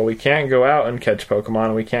was like, well, we can't go out and catch Pokemon,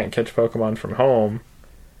 and we can't catch Pokemon from home.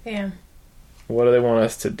 Yeah. What do they want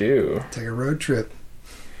us to do? Take a road trip.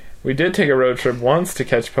 We did take a road trip once to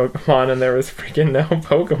catch Pokemon, and there was freaking no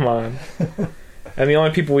Pokemon. And the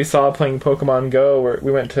only people we saw playing Pokemon Go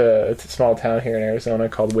we went to a small town here in Arizona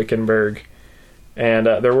called Wickenburg, and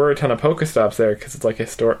there were a ton of Pokestops there because it's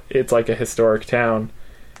like a historic town.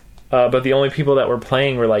 But the only people that were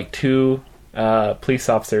playing were 2 police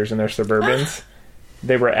officers in their Suburbans.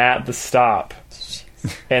 They were at the stop,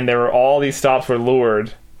 and all these stops were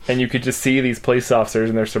lured, and you could just see these police officers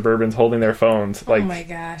in their Suburbans holding their phones, oh my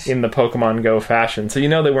gosh, in the Pokemon Go fashion. So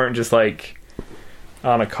they weren't just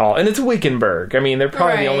on a call. And it's Wickenburg. I mean, they're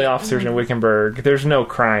probably the only officers in Wickenburg. There's no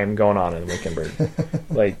crime going on in Wickenburg.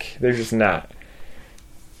 There's just not.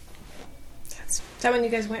 Is that when you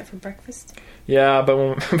guys went for breakfast? Yeah,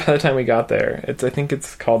 but by the time we got there, I think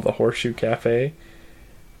it's called the Horseshoe Cafe.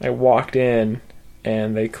 I walked in,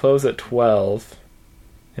 and they close at 12,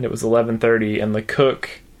 and it was 11:30, and the cook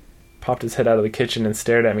popped his head out of the kitchen and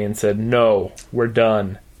stared at me and said, "No, we're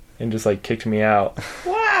done," and just kicked me out.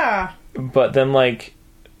 Wow. But then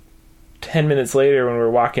 10 minutes later when we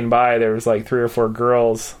were walking by, there was 3 or 4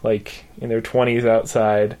 girls in their 20s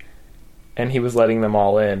outside, and he was letting them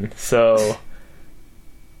all in. So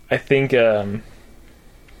I think they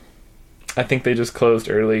just closed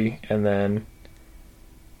early, and then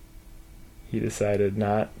he decided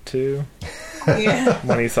not to. Yeah.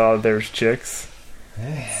 When he saw that there's chicks.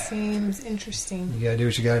 Seems interesting. You gotta do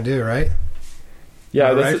what you gotta do, right?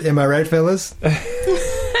 Yeah, Am I right, fellas?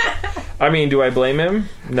 I mean, do I blame him?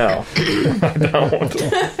 No. I don't.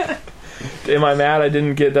 Am I mad I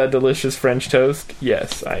didn't get that delicious French toast?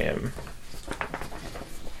 Yes, I am.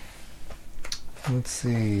 Let's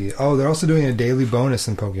see. Oh, they're also doing a daily bonus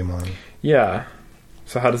in Pokemon. Yeah.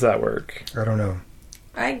 So how does that work? I don't know.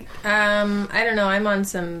 I don't know. I'm on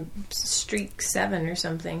some streak 7 or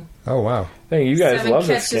something. Oh, wow. Hey, you guys 7 love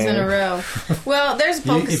this catches game. in a row. Well, there's If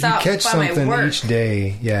you Pokestops catch by my something work. each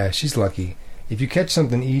day, yeah, she's lucky. If you catch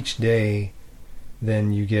something each day,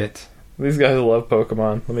 then you get These guys love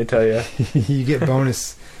Pokemon, let me tell you. you get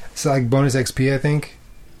bonus. It's bonus XP, I think.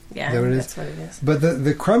 Yeah, Is that what it is? that's what it is. But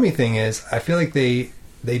the crummy thing is, I feel like they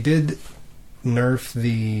did nerf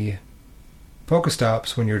the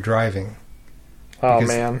Pokestops when you're driving. Oh, Because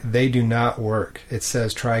man. they do not work. It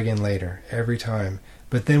says try again later every time.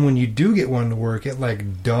 But then when you do get one to work, it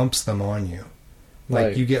dumps them on you.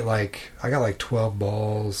 Right. You get I got 12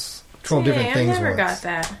 balls, 12 different things. I never once. got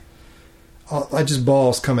that. I just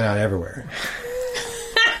balls coming out everywhere.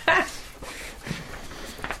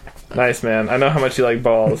 Nice, man. I know how much you like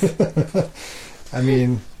balls. I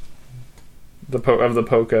mean, of the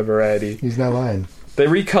Poke variety. he's not lying. They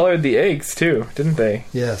recolored the eggs, too, didn't they?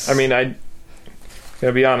 Yes. I mean, I'm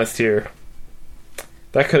gonna be honest here.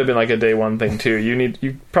 That could have been like a day one thing too.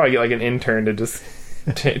 You probably get like an intern to just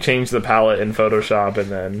change the palette in Photoshop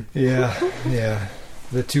and then... Yeah.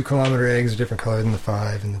 The 2 kilometer eggs are different color than the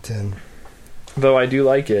 5 and the 10. Though I do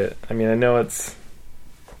like it. I mean, I know it's...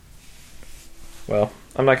 Well,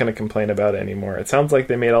 I'm not going to complain about it anymore. It sounds like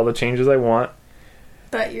they made all the changes I want.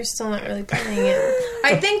 But you're still not really playing it.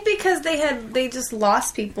 I think because they just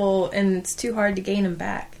lost people and it's too hard to gain them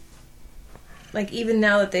back. Like, even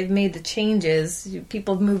now that they've made the changes,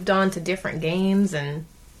 people have moved on to different games and...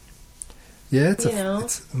 Yeah,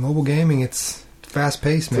 it's mobile gaming. It's fast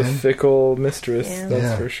paced, man. It's a fickle mistress, Yeah.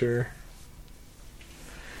 that's for sure.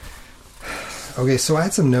 Okay, so I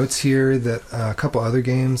had some notes here that a couple other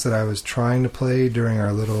games that I was trying to play during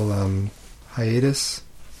our little hiatus.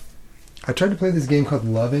 I tried to play this game called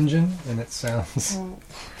Love Engine, and it sounds...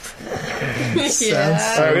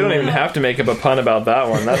 Yeah. Alright, we don't even have to make up a pun about that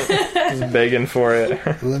one. That's begging for it.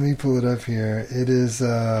 Let me pull it up here. It is...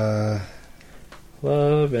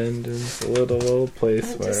 Love Engine's a little old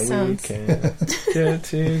place That where just we sounds- can get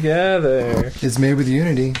together. It's made with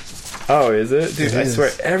Unity. Oh, is it? Dude, It I is.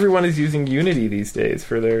 swear everyone is using Unity these days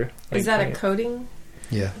for their... Is that a paint. coding?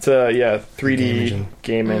 Yeah, It's a 3D Game engine.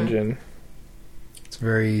 game Mm. engine. it's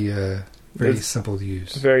very It's- simple to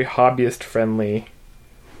It's use. very hobbyist friendly.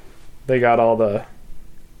 They got all the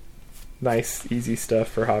nice, easy stuff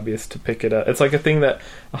for hobbyists to pick it up. It's like a thing that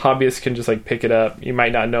a hobbyist can just like pick it up. You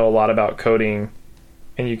might not know a lot about coding,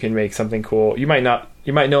 and you can make something cool. You might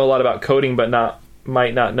know a lot about coding, but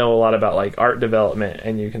might not know a lot about like art development,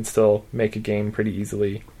 and you can still make a game pretty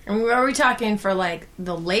easily. And are we talking for like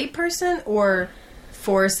the lay person or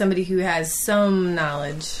for somebody who has some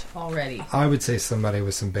knowledge already? I would say somebody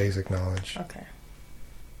with some basic knowledge. Okay.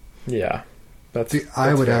 Yeah, that's. See, I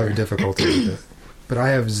that's would fair. have difficulty with it, but I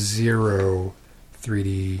have 0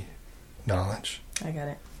 3D knowledge. I got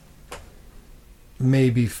it.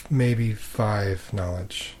 Maybe 5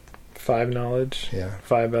 knowledge. 5 knowledge. Yeah.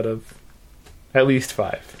 5 out of at least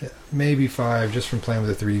 5. Yeah, maybe 5 just from playing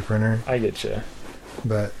with a 3D printer. I get you.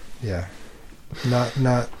 But yeah, not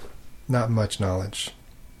much knowledge.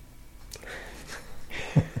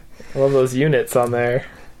 I love those units on there.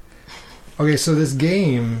 Okay, so this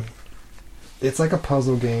game, it's like a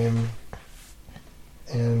puzzle game,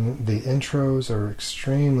 and the intros are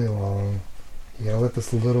extremely long. You gotta let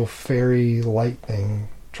this little fairy light thing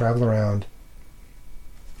travel around.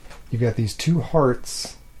 You've got these 2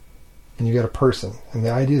 hearts, and you got a person. And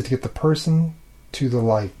the idea is to get the person to the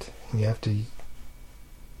light. And you have to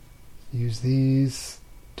use these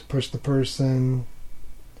to push the person.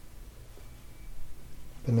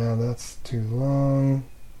 But now that's too long.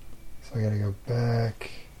 So I gotta go back.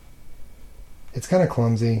 It's kind of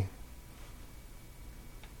clumsy.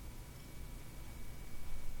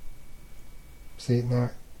 See, now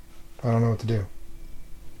I don't know what to do.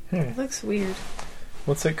 It looks weird.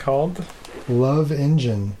 What's it called? Love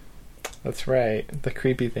Engine. That's right. The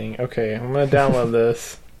creepy thing. Okay, I'm going to download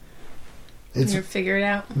this. It's You figure it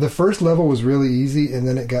out. the first level was really easy, and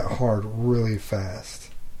then it got hard really fast.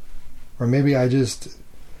 Or maybe I just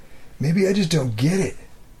don't get it.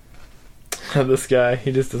 This guy,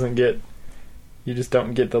 he just doesn't get... You just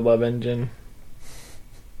don't get the love engine.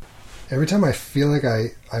 Every time I feel like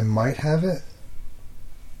I might have it,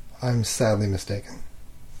 I'm sadly mistaken.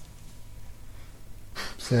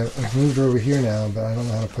 See, I've moved her over here now, but I don't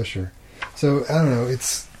know how to push her. So, I don't know,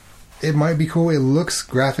 it might be cool. It looks,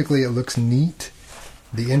 graphically, it looks neat.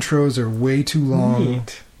 The intros are way too long.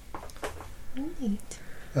 Neat. Neat.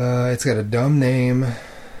 It's got a dumb name.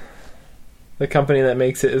 The company that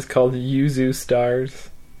makes it is called Yuzu Stars.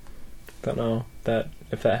 Don't know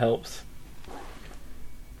if that helps.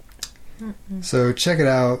 So check it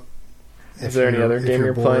out. Is there any other game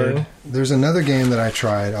you're playing? There's another game that I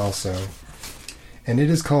tried also, and it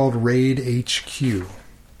is called Raid HQ.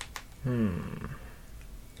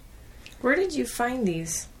 Where did you find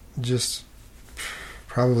these? Just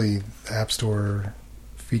probably App Store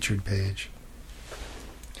featured page.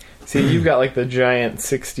 See, you've got like the giant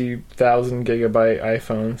 60,000 gigabyte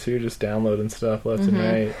iPhone, so you're just downloading stuff left and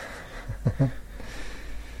right.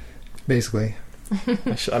 Basically.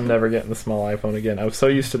 I'm never getting the small iPhone again. I was so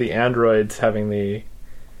used to the Androids having the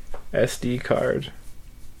SD card.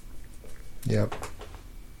 Yep.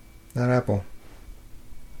 Not Apple.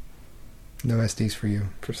 No SDs for you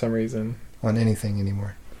For some reason. on anything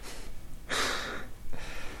anymore.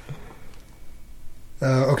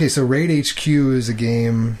 Okay, so Raid HQ is a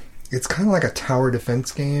game. It's kind of like a tower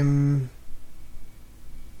defense game.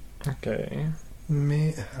 Okay.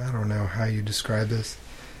 I don't know how you describe this.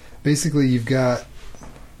 Basically, you've got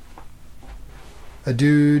a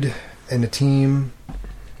dude and a team,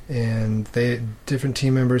 and different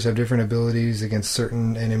team members have different abilities against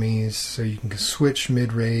certain enemies, so you can switch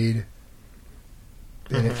mid-raid,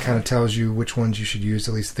 and it kind of tells you which ones you should use,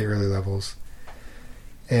 at least at the early levels.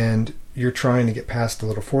 And you're trying to get past the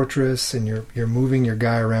little fortress, and you're moving your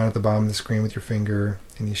guy around at the bottom of the screen with your finger,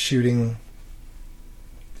 and he's shooting.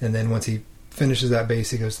 And then once he finishes that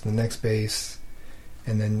base, he goes to the next base,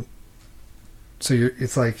 and then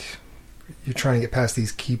it's like you're trying to get past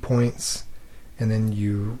these key points, and then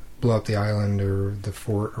you blow up the island or the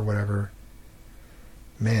fort or whatever.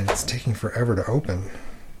 Man, it's taking forever to open.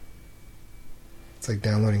 It's like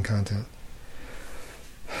downloading content.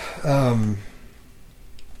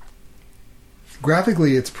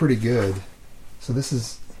 Graphically, it's pretty good. So this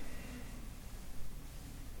is...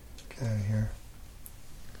 Get out of here.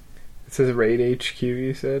 It says Raid HQ,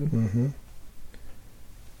 you said? Mm-hmm.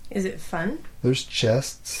 Is it fun? There's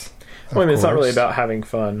chests. Well, I mean, it's not really about having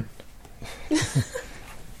fun.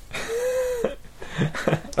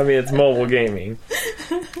 I mean, it's mobile gaming.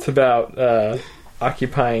 It's about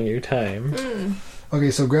occupying your time. Okay,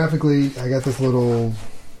 so graphically, I got this little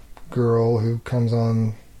girl who comes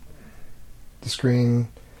on the screen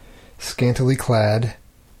scantily clad,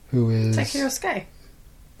 who is... It's like Hero Sky.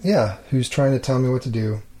 Yeah, who's trying to tell me what to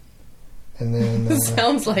do. And then...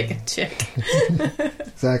 Sounds like a chick.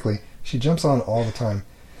 Exactly. She jumps on all the time.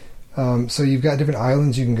 So you've got different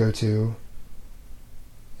islands you can go to.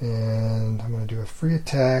 And I'm going to do a free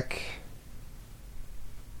attack.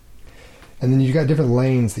 And then you've got different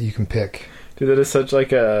lanes that you can pick. Dude, that is such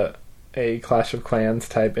like a Clash of Clans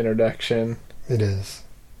type introduction. It is.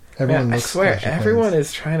 Everyone Man, I looks swear, Clash of everyone Clans.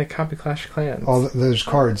 is trying to copy Clash of Clans. There's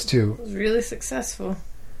cards, too. It was really successful.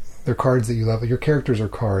 They're cards that you level. Your characters are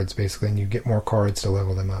cards, basically, and you get more cards to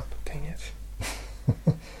level them up. Dang it.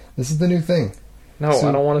 This is the new thing. No,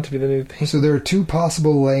 I don't want it to be the new thing. So there are two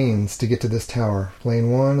possible lanes to get to this tower.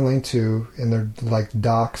 Lane 1, lane 2, and they're like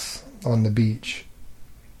docks on the beach.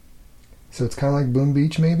 So it's kind of like Boom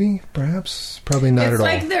Beach, maybe? Perhaps? Probably not at all. It's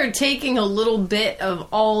like they're taking a little bit of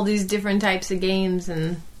all these different types of games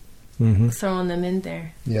and throwing them in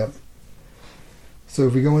there. Yep. So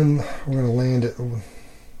if we go in, we're going to land it.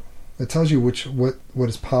 It tells you what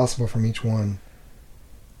is possible from each one.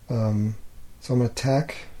 So I'm going to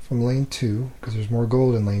attack from lane 2, because there's more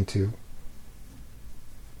gold in lane 2.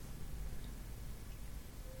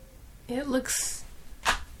 It looks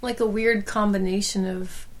like a weird combination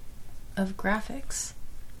of graphics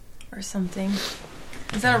or something.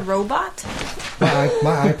 Is that a robot? My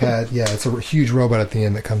iPad, yeah, it's a huge robot at the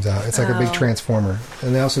end that comes out. It's like a big transformer.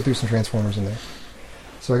 And they also threw some transformers in there.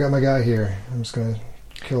 So I got my guy here. I'm just going to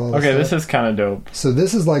kill all this Okay, stuff. this is kind of dope. So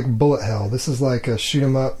this is like bullet hell. This is like a shoot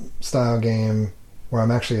 'em up style game where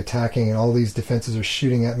I'm actually attacking and all these defenses are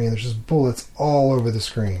shooting at me and there's just bullets all over the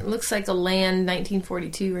screen. It looks like a Land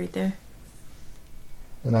 1942 right there.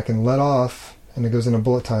 And I can let off and it goes into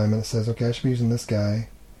bullet time and it says, okay, I should be using this guy.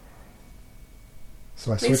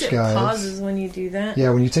 So I switch guys. It pauses when you do that.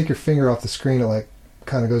 Yeah, when you take your finger off the screen, it like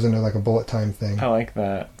kind of goes into like a bullet time thing. I like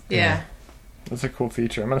that. Yeah. That's a cool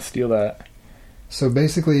feature. I'm going to steal that. So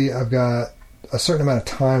basically, I've got a certain amount of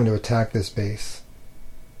time to attack this base.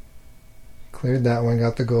 Cleared that one,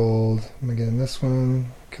 got the gold. I'm going to get in this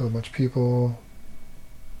one, kill a bunch of people.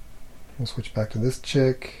 We'll switch back to this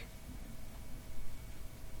chick.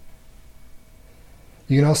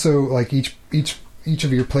 You can also, like, each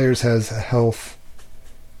of your players has a health.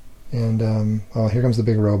 And, here comes the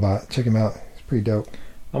big robot. Check him out. He's pretty dope.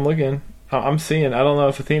 I'm looking. I'm seeing. I don't know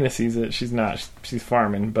if Athena sees it. She's not. She's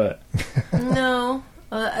farming, but... No.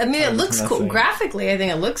 I mean, it looks cool. Graphically, I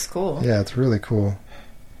think it looks cool. Yeah, it's really cool.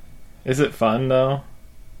 Is it fun, though?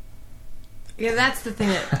 Yeah, that's the thing.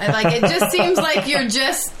 It just seems like you're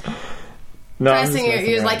just pressing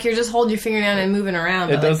you're just holding your finger down and moving around.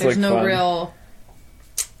 But does there's look no fun. real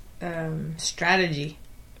strategy.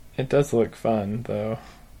 It does look fun, though.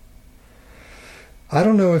 I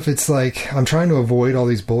don't know if it's like I'm trying to avoid all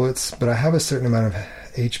these bullets, but I have a certain amount of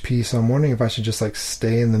HP, so I'm wondering if I should just like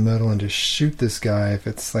stay in the middle and just shoot this guy if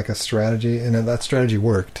it's like a strategy, and that strategy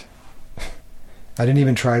worked. I didn't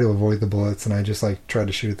even try to avoid the bullets, and I just like tried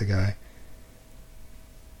to shoot at the guy.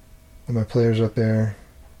 And my players up there.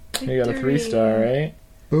 You got a 3-star, right?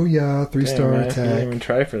 Booyah, 3-star man, attack. You didn't even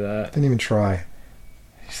try for that. Didn't even try.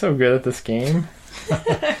 You're so good at this game.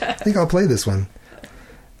 I think I'll play this one.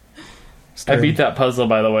 I beat that puzzle,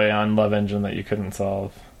 by the way, on Love Engine that you couldn't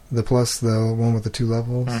solve. The one with the 2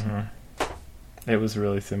 levels? Mm-hmm. It was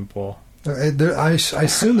really simple. I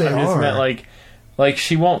assume they I just are. meant like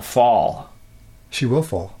she won't fall. She will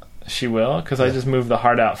fall. She will? Because I just moved the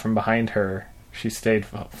heart out from behind her. She stayed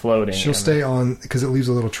floating. She'll stay on, because it leaves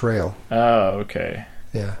a little trail. Oh, okay.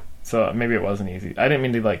 Yeah. So maybe it wasn't easy. I didn't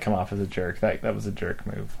mean to come off as a jerk. That was a jerk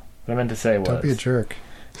move. What I meant to say was... Don't be a jerk.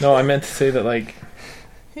 No, I meant to say that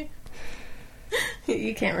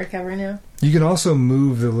You can't recover now. You can also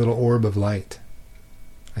move the little orb of light,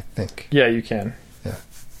 I think. Yeah, you can. Yeah.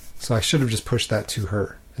 So I should have just pushed that to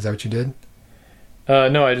her. Is that what you did?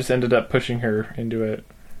 No, I just ended up pushing her into it.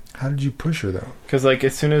 How did you push her, though? Because,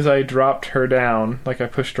 as soon as I dropped her down, I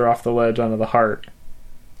pushed her off the ledge onto the heart.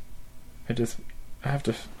 I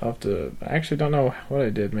actually don't know what I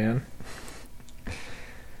did, man.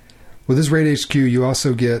 With this Raid HQ, you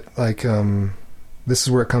also get, this is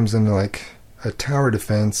where it comes into, a tower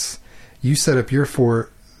defense. You set up your 4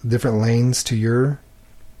 different lanes to your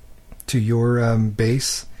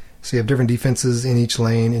base. So you have different defenses in each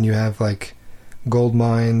lane, and you have, gold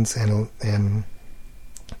mines and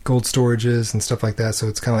gold storages and stuff like that. So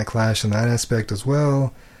it's kind of like Clash in that aspect as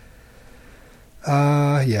well.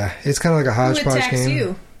 Yeah, it's kind of like a hodgepodge game. Who attacks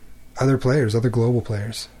you? Other players, other global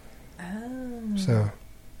players. Oh. So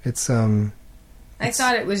it's I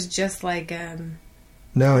thought it was just like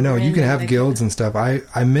No, you can have like guilds and stuff.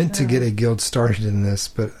 I meant to get a guild started in this,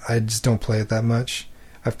 but I just don't play it that much.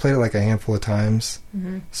 I've played it a handful of times.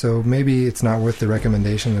 Mm-hmm. So maybe it's not worth the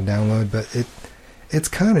recommendation to download, but it's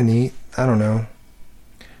kind of neat. I don't know.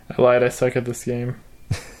 I lied, I suck at this game.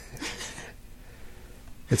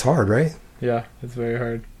 It's hard, right? Yeah, it's very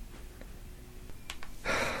hard.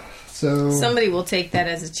 So somebody will take that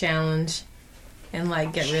as a challenge and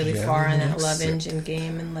get really far on that Love Engine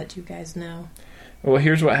game and let you guys know. Well,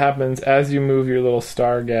 here's what happens. As you move your little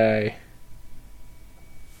star guy,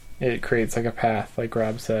 it creates a path, like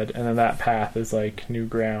Rob said, and then that path is new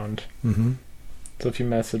ground. Mm-hmm. So if you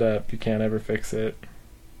mess it up, you can't ever fix it.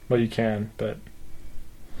 Well, you can, but...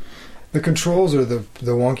 The controls are the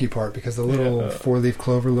wonky part, because the little 4-leaf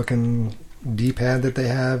clover looking D-pad that they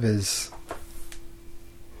have is...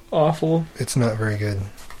 awful. It's not very good.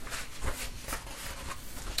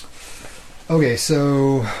 Okay,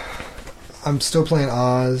 so I'm still playing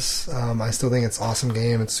Oz. I still think it's an awesome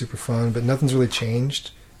game. It's super fun, but nothing's really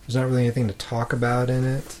changed. There's not really anything to talk about in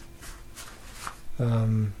it.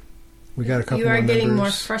 We got a couple. You are getting members.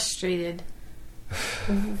 more frustrated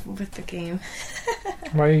with the game.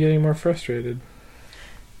 Why are you getting more frustrated?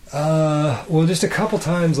 Well, just a couple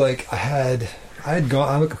times, I had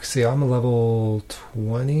gone. I'm a level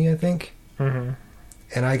 20, I think, Mm-hmm.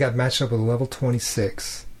 and I got matched up with a level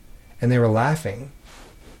 26, and they were laughing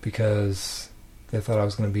because they thought I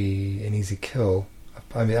was going to be an easy kill.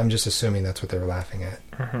 I mean, I'm just assuming that's what they were laughing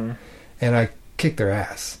at. Mm-hmm. And I kicked their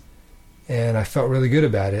ass, and I felt really good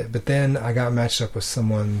about it. But then I got matched up with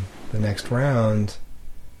someone the next round,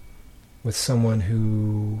 with someone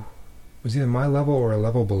who was either my level or a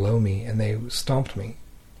level below me, and they stomped me.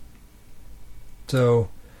 So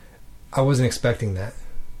I wasn't expecting that.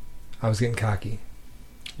 I was getting cocky.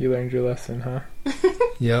 You learned your lesson, huh?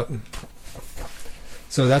 Yep.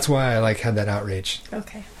 So that's why I had that outrage.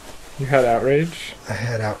 Okay. You had outrage? I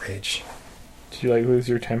had outrage. Did you lose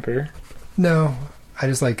your temper? No, I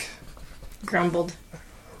just Grumbled.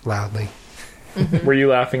 loudly. Mm-hmm. Were you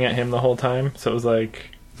laughing at him the whole time? So it was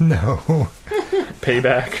No.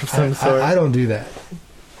 payback of some sort? I don't do that.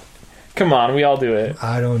 Come on, we all do it.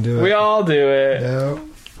 I don't do it. We all do it. No.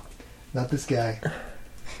 Not this guy.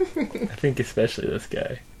 I think especially this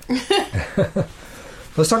guy.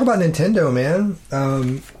 Let's talk about Nintendo, man.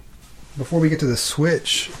 Before we get to the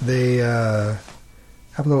Switch, they have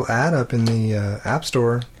a little ad up in the App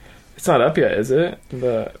Store. It's not up yet, is it?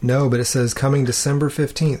 No, but it says coming December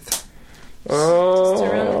 15th. Oh,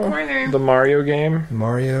 Just around the corner. The Mario game?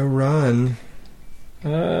 Mario Run.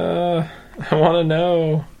 I want to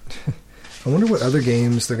know. I wonder what other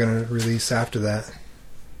games they're going to release after that.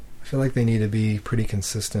 I feel like they need to be pretty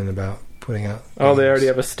consistent about putting out Oh, games. they already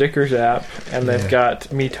have a stickers app, and they've Yeah. got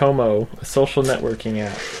Miitomo, a social networking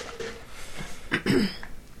app.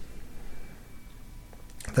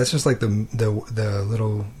 That's just like the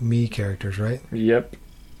little me characters, right? Yep.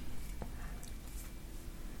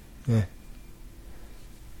 Yeah.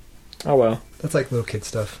 Oh, well. That's like little kid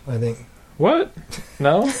stuff, I think. What?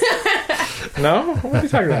 No? No? What are you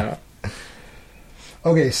talking about?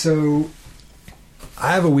 Okay, so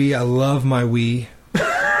I have a Wii. I love my Wii.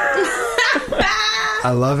 I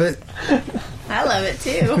love it. I love it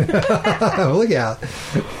too. Look out.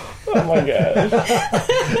 Oh my gosh.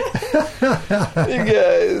 You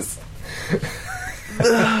guys.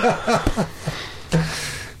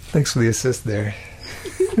 Thanks for the assist there.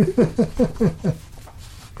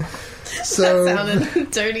 So That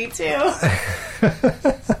sounded dirty too.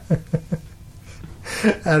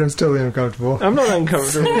 Adam's totally uncomfortable. I'm not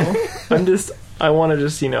uncomfortable. I'm just I want to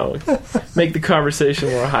just, make the conversation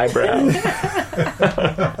more highbrow.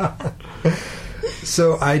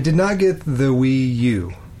 So I did not get the Wii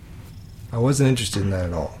U. I wasn't interested in that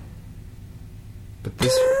at all. But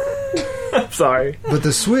this... I'm sorry. But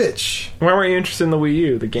the Switch... Why weren't you interested in the Wii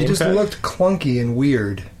U? The gamepad? It just looked clunky and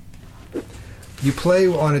weird. You play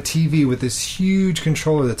on a TV with this huge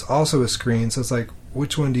controller that's also a screen, so it's like,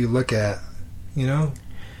 which one do you look at?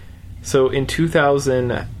 So in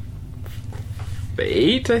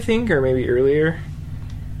 2008, I think, or maybe earlier,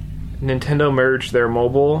 Nintendo merged their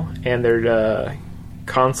mobile and their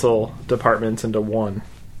console departments into one.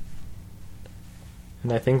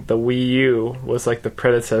 And I think the Wii U was like the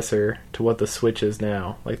predecessor to what the Switch is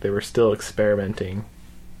now. Like, they were still experimenting.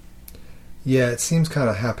 Yeah, it seems kind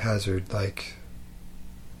of haphazard, like...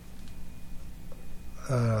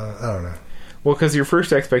 I don't know. Well, because your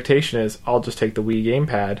first expectation is, I'll just take the Wii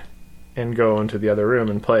gamepad and go into the other room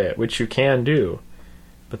and play it, which you can do.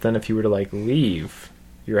 But then if you were to, leave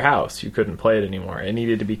your house, you couldn't play it anymore. It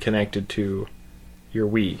needed to be connected to your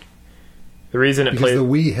Wii. The reason it because the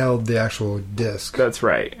Wii held the actual disc. That's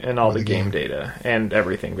right, and all the game data and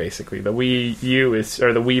everything, basically. The Wii U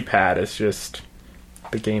or the Wii Pad is just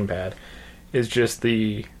the gamepad, is just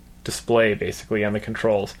the display, basically, and the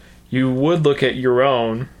controls. You would look at your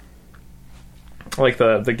own, like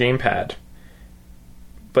the gamepad,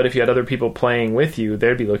 but if you had other people playing with you,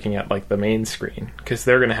 they'd be looking at the main screen, because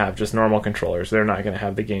they're going to have just normal controllers. They're not going to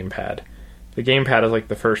have the gamepad. The gamepad is like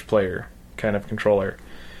the first player kind of controller.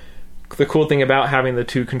 The cool thing about having the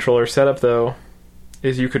two controller setup, though,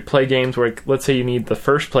 is you could play games where, let's say you need the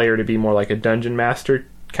first player to be more like a dungeon master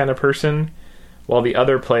kind of person, while the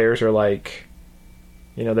other players are they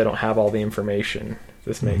don't have all the information. If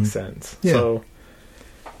this makes sense. Yeah.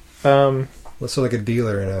 So, let's say like a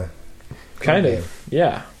dealer in a kind game. of,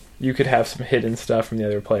 yeah. You could have some hidden stuff from the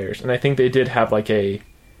other players, and I think they did have a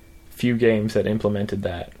few games that implemented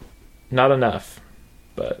that. Not enough,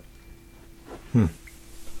 but.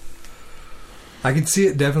 I could see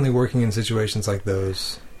it definitely working in situations like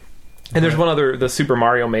those. And there's one other, the Super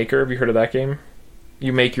Mario Maker. Have you heard of that game?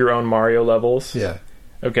 You make your own Mario levels. Yeah.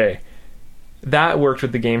 Okay. That worked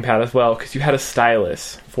with the gamepad as well, because you had a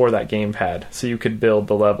stylus for that gamepad, so you could build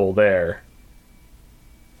the level there.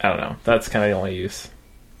 I don't know. That's kind of the only use.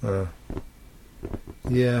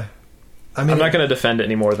 Yeah. I'm not going to defend it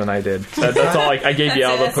any more than I did. That's all. I gave you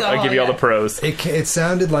all the pros. It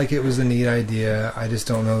sounded like it was a neat idea. I just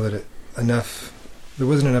don't know that there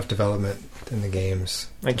wasn't enough development in the games.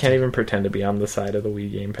 I can't even pretend to be on the side of the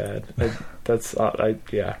Wii gamepad.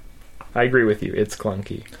 I agree with you. It's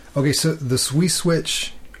clunky. Okay, so the Wii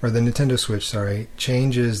Switch, or the Nintendo Switch, sorry,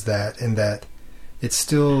 changes that in that it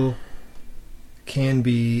still can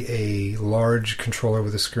be a large controller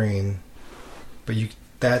with a screen, but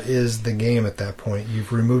that is the game at that point.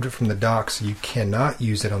 You've removed it from the dock, so you cannot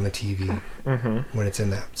use it on the TV when it's in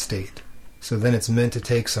that state. So then it's meant to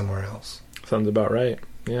take somewhere else. Sounds about right,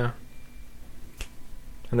 yeah.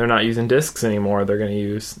 And they're not using discs anymore. They're going to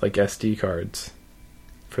use SD cards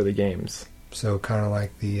for the games. So kind of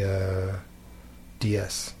like the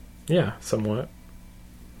DS. Yeah, somewhat.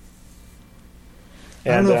 I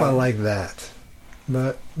don't know if I like that,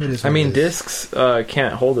 but it is. Discs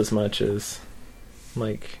can't hold as much as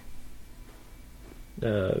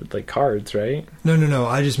cards, right? No.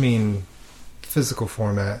 I just mean physical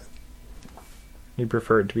format. You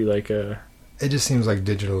prefer it to be It just seems like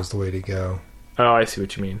digital is the way to go. Oh, I see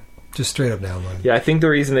what you mean. Just straight up download. Yeah, I think the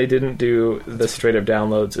reason they didn't do the straight up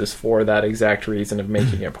downloads is for that exact reason of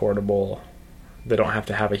making it portable. They don't have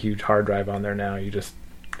to have a huge hard drive on there now. You just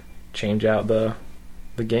change out the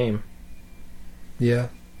game. Yeah.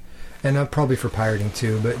 And probably for pirating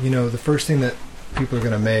too. But, the first thing that people are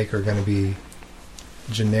going to make are going to be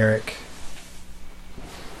generic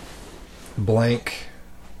blank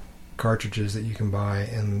cartridges that you can buy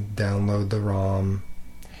and download the ROM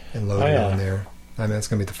and load it on there. That's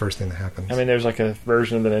going to be the first thing that happens. There's a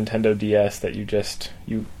version of the Nintendo DS that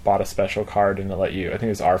you bought a special card and it let you, I think it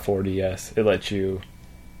was R4DS, it let you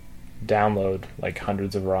download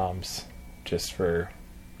hundreds of ROMs just for,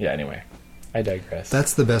 anyway, I digress.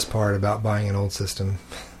 That's the best part about buying an old system.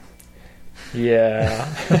 Yeah.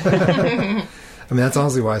 That's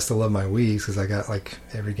honestly why I still love my Wii, because I got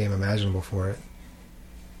every game imaginable for it.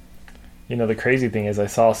 The crazy thing is I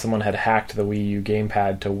saw someone had hacked the Wii U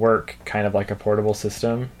gamepad to work kind of like a portable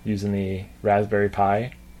system using the Raspberry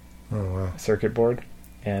Pi circuit board.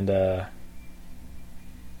 And I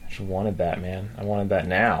just wanted that, man. I wanted that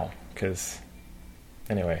now, because...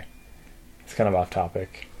 Anyway, it's kind of off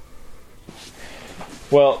topic.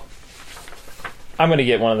 Well, I'm going to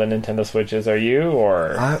get one of the Nintendo Switches. Are you?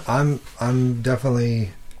 Or I'm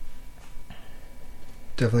definitely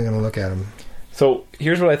going to look at them. So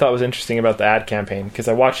here's what I thought was interesting about the ad campaign, because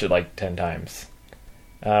I watched it like 10 times.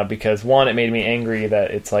 Because one, it made me angry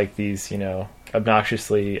that it's like these,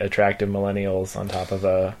 obnoxiously attractive millennials on top of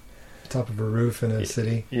a roof in a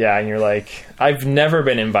city. Yeah, and you're like, I've never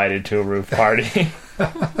been invited to a roof party.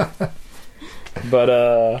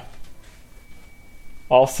 But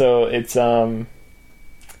also it's in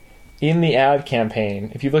the ad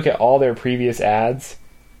campaign, if you look at all their previous ads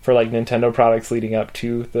for like Nintendo products leading up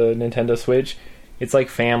to the Nintendo Switch, it's like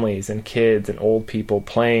families and kids and old people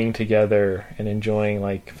playing together and enjoying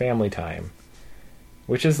like family time,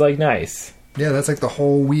 which is like nice. Yeah, that's like the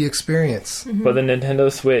whole Wii experience. Mm-hmm. But the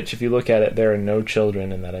Nintendo Switch, if you look at it, there are no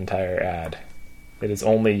children in that entire ad. It is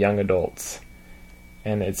only young adults.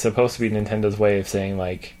 And it's supposed to be Nintendo's way of saying,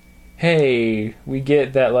 like, hey, we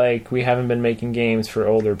get that, like, we haven't been making games for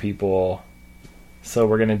older people, so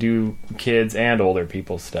we're going to do kids and older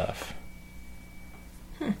people stuff.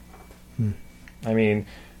 I mean,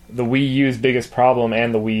 the Wii U's biggest problem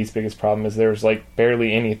and the Wii's biggest problem is there's, like,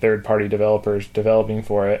 barely any third-party developers developing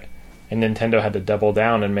for it. And Nintendo had to double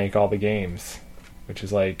down and make all the games, which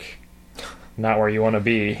is like not where you want to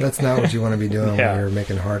be. That's not what you want to be doing Yeah. when you're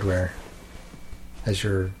making hardware.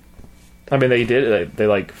 I mean, they did it. They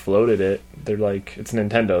like floated it. They're like, it's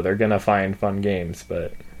Nintendo. They're gonna find fun games,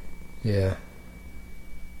 but yeah.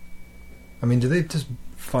 I mean, do they just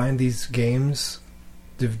find these games?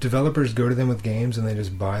 Do developers go to them with games and they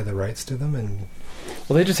just buy the rights to them? And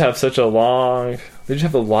well, they just have such a long. They just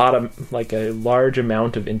have a lot of like a large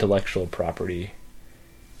amount of intellectual property.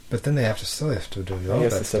 But then they still have to develop I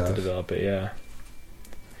guess that they still stuff. have to develop it. Yeah.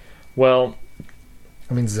 Well,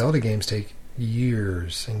 I mean, Zelda games take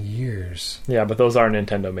years and years. yeah, but those are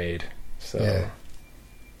Nintendo made, so Yeah.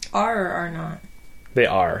 Are or are not? they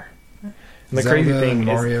are. And the Zelda, crazy thing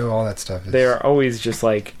Mario, is, all that stuff. they are always just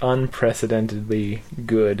like unprecedentedly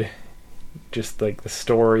good. Just like the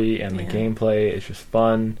story and the Yeah. gameplay is just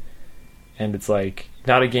fun, and it's like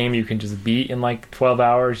not a game you can just beat in like 12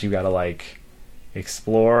 hours. You gotta like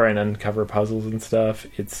explore and uncover puzzles and stuff.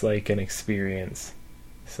 It's like an experience.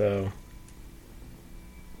 So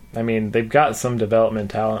I mean, they've got some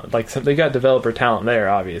development talent, they got developer talent there,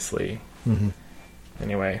 obviously. Mm-hmm.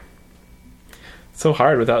 Anyway, so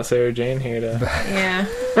hard without Sarah Jane here to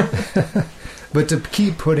Yeah. But to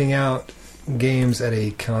keep putting out games at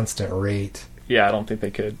a constant rate. yeah, I don't think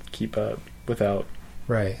they could keep up without.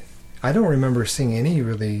 Right. I don't remember seeing any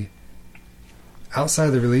really, outside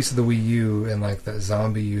of the release of the Wii U and like that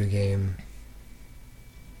Zombie U game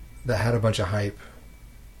that had a bunch of hype.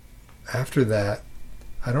 After that,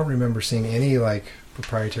 I don't remember seeing any like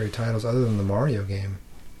proprietary titles other than the Mario game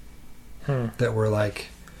that were like,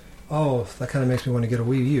 oh, that kind of makes me want to get a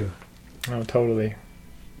Wii U. Oh, totally.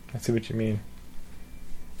 I see what you mean.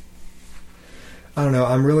 I don't know.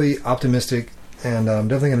 I'm really optimistic, and I'm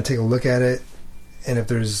definitely going to take a look at it. And if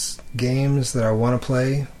there's games that I want to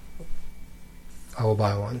play, I will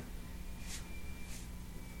buy one.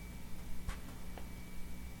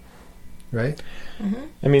 Right? Mm-hmm.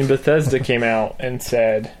 I mean, Bethesda came out and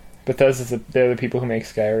said, they're the people who make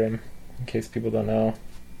Skyrim, in case people don't know.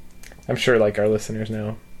 I'm sure like our listeners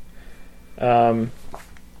know.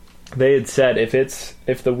 They had said if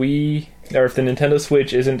the Wii or if the Nintendo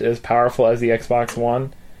Switch isn't as powerful as the Xbox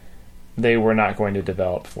One, they were not going to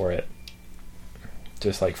develop for it.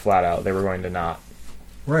 Just like flat out, they were going to not.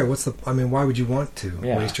 Right. Why would you want to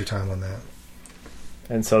Yeah. waste your time on that?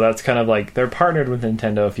 And so that's kind of like, they're partnered with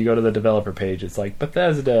Nintendo. If you go to the developer page, it's like,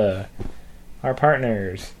 Bethesda, our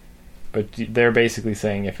partners. But they're basically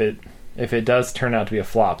saying if it does turn out to be a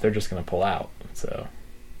flop, they're just going to pull out. So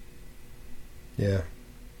Yeah.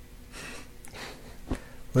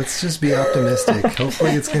 Let's just be optimistic.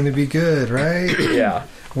 Hopefully it's going to be good, right? yeah.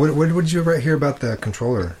 What did you write here about the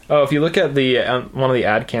controller? Oh, if you look at the one of the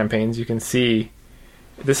ad campaigns, you can see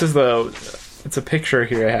this is it's a picture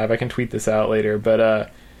here I have. I can tweet this out later, but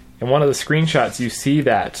in one of the screenshots, you see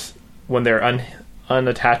that when they're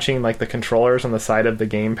unattaching like the controllers on the side of the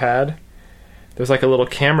gamepad, there's like a little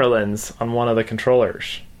camera lens on one of the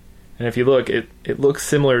controllers, and if you look, it looks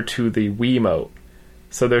similar to the Wiimote.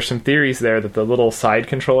 So there's some theories there that the little side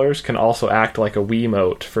controllers can also act like a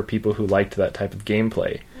Wiimote for people who liked that type of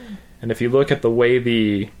gameplay. And if you look at the way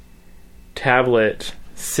the tablet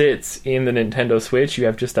sits in the Nintendo Switch, you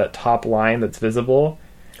have just that top line that's visible.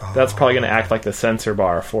 That's probably going to act like the sensor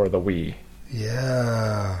bar for the Wii.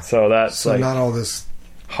 Yeah. So that's So like not all this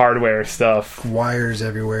hardware stuff. wires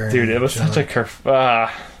everywhere. Dude, it was such a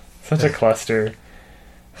a cluster.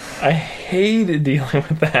 I hated dealing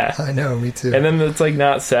with that. I know, me too. And then it's like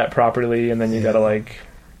not set properly, and then you gotta like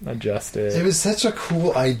adjust it. It was such a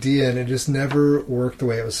cool idea, and it just never worked the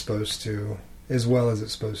way it was supposed to, as well as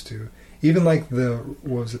it's supposed to. Even like the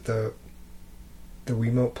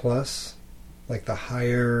Wiimote Plus, like the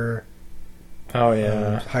higher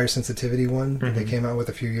higher sensitivity one that they came out with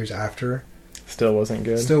a few years after. Still wasn't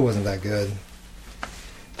good. Still wasn't that good.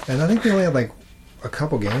 And I think they only had like a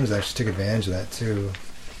couple games that actually took advantage of that too.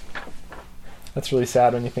 That's really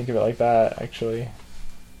sad when you think of it like that, actually.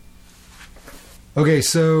 Okay,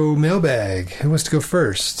 so mailbag. Who wants to go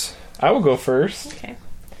first? I will go first. Okay.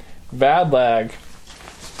 Bad lag.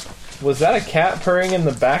 Was that a cat purring in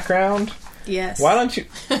the background? Yes. Why don't you...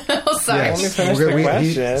 Oh, sorry. Let me finish the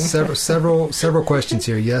question. Several questions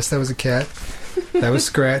here. Yes, that was a cat. That was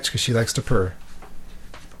Scratch because she likes to purr.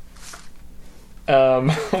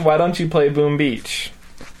 Why don't you play Boom Beach?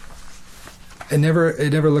 It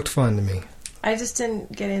never looked fun to me. I just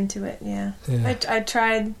didn't get into it. Yeah. I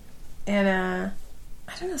tried, and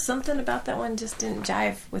I don't know, something about that one just didn't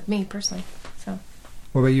jive with me personally. So.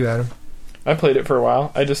 What about you, Adam? I played it for a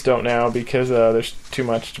while. I just don't now because there's too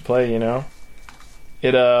much to play. You know.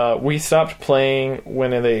 We stopped playing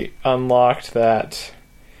when they unlocked that.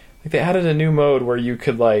 Like they added a new mode where you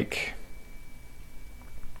could like.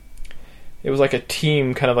 It was like a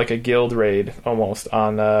team, kind of like a guild raid almost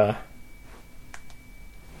on.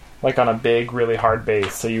 Like on a big, really hard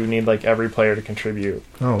base, so you need like every player to contribute.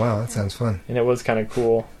 Oh wow, that sounds fun. And it was kind of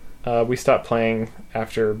cool. We stopped playing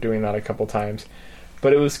after doing that a couple times,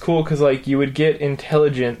 but it was cool because like you would get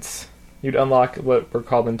intelligence. You'd unlock what were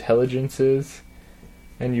called intelligences,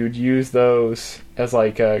 and you would use those as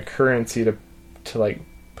like a currency to like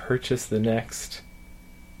purchase the next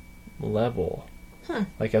level,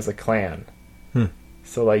 like as a clan.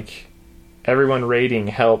 So like. Everyone raiding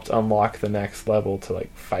helped unlock the next level to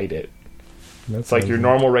like fight it. It's like your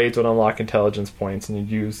normal raids would unlock intelligence points, and you'd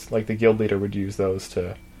use like the guild leader would use those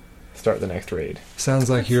to start the next raid. Sounds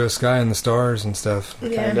like Hero Sky and the Stars and stuff.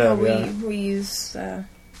 Yeah, we use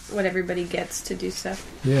what everybody gets to do stuff.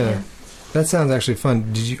 Yeah. That sounds actually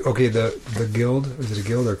fun. Did you the guild? Is it a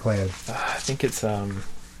guild or clan? I think it's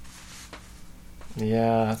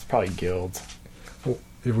it's probably guild.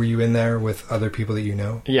 Were you in there with other people that you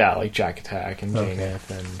know? Yeah, like Jack Attack and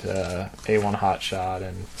Janeth and A1 Hotshot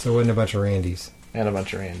and... So it wasn't a bunch of Randys? And a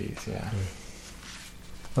bunch of Randys, yeah.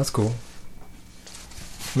 That's cool.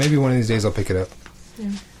 Maybe one of these days I'll pick it up.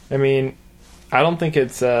 Yeah. I mean, I don't think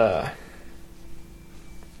it's... I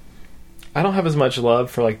don't have as much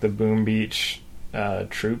love for like the Boom Beach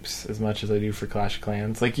troops as much as I do for Clash of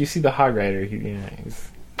Clans. Like, you see the Hog Rider,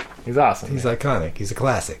 he's awesome. He's iconic. He's a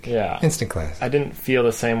classic. Yeah. Instant classic. I didn't feel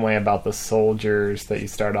the same way about the soldiers that you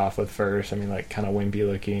start off with first. I mean, like, kind of wimpy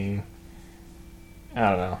looking. I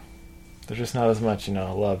don't know. There's just not as much,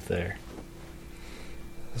 love there.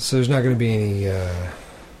 So there's not going to be any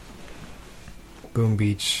Boom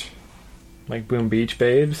Beach... Like Boom Beach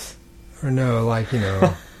babes? Or no, like, I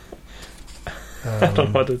don't know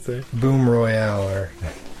what to say. Boom Royale or...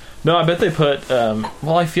 No, I bet they put...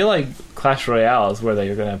 well, I feel like Clash Royale is where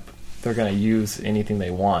they're gonna use anything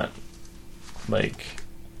they want. Like,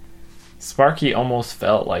 Sparky almost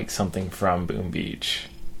felt like something from Boom Beach.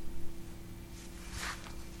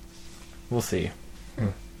 We'll see.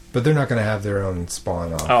 But they're not going to have their own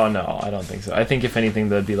spawn off. Oh, no, I don't think so. I think if anything,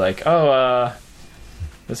 they'd be like,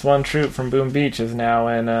 this one troop from Boom Beach is now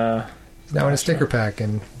in... It's now in a sticker pack,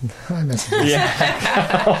 and I messed it.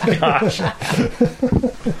 Yeah. Oh, gosh.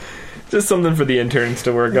 Just something for the interns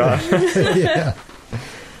to work on. Yeah.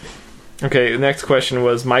 Okay, the next question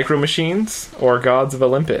was Micro Machines or Gods of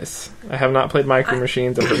Olympus. I have not played Micro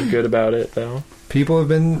Machines. I'm pretty good about it, though. People have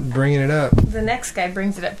been bringing it up. The next guy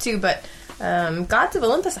brings it up, too, but Gods of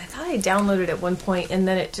Olympus, I thought I downloaded at one point, and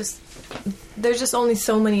then there's just only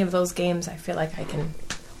so many of those games I feel like I can...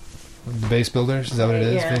 Base builders? Is that what it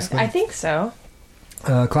is, basically? I think so.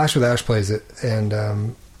 Clash with Ash plays it, and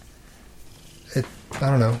I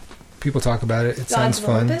don't know. People talk about it. It sounds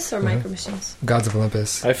fun. Gods of Olympus or Micro Machines? Gods of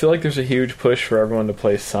Olympus. I feel like there's a huge push for everyone to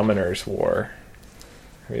play Summoner's War.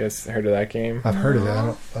 Have you guys heard of that game? I've heard of it.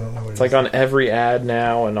 I don't know what it is. It's like on every ad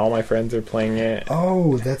now, and all my friends are playing it.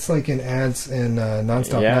 Oh, that's like in ads in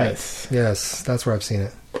Nonstop Nights. Yes, that's where I've seen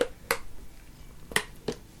it.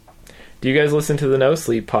 Do you guys listen to the No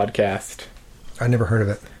Sleep podcast? I never heard of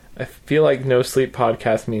it. I feel like No Sleep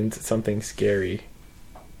podcast means something scary.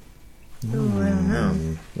 Oh, I don't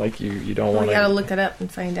know. Like you don't want to... We gotta look it up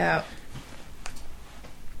and find out.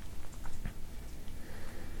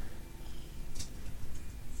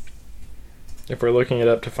 If we're looking it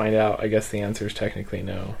up to find out, I guess the answer is technically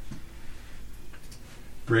no.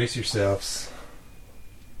 Brace yourselves.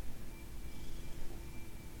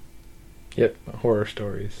 Yep, horror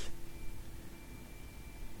stories.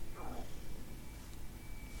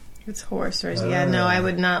 It's horror stories. Yeah, no, I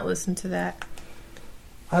would not listen to that.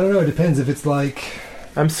 I don't know. It depends. If it's like,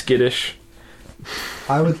 I'm skittish.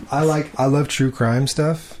 I love true crime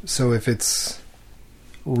stuff. So if it's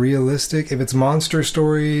realistic, if it's monster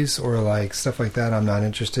stories or like stuff like that, I'm not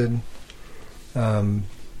interested.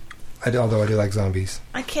 Although I do like zombies.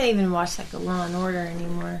 I can't even watch like a Law and Order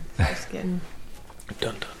anymore. Just getting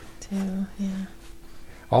Dun dun. too, yeah.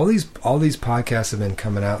 All these podcasts have been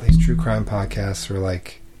coming out. These true crime podcasts are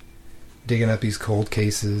like digging up these cold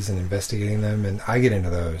cases and investigating them, and I get into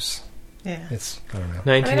those. Yeah. It's, I don't know.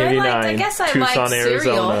 1989, I guess I Tucson, like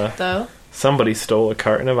cereal, Arizona. though. Somebody stole a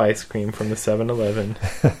carton of ice cream from the 7-Eleven.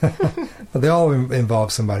 Well, they all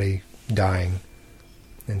involve somebody dying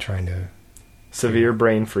and trying to... Severe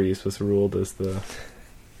brain freeze was ruled as the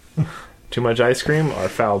too much ice cream or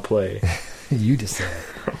foul play. You decide.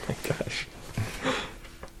 Oh my gosh.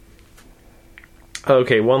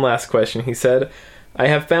 Okay, one last question. He said, I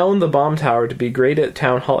have found the bomb tower to be great at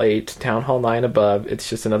Town Hall 8, Town Hall 9 above. It's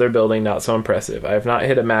just another building, not so impressive. I have not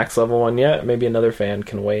hit a max level one yet. Maybe another fan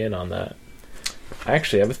can weigh in on that. I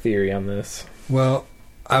actually have a theory on this. Well,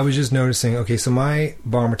 I was just noticing, okay, so my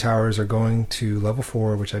bomber towers are going to level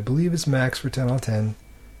 4, which I believe is max for 10 on 10.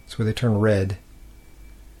 It's where they turn red.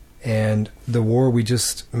 And the war we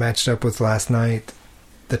just matched up with last night,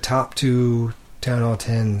 the top 2 Town Hall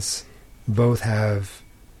 10s both have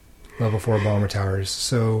level 4 bomber towers.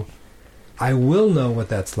 So I will know what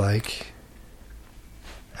that's like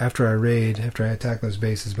after I attack those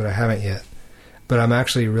bases, but I haven't yet. But I'm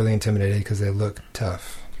actually really intimidated because they look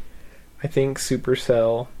tough. I think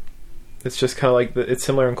Supercell, it's just kind of like, it's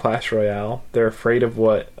similar in Clash Royale. They're afraid of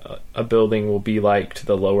what a building will be like to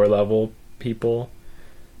the lower level people.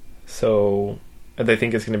 So they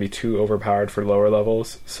think it's going to be too overpowered for lower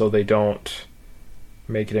levels, so they don't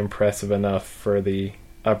make it impressive enough for the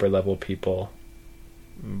upper level people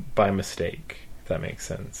by mistake, if that makes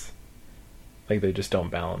sense. Like, they just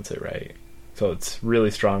don't balance it right. So it's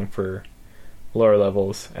really strong for lower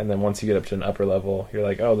levels, and then once you get up to an upper level, you're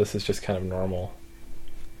like, oh, this is just kind of normal.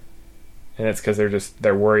 And it's because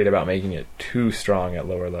they're worried about making it too strong at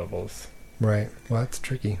lower levels. Right. Well, that's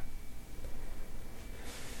tricky.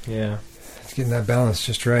 Yeah. It's getting that balance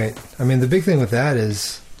just right. I mean, the big thing with that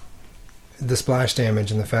is the splash damage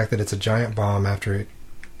and the fact that it's a giant bomb after it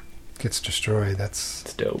gets destroyed.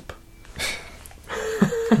 It's dope.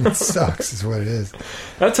 It sucks is what it is.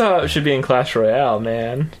 That's how it should be in Clash Royale,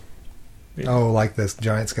 man. Oh, like this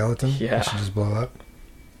giant skeleton? Yeah. It should just blow up?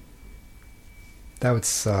 That would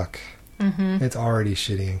suck. Mm-hmm. It's already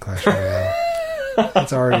shitty in Clash Royale.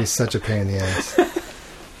 It's already such a pain in the ass.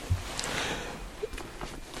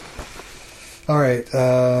 Alright,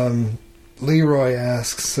 Leroy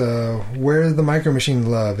asks, where's the Micro Machine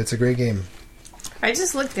love? It's a great game. I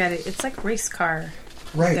just looked at it. It's like race car.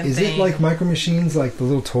 Right, is it like Micro Machines, like the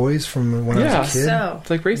little toys from when I was a kid? So. It's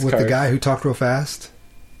like race with cars. the guy who talked real fast?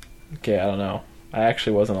 Okay, I don't know. I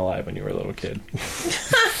actually wasn't alive when you were a little kid.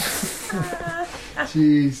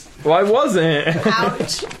 Jeez. Well, I wasn't.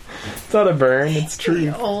 Ouch. It's not a burn, it's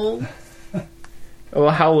true. Old.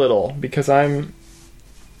 Well, how little? Because I'm...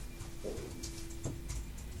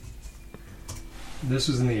 This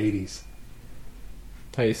was in the 80s.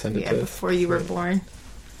 How you send it Yeah, to us? before you were born.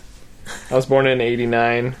 I was born in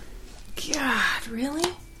 89. God, really?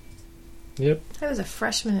 Yep. I was a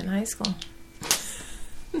freshman in high school.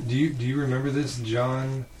 Do you remember this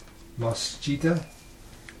John Moschita?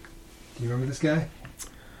 Do you remember this guy?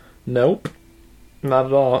 Nope. Not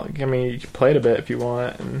at all. I mean, you can play it a bit if you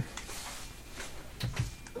want. And...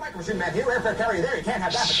 Micro Machine Man here, aircraft carrier there. You can't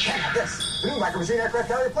have that, but you can have this. The new Micro Machine aircraft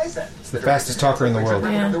carrier replace that. It's the fastest talker in the world.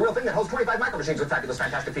 Yeah. The real thing that holds 25 Micro Machines with fabulous,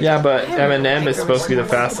 fantastic features. Yeah, but Eminem is supposed to be the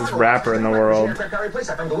fastest rapper in the world. Aircraft carrier replace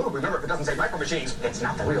that from the Louvre. Remember, if it doesn't say Micro Machines, it's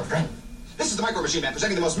not the real thing. This is the Micro Machine Man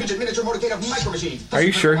presenting the most midget miniature motorcade of Micro Machines. Are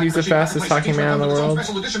you sure he's the fastest talking man in the world?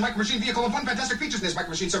 Special edition Micro Machine vehicle and fun fantastic features in this Micro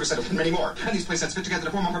Machine service center and many more. And these playsets fit together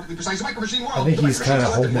to form a perfectly precise Micro Machine world. I think he's kind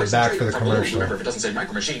of holding it back for the Remember, commercial. if it doesn't say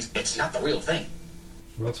Micro Machines, it's not the real thing.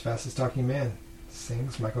 World's fastest talking man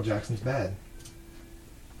sings Michael Jackson's Bad.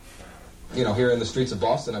 You know, here in the streets of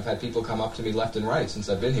Boston, I've had people come up to me left and right since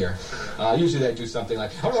I've been here. Usually they do something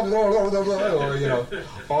like, or, you know,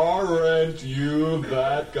 aren't you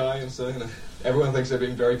that guy? And so, you know, everyone thinks they're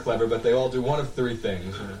being very clever, but they all do one of three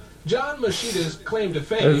things. John Machita's claim to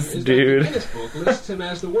fame This is dude. that the Guinness Book lists him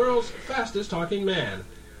as the world's fastest talking man.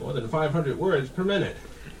 more than 500 words per minute.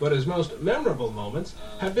 But his most memorable moments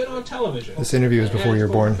have been on television. This interview was before you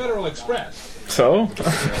were born. Federal Express. So?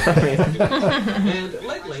 And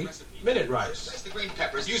lately, Minute Rice. Slice the green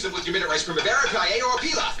peppers. Use them with your minute rice primavera, paella, or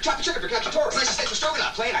pilaf. Chop the chicken for cacciatore. Slice the steak for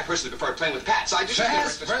stroganoff. Plain. I personally prefer plain with pat. Side dishes.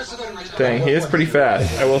 Dang, he is pretty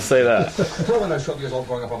fast. I will say that. When I was 12 years old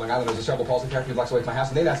growing up on Long Island, there was a cerebral palsy charity who blocks away from my house,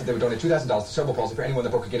 and they'd asked if they would donate $2,000 to cerebral palsy for anyone that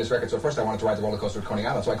broke a Guinness record. So at first I wanted to ride the roller coaster at Coney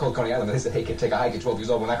Island. So I called Coney Island, and they said, hey kid, take a hike at 12 years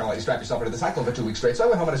old. We're not going to let you strap yourself into the cyclone for 2 weeks straight. So I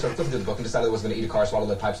went home and I started flipping through the book and decided I wasn't going to eat a car, swallow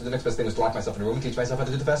lead pipes. So the next best thing was to lock myself in a room and teach myself how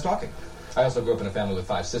to do the fast talking. I also grew up in a family with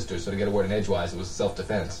 5 sisters, so to get a word in edgewise, it was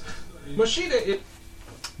self-defense. Machida,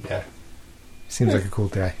 Yeah. Seems like a cool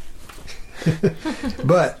guy.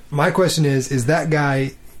 But my question is that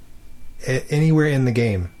guy anywhere in the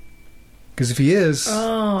game? Because if he is,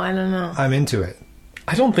 I don't know. I'm into it.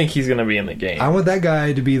 I don't think he's going to be in the game. I want that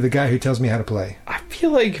guy to be the guy who tells me how to play. I feel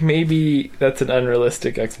like maybe that's an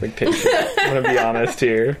unrealistic expectation. I'm going to be honest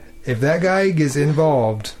here. If that guy gets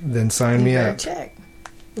involved, then sign me up. Check.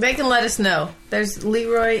 They can let us know. There's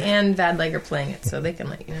Leroy and Vadleg are playing it, so they can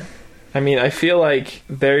let you know. I mean, I feel like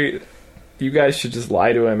you guys should just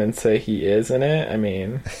lie to him and say he is in it. I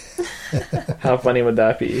mean, how funny would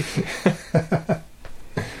that be? You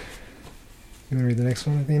want to read the next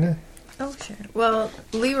one, Athena? Oh, sure. Well,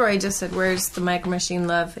 Leroy just said, where's the Micro Machine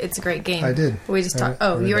Love? It's a great game. I did. We just talked.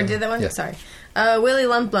 Oh, you already did that one? Yeah. Sorry. Willie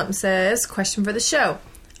Lump Lump says, question for the show.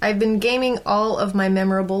 I've been gaming all of my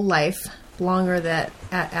memorable life, longer than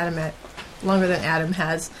Adam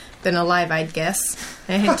has been alive, I'd guess.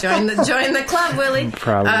 Join the club, Willie.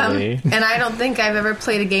 Probably. And I don't think I've ever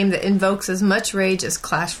played a game that invokes as much rage as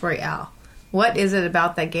Clash Royale. What is it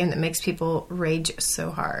about that game that makes people rage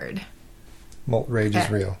so hard? Molt rage is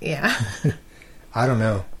real. Yeah. I don't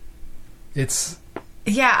know. It's...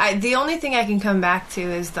 Yeah, the only thing I can come back to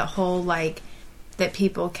is the whole, like, that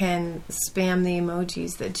people can spam the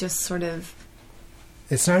emojis that just sort of...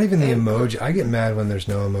 It's not even the emoji. I get mad when there's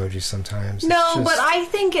no emojis sometimes. No, but I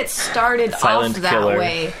think it started off that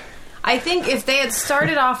way. I think if they had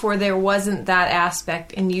started off where there wasn't that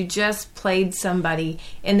aspect and you just played somebody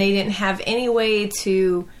and they didn't have any way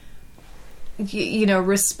to,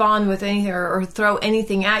 respond with anything or throw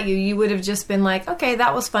anything at you, you would have just been like, okay,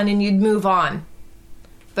 that was fun, and you'd move on.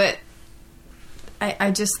 But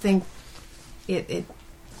I just think it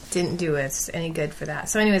didn't do us any good for that.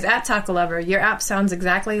 So anyways, at Taco Lover, your app sounds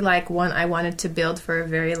exactly like one I wanted to build for a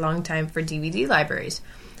very long time for DVD libraries.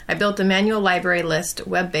 I built a manual library list,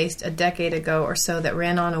 web-based, a decade ago or so that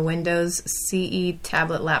ran on a Windows CE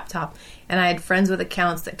tablet laptop, and I had friends with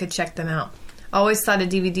accounts that could check them out. Always thought a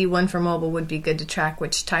DVD one for mobile would be good to track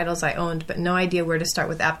which titles I owned, but no idea where to start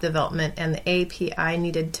with app development and the API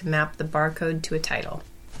needed to map the barcode to a title.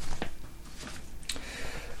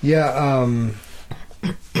 Yeah,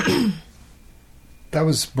 that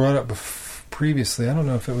was brought up previously. I don't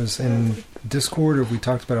know if it was in Discord or if we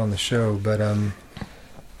talked about it on the show, but a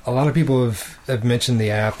lot of people have mentioned the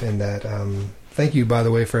app, and that thank you, by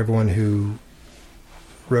the way, for everyone who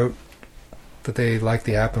wrote that they liked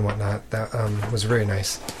the app and whatnot. That was very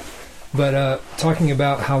nice. But talking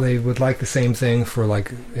about how they would like the same thing for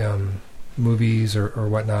like movies or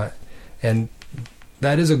whatnot, and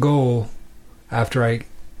that is a goal after I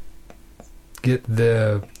get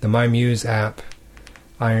the My Muse app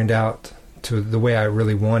ironed out to the way I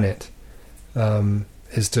really want it,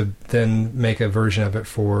 is to then make a version of it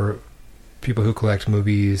for people who collect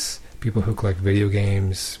movies, people who collect video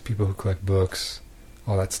games, people who collect books,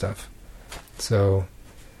 all that stuff. So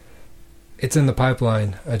it's in the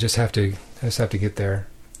pipeline. I just have to get there.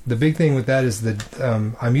 The big thing with that is that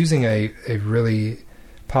I'm using a really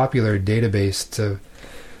popular database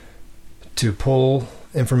to pull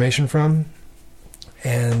information from,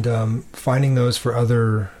 and finding those for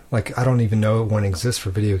other, like, I don't even know one exists for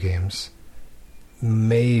video games.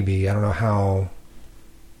 Maybe, I don't know how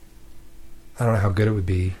good it would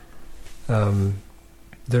be.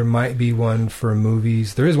 There might be one for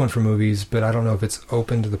movies. There is one for movies, but I don't know if it's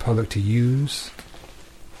open to the public to use.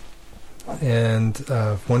 And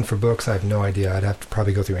one for books, I have no idea. I'd have to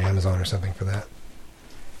probably go through Amazon or something for that.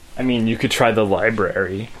 I mean, you could try the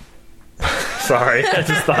library. Sorry, I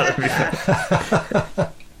just thought it'd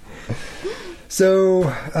be...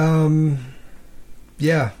 So,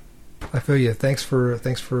 yeah, I feel you. Thanks for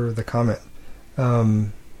the comment.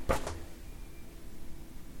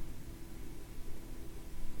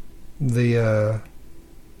 The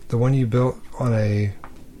one you built on a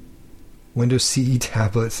Windows CE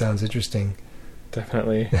tablet sounds interesting.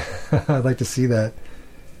 Definitely. I'd like to see that.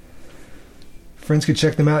 Friends could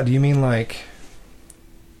check them out. Do you mean like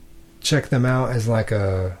check them out as like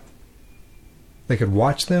a They could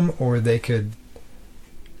watch them, or they could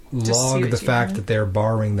Just see log what the you fact have. that they're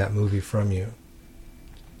borrowing that movie from you.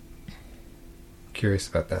 Curious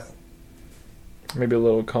about that. Maybe a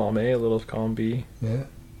little column A, a little column B. Yeah.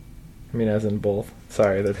 I mean, as in both.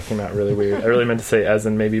 Sorry, that came out really weird. I really meant to say as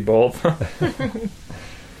in maybe both.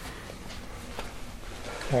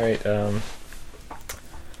 All right,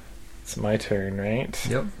 it's my turn, right?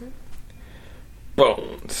 Yep.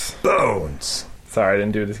 Bones. Bones. Sorry, I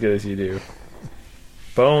didn't do it as good as you do.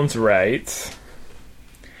 Bones writes,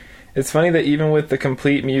 it's funny that even with the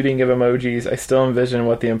complete muting of emojis, I still envision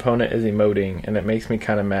what the opponent is emoting, and it makes me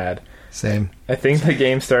kind of mad. Same. I think the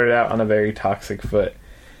game started out on a very toxic foot.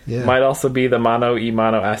 Yeah. Might also be the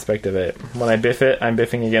mono-e-mono aspect of it. When I biff it, I'm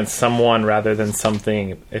biffing against someone rather than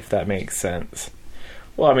something, if that makes sense.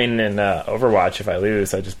 Well, I mean, in Overwatch, if I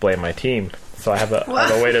lose, I just blame my team. So I have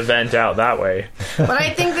a way to vent out that way. But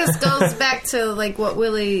I think this goes back to like what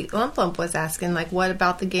Willie Lump Lump was asking, like what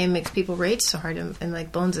about the game makes people rage so hard? And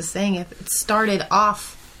like Bones is saying, if it started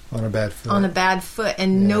off on a bad foot,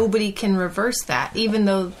 and nobody can reverse that, even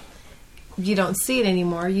though you don't see it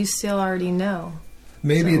anymore, you still already know.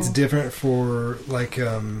 Maybe it's different for like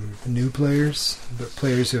new players, but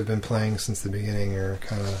players who have been playing since the beginning are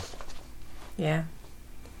kind of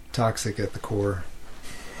toxic at the core.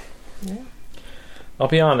 Yeah. I'll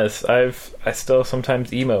be honest, I still sometimes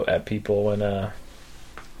emote at people when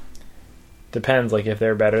depends, like if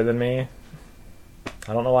they're better than me.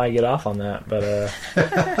 I don't know why I get off on that, but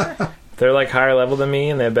if they're like higher level than me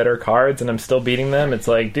and they have better cards and I'm still beating them, it's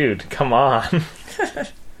like, dude, come on.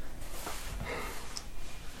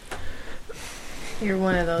 You're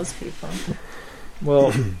one of those people.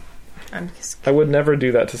 Well, I'm just I would never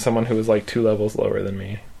do that to someone who was like 2 levels lower than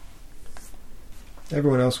me.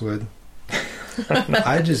 Everyone else would.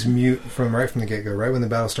 I just mute right from the get-go. Right when the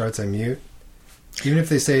battle starts, I mute. Even if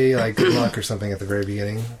they say like good luck or something at the very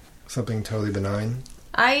beginning, something totally benign.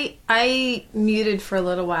 I muted for a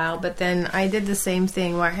little while, but then I did the same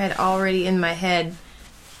thing where I had already in my head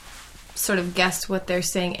sort of guessed what they're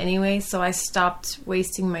saying anyway, so I stopped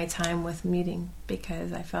wasting my time with muting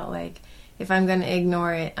because I felt like if I'm going to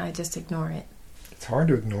ignore it, I just ignore it. It's hard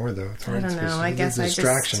to ignore, though. It's hard. I don't know. I guess it's a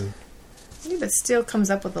distraction. Yeah, but it still comes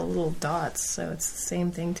up with the little dots, so it's the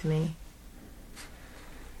same thing to me.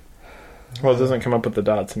 Well, it doesn't come up with the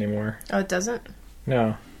dots anymore. Oh, it doesn't?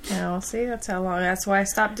 No. No, see, that's why I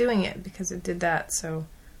stopped doing it, because it did that, so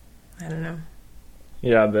I don't know.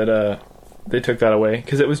 Yeah, that they took that away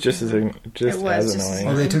because it was just as annoying.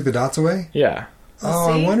 Oh, they took the dots away? Yeah. Oh,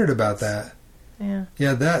 I wondered about that. Yeah.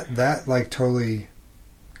 Yeah, that like totally,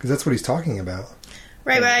 because that's what he's talking about.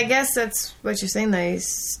 Right, but I guess that's what you're saying. That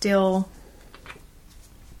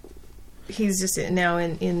he's just now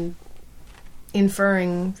in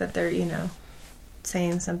inferring that they're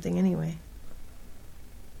saying something anyway.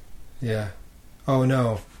 Yeah. Oh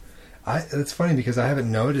no, it's funny because I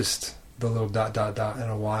haven't noticed the little ... in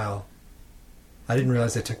a while. I didn't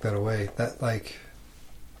realize they took that away. That like.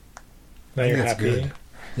 Now you're happy. Good.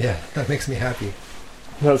 Yeah, that makes me happy.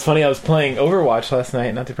 No, it's funny. I was playing Overwatch last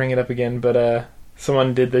night. Not to bring it up again, but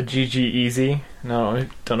someone did the GG Easy. No, I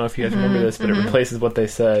don't know if you guys remember this, but it replaces what they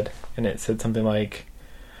said, and it said something like,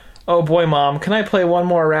 "Oh boy, Mom, can I play one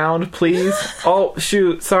more round, please?" "Oh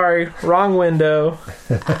shoot, sorry, wrong window."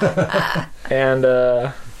 And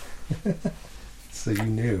so you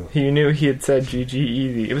knew. He knew he had said GG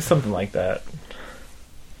Easy. It was something like that.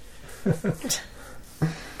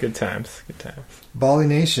 Good times. Good times. Bali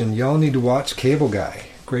Nation, y'all need to watch Cable Guy.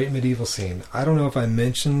 Great medieval scene. I don't know if I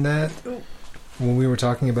mentioned that when we were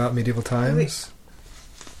talking about medieval times.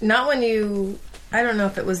 Not when you... I don't know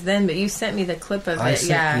if it was then, but you sent me the clip of it.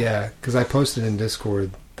 Yeah, because I posted in Discord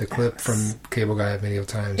the clip from Cable Guy of medieval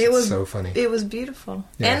times. It was so funny. It was beautiful.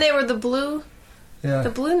 Yeah. And they were the blue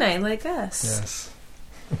knight like us. Yes.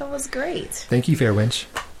 That was great. Thank you, Fairwinch.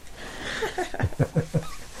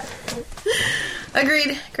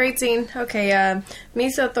 Agreed. Great scene. Okay,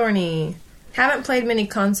 Miso Thorny. Haven't played many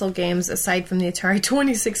console games aside from the Atari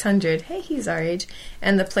 2600. Hey, he's our age.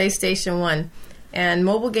 And the PlayStation 1. And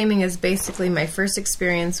mobile gaming is basically my first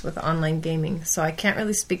experience with online gaming, so I can't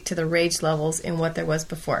really speak to the rage levels in what there was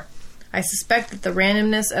before. I suspect that the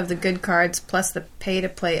randomness of the good cards plus the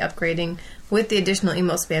pay-to-play upgrading with the additional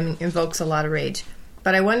emote spamming invokes a lot of rage.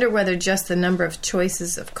 But I wonder whether just the number of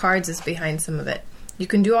choices of cards is behind some of it. You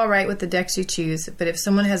can do alright with the decks you choose, but if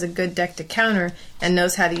someone has a good deck to counter and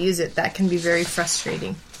knows how to use it, that can be very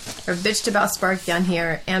frustrating. I've bitched about Sparky on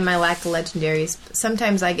here and my lack of legendaries, but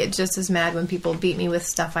sometimes I get just as mad when people beat me with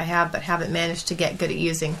stuff I have but haven't managed to get good at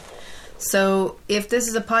using. So, if this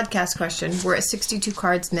is a podcast question, we're at 62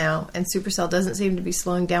 cards now, and Supercell doesn't seem to be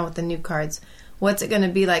slowing down with the new cards. What's it going to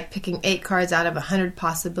be like picking 8 cards out of 100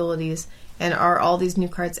 possibilities? And are all these new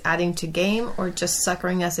cards adding to game or just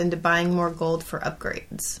suckering us into buying more gold for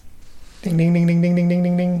upgrades? Ding, ding, ding, ding, ding, ding, ding,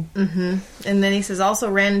 ding, ding. Mm-hmm. And then he says, also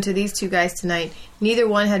ran into these 2 guys tonight. Neither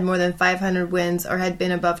one had more than 500 wins or had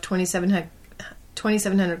been above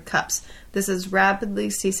 2,700 cups. This is rapidly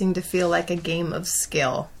ceasing to feel like a game of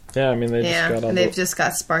skill. Yeah, I mean, they've just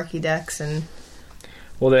got Sparky decks and...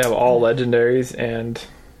 Well, they have all legendaries and...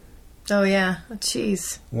 Oh, yeah. Oh,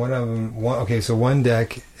 jeez. One of them... so one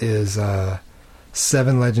deck is 7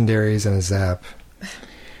 legendaries and a zap.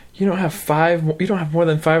 You don't have more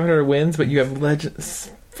than 500 wins, but you have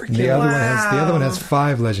legends. The other one has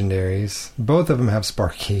 5 legendaries. Both of them have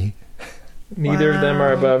Sparky. Neither of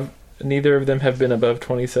them have been above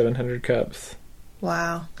 2,700 cups.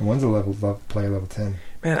 Wow. And one's a player level 10.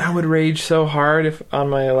 Man, I would rage so hard if on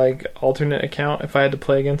my alternate account if I had to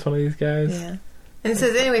play against one of these guys. Yeah. And it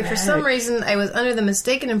says, anyway, for some reason, I was under the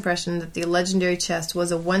mistaken impression that the legendary chest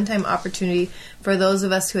was a one-time opportunity for those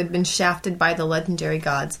of us who had been shafted by the legendary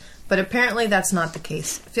gods. But apparently that's not the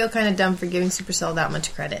case. I feel kind of dumb for giving Supercell that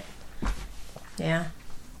much credit. Yeah.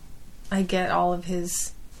 I get all of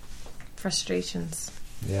his frustrations.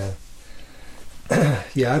 Yeah.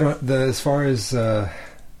 Yeah, I don't... as far as the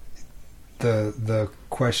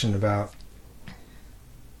question about...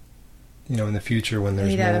 in the future when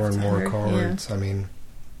there's more and more cards. Yeah. I mean,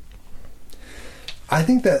 I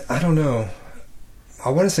think that, I don't know.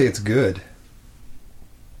 I want to say it's good.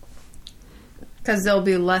 Because they'll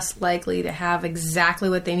be less likely to have exactly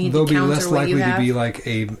what they need to counter what you have. They'll be less likely to be like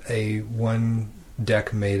a one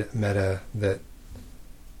deck meta that,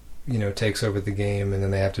 takes over the game and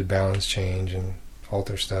then they have to balance change and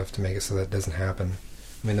alter stuff to make it so that doesn't happen.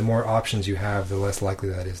 I mean, the more options you have, the less likely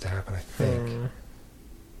that is to happen, I think.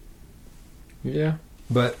 Yeah.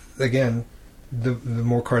 But again, the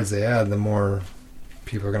more cards they add, the more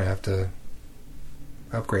people are going to have to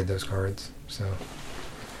upgrade those cards. So,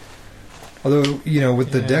 although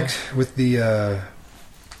with the deck, with the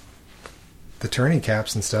tourney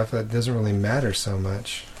caps and stuff, that doesn't really matter so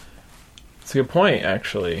much. It's a good point,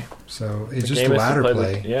 actually. So it's just ladder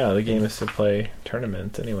play. The game is to play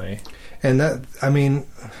tournaments anyway. And that, I mean,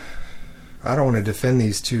 I don't want to defend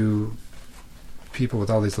these two people with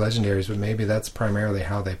all these legendaries, but maybe that's primarily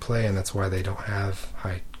how they play, and that's why they don't have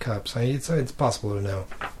high cups. I mean, it's possible to know.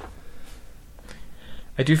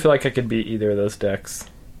 I do feel like I could beat either of those decks.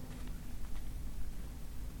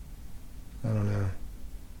 I don't know.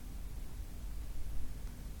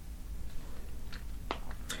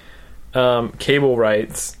 Cable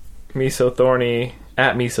writes, Miso Thorny,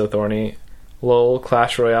 at Miso Thorny, lol,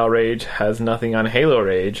 Clash Royale Rage has nothing on Halo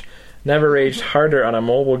Rage. Never raged harder on a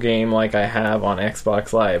mobile game like I have on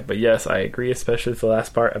Xbox Live. But yes, I agree, especially with the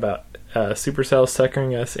last part about Supercell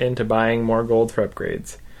suckering us into buying more gold for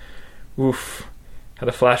upgrades. Oof. Had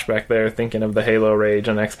a flashback there thinking of the Halo Rage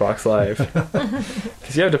on Xbox Live.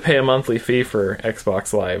 Because you have to pay a monthly fee for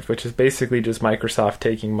Xbox Live, which is basically just Microsoft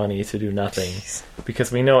taking money to do nothing.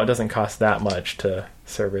 Because we know it doesn't cost that much to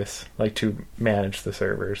service, to manage the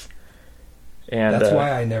servers. And that's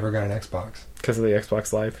why I never got an Xbox. Because of the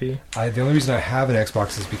Xbox Live fee? The only reason I have an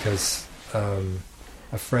Xbox is because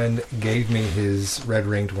a friend gave me his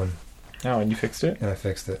red-ringed one. Oh, and you fixed it? And I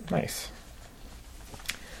fixed it. Nice.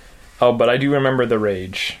 Oh, but I do remember the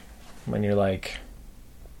rage. When you're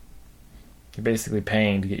basically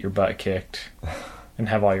paying to get your butt kicked and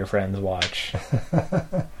have all your friends watch.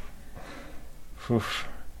 Oof.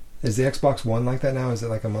 Is the Xbox One like that now? Is it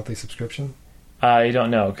like a monthly subscription? I don't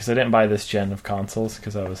know, because I didn't buy this gen of consoles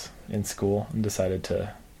because I was in school and decided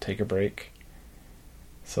to take a break.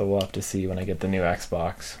 So we'll have to see when I get the new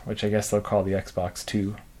Xbox, which I guess they'll call the Xbox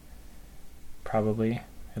 2. Probably.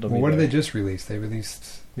 What did they just release? They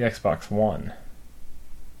released... The Xbox One.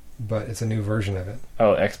 But it's a new version of it.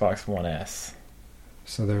 Oh, Xbox One S.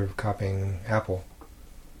 So they're copying Apple.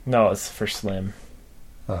 No, it's for Slim.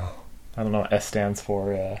 Oh. I don't know what S stands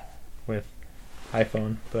for with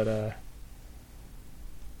iPhone, but...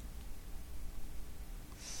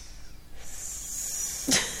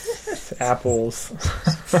 Apples.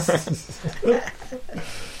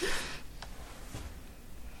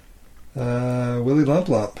 Willy Lump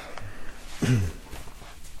Lump.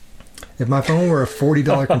 If my phone were a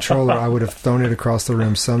 $40 controller, I would have thrown it across the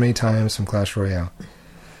room so many times from Clash Royale.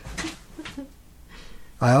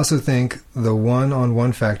 I also think the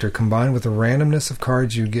one-on-one factor combined with the randomness of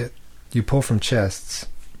cards you pull from chests.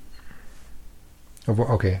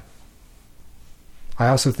 Okay. I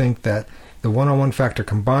also think that the one-on-one factor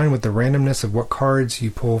combined with the randomness of what cards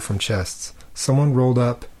you pull from chests. Someone rolled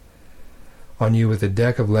up on you with a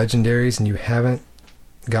deck of legendaries and you haven't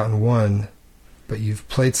gotten one but you've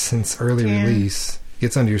played since early release.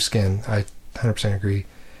 Gets under your skin. I 100% agree.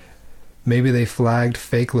 Maybe they flagged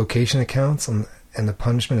fake location accounts, and the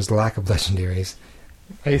punishment is lack of legendaries.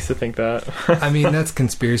 I used to think that. I mean, that's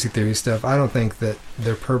conspiracy theory stuff. I don't think that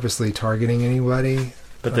they're purposely targeting anybody.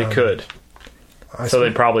 But they could. So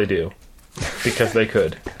they probably do. Because they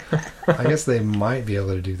could. I guess they might be able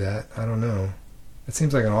to do that. I don't know. It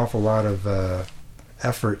seems like an awful lot of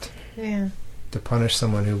effort to punish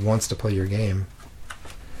someone who wants to play your game.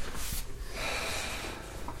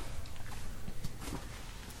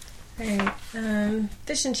 Alright,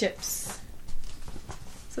 fish and chips.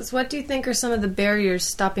 So what do you think are some of the barriers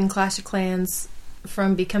stopping Clash of Clans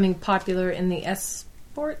from becoming popular in the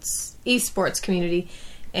esports community,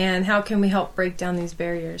 and how can we help break down these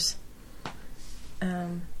barriers?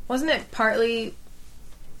 Wasn't it partly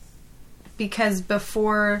because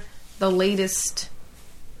before the latest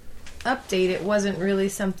update, it wasn't really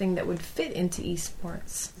something that would fit into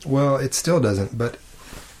esports? Well, it still doesn't, but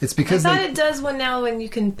it's because I thought it does when you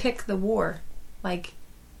can pick the war, like.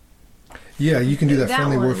 Yeah, you can do that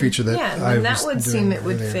friendly war feature that I was that would doing seem it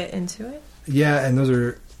would earlier. fit into it. Yeah, and those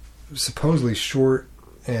are supposedly short,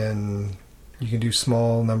 and you can do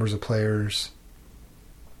small numbers of players.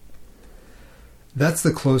 That's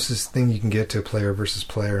the closest thing you can get to a player versus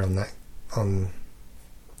player on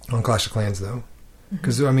Clash of Clans, though.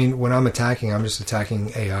 Because I mean, when I'm attacking, I'm just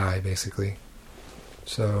attacking AI basically.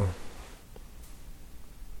 So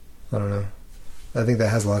I don't know. I think that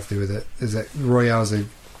has a lot to do with it. Is that Royale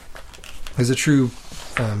is a true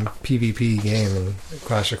PvP game, and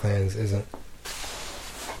Clash of Clans isn't.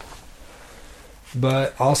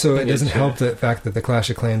 But also, it doesn't help the fact that the Clash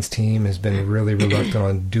of Clans team has been really reluctant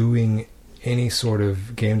on doing any sort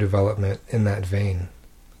of game development in that vein.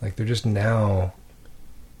 Like, they're just now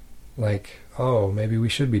like, oh, maybe we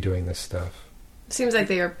should be doing this stuff. Seems like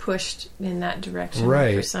they are pushed in that direction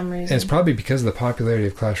for some reason. And it's probably because of the popularity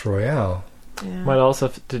of Clash Royale. Yeah. Might also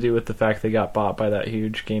have to do with the fact they got bought by that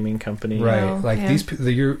huge gaming company. Right. Oh, like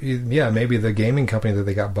maybe the gaming company that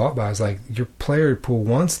they got bought by is like, your player pool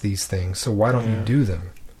wants these things, so why don't you do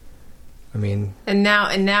them? I mean, and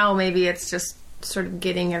now maybe it's just sort of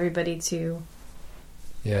getting everybody to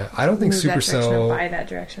I don't think move that direction or Supercell buy that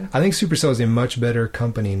direction. I think Supercell is a much better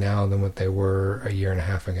company now than what they were a year and a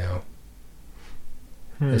half ago.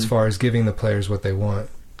 As far as giving the players what they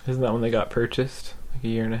want. Isn't that when they got purchased? Like a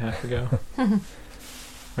year and a half ago?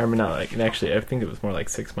 Remember, not like, and actually, I think it was more like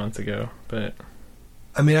 6 months ago. But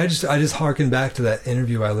I mean, I just harken back to that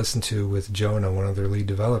interview I listened to with Jonah, one of their lead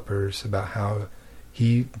developers, about how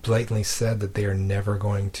he blatantly said that they are never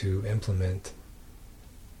going to implement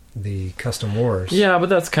the custom wars. yeah, but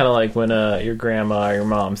that's kind of like when your grandma or your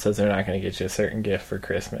mom says they're not going to get you a certain gift for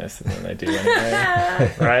Christmas, and then they do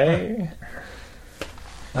anyway, right?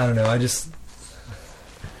 I don't know. I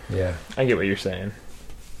get what you're saying.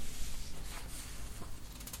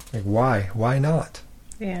 Like, why? Why not?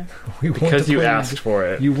 Yeah. Because you asked for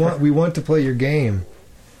it. We want to play your game.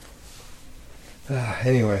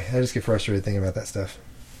 Anyway, I just get frustrated thinking about that stuff.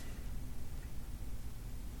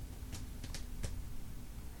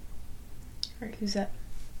 Alright, who's that?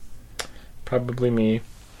 Probably me.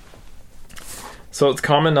 So it's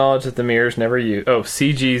common knowledge that the mirrors never use. Oh,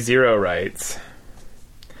 CG0 writes.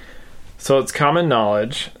 So it's common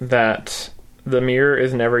knowledge that the mirror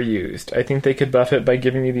is never used. I think they could buff it by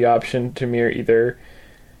giving you the option to mirror either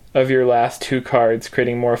of your last two cards,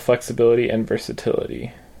 creating more flexibility and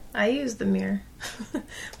versatility. I use the mirror.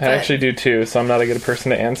 I actually do too, so I'm not a good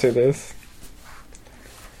person to answer this.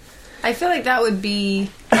 I feel like that would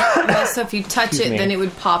be... so if you touch it, then it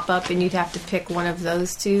would pop up and you'd have to pick one of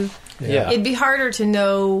those two. Yeah. It'd be harder to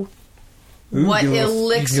know what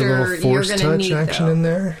elixir you're going to need, action though. in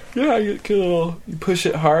there. Yeah, you push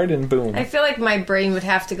it hard and boom. I feel like my brain would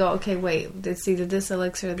have to go, okay, wait, it's either this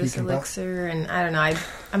elixir or this elixir, and I don't know,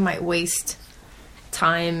 I might waste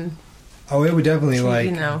time. Oh, it would definitely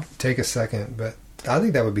to, take a second, but I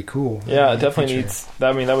think that would be cool. Yeah, it definitely needs...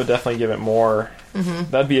 I mean, that would definitely give it more...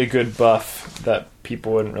 That'd be a good buff that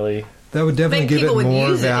people wouldn't really... That would definitely give it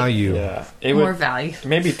more value. Yeah. More value.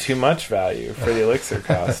 Maybe too much value for the elixir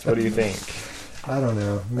cost. What do you think? I don't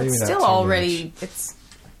know. Maybe it's not still too already... much.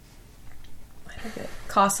 I think it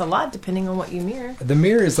costs a lot depending on what you mirror. The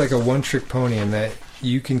mirror is like a one-trick pony in that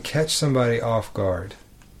you can catch somebody off guard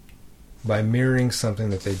by mirroring something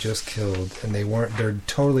that they just killed, and they're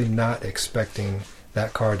totally not expecting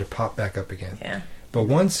that card to pop back up again. Yeah. But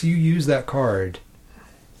once you use that card,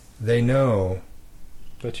 they know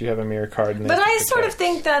that you have a mirror card. But I sort of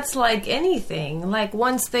think that's like anything. Like,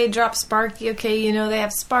 once they drop Sparky, okay, you know they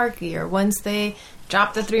have Sparky. Or once they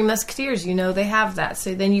drop the Three Musketeers, you know they have that.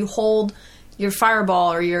 So then you hold your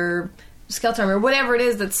fireball or your skeleton or whatever it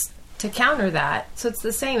is that's to counter that. So it's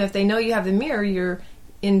the same. If they know you have the mirror, you're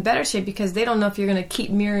in better shape because they don't know if you're going to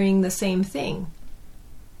keep mirroring the same thing.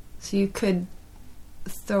 So you could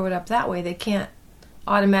throw it up that way. They can't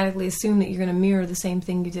automatically assume that you're going to mirror the same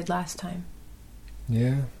thing you did last time.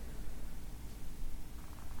 Yeah.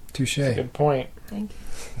 Touche. That's a good point. Thank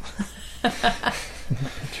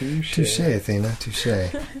you. Touche, Athena. Touche.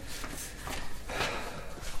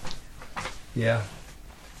 Yeah.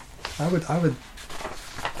 I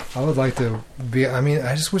would like to be. I mean,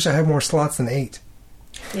 I just wish I had more slots than 8.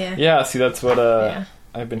 Yeah. Yeah. See, that's what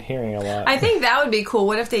I've been hearing a lot. I think that would be cool.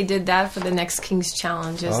 What if they did that for the next King's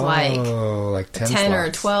Challenge? Is like 10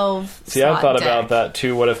 or 12. See, I've thought deck. about that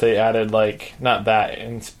too. What if they added like not that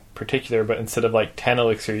in particular, but instead of like 10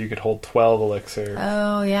 elixir, you could hold 12 elixir.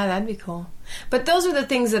 Oh yeah, that'd be cool. But those are the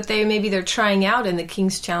things that they're trying out in the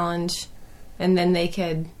King's Challenge, and then they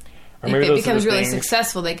could. If it becomes really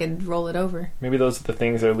successful, they could roll it over. Maybe those are the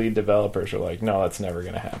things their lead developers are like, no, that's never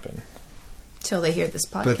going to happen. Till they hear this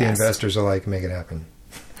podcast. But the investors are like, make it happen.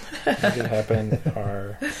 Make it happen.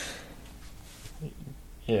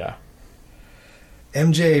 Yeah.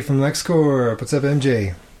 MJ from LexCorp. What's up,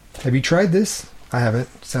 MJ? Have you tried this? I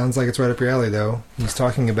haven't. Sounds like it's right up your alley, though. He's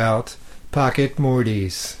talking about Pocket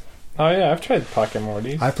Mortys. Oh, yeah, I've tried Pocket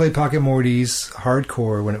Mortys. I played Pocket Mortys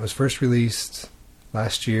hardcore when it was first released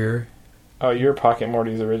last year. Oh, you're Pocket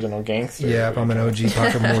Morty's original gangster. Yeah, I'm an OG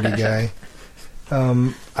Pocket Morty guy.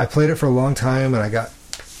 I played it for a long time, and I got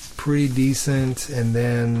pretty decent, and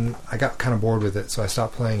then I got kind of bored with it, so I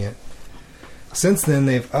stopped playing it. Since then,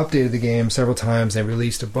 they've updated the game several times. They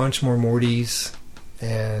released a bunch more Mortys,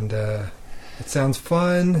 and it sounds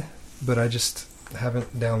fun, but I just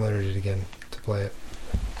haven't downloaded it again to play it.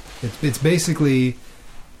 It's basically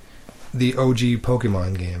the OG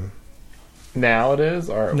Pokemon game. Now it is,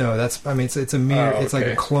 or no? It's a mirror. It's like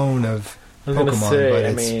a clone of Pokemon, but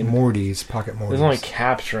it's Mortys, Pocket Mortys. There's only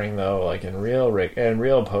capturing though. Like in real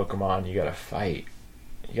Pokemon, you got to fight.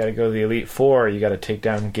 You got to go to the Elite Four. You got to take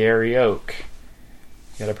down Gary Oak.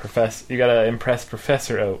 You got to impress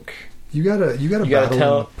Professor Oak. You gotta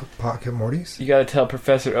tell Pocket Mortys. You got to tell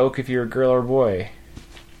Professor Oak if you're a girl or boy.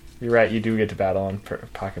 You're right. You do get to battle on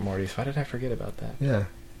Pocket Mortys. Why did I forget about that? Yeah.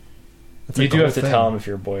 You do have to tell them if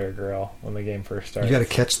you're a boy or girl when the game first starts. You got to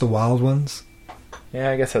catch the wild ones. Yeah,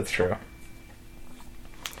 I guess that's true.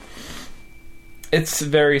 It's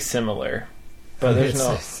very similar, but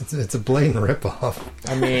it's a blatant ripoff.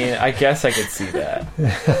 I mean, I guess I could see that.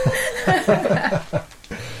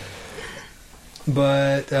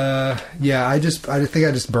 But yeah, I think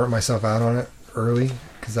I just burnt myself out on it early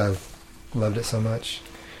because I loved it so much.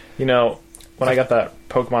 You know, when I got that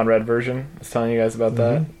Pokemon Red version, I was telling you guys about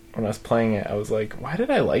that. When I was playing it, I was like, why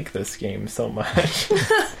did I like this game so much?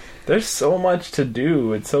 There's so much to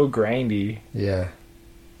do. It's so grindy. Yeah.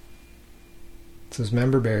 It's those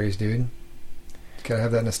member berries, dude. You gotta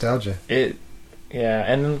have that nostalgia. Yeah,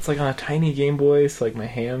 and it's like on a tiny Game Boy, so like my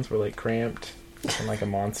hands were like cramped. I'm like a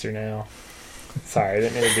monster now. Sorry, I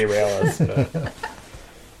didn't mean to derail us, but...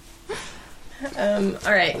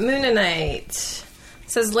 Alright, Moonanite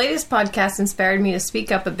says, latest podcast inspired me to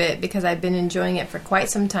speak up a bit because I've been enjoying it for quite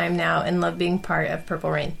some time now and love being part of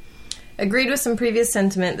Purple Rain. Agreed with some previous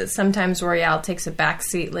sentiment that sometimes Royale takes a back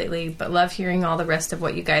seat lately, but love hearing all the rest of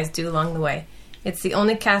what you guys do along the way. It's the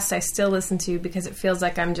only cast I still listen to because it feels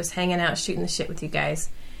like I'm just hanging out shooting the shit with you guys.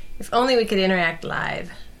 If only we could interact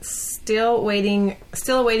live. Still awaiting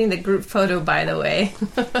the group photo, by the way.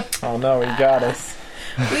 Oh no, you got us.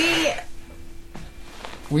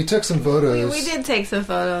 We took some photos. We did take some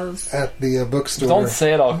photos at the bookstore. Don't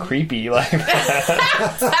say it all creepy like that.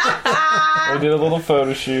 We did a little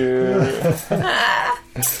photo shoot.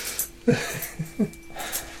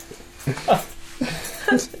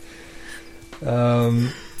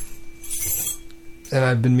 And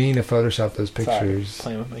I've been meaning to Photoshop those pictures. Sorry,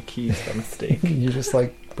 playing with my keys by mistake. You're just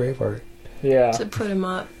like Braveheart. Yeah. To put him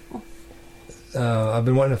up. I've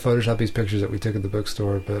been wanting to Photoshop these pictures that we took at the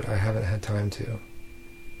bookstore, but I haven't had time to.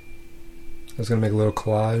 I was going to make a little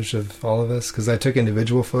collage of all of us, because I took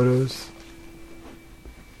individual photos.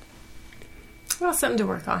 Well, something to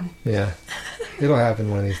work on. Yeah. It'll happen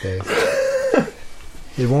one of these days.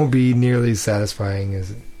 It won't be nearly as satisfying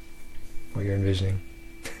as what you're envisioning.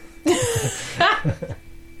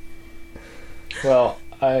 Well,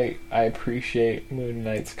 I appreciate Moon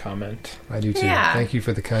Knight's comment. I do too. Yeah. Thank you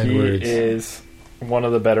for the kind words. He is one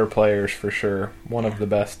of the better players for sure. One of the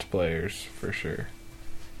best players for sure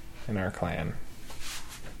in our clan.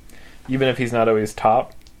 Even if he's not always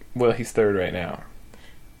top, well, he's third right now.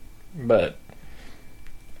 But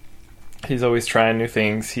He's always trying new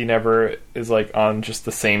things. He never is like on just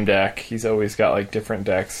the same deck. He's always got like different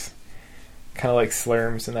decks. Kind of like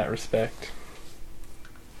Slurms in that respect.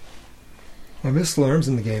 I miss Slurms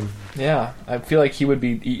in the game. Yeah, I feel like he would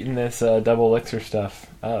be eating this double elixir stuff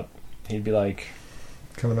up. He'd be like...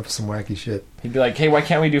 Coming up with some wacky shit. He'd be like, hey, why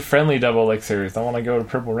can't we do friendly double elixirs? I want to go to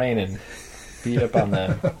Purple Rain and beat up on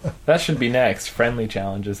them. That should be next. Friendly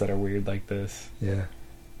challenges that are weird like this. Yeah.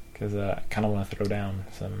 Because I kind of want to throw down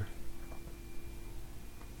some...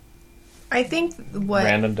 I think what...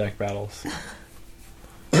 Random deck battles.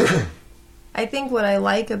 I think what I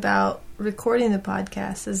like about recording the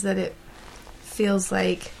podcast is that it feels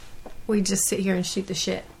like we just sit here and shoot the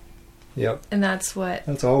shit. Yep. And that's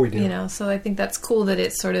all we do. You know, so I think that's cool that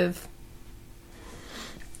it sort of...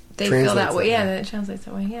 They Translates feel that way. that Yeah, way. that it translates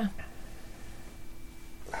that way, yeah.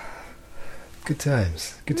 Good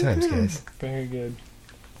times. Good times, guys. Very good.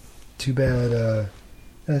 Too bad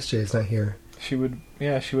SJ's not here. She would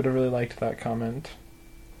have really liked that comment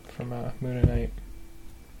from Moon and Night.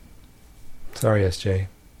 Sorry, SJ.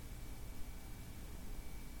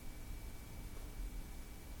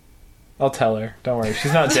 I'll tell her. Don't worry.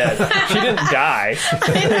 She's not dead. She didn't die.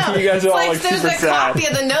 I know. You guys are It's all like like there's super a sad. copy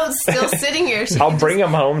of the notes still sitting here. She I'll can bring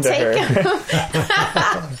them home to take her.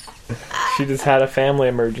 them. She just had a family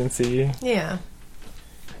emergency. Yeah.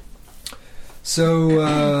 So,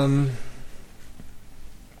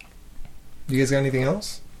 you guys got anything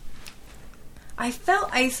else?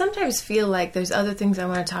 I sometimes feel like there's other things I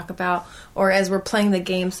want to talk about, or as we're playing the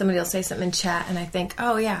game, somebody will say something in chat, and I think,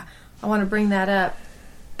 oh yeah, I want to bring that up.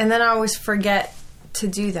 And then I always forget to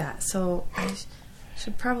do that. So I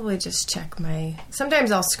should probably just check my...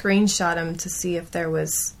 Sometimes I'll screenshot them to see if there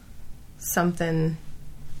was something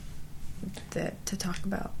to talk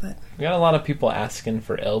about. But We got a lot of people asking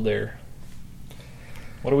for Elder.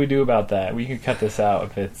 What do we do about that? We could cut this out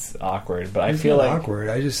if it's awkward, but I It's feel not like...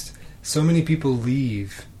 awkward. So many people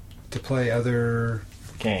leave to play other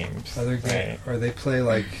games. Right. Or they play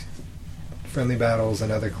like friendly battles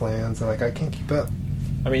and other clans, and like I can't keep up.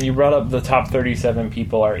 I mean, you brought up the top 37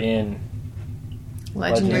 people are in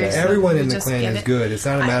Legendary. Legendary. So Everyone we in the just clan get is it. good. It's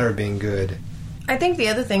not a matter of being good. I think the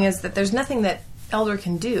other thing is that there's nothing that Elder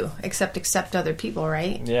can do except accept other people,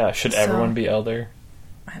 right? Yeah, should So- everyone be Elder?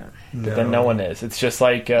 I don't know. But then no one is. It's just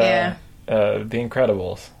like Yeah. The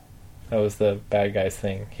Incredibles. That was the bad guy's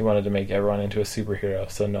thing. He wanted to make everyone into a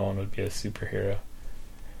superhero, so no one would be a superhero.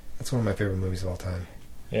 That's one of my favorite movies of all time.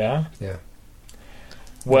 Yeah? Yeah.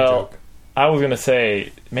 Well, joke. I was going to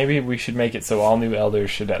say, maybe we should make it so all new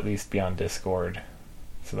elders should at least be on Discord,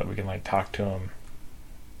 so that we can, like, talk to them.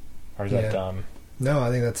 Or is Yeah. that dumb? No, I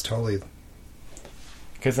think that's totally...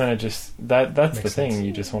 Because then it just... That's the Makes thing. sense.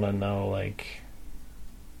 You just want to know, like...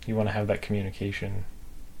 You want to have that communication.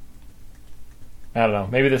 I don't know.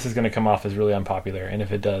 Maybe this is going to come off as really unpopular, and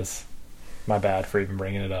if it does, my bad for even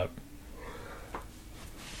bringing it up.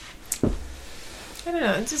 I don't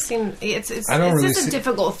know. It just seems it's I don't really just a see-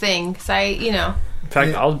 difficult thing. Because In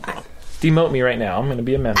fact, Yeah. I'll demote me right now. I'm going to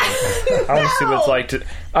be a member. I want to see what it's like to...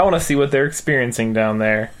 I want to see what they're experiencing down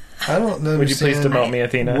there. I don't understand... Would you please demote me,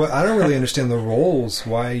 Athena? I don't really understand the roles,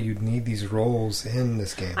 why you'd need these roles in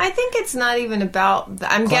this game. I think it's not even about.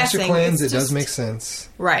 I'm Clash guessing of Clans, it's it does just- make sense.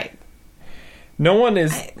 right. No one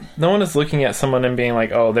is looking at someone and being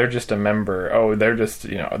like, "Oh, they're just a member. Oh, they're just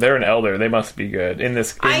they're an elder. They must be good in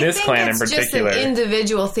this I think clan in it's particular." just an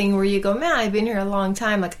individual thing where you go, man, I've been here a long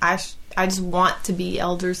time. Like I just want to be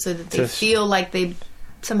elder so that they Just- feel like they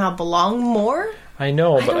somehow belong more. I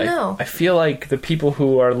know, I but don't know. I feel like the people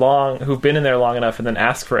who've been in there long enough and then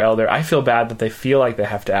ask for elder, I feel bad that they feel like they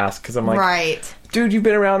have to ask because I'm like, right. dude, you've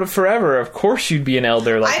been around forever. Of course you'd be an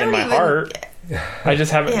elder, like I in don't my even- heart. I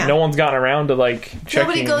just haven't. Yeah. No one's gotten around to like checking.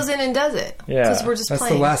 Nobody goes in and does it. Yeah. Because we're just That's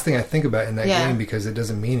playing. the last thing I think about in that Yeah. game because it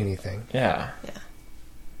doesn't mean anything. Yeah.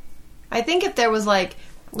 I think if there was like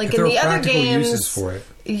If in there the were other practical games, uses for it.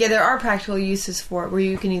 yeah, there are practical uses for it where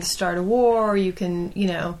you can either start a war or you can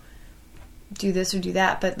do this or do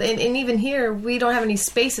that. But and even here, we don't have any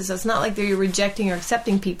spaces, so it's not like they're rejecting or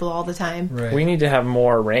accepting people all the time. Right. We need to have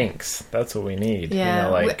more ranks. That's what we need. Yeah,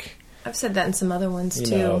 like I've said that in some other ones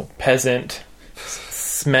too. Peasant,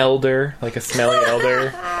 smelder, like a smelly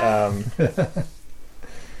elder,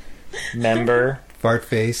 member, Fart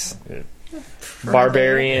face.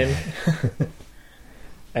 barbarian,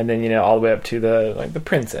 and then all the way up to the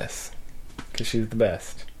princess, because she's the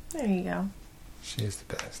best. There you go. She is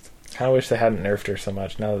the best. I wish they hadn't nerfed her so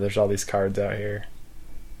much. Now that there's all these cards out here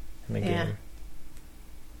in the Yeah. game.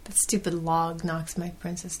 That stupid log knocks my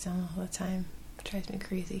princess down all the time. Drives me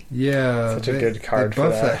crazy. Yeah. Such a good card They for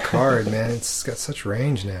buffed that. that card, man. It's got such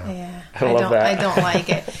range now. Yeah. I love that. I don't like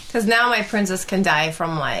it. Because now my princess can die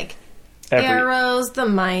from, like, arrows, the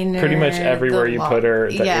minor. Pretty much everywhere you put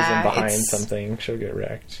her that yeah, isn't behind it's- something, she'll get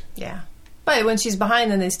wrecked. Yeah. But when she's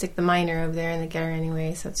behind, then they stick the minor over there and they get her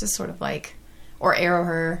anyway. So it's just sort of like, or arrow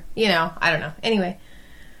her. You know, I don't know. Anyway.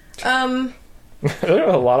 There are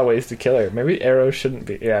a lot of ways to kill her. Maybe arrows shouldn't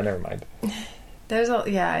be. Yeah, never mind.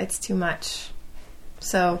 It's too much.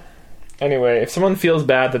 So. Anyway, if someone feels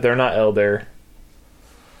bad that they're not Elder,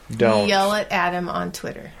 don't. Yell at Adam on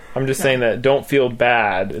Twitter. I'm just saying that don't feel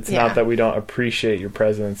bad. It's Yeah. not that we don't appreciate your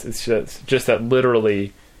presence. It's just that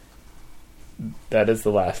literally that is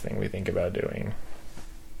the last thing we think about doing.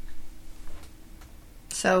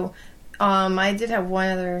 So, I did have one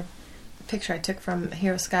other picture I took from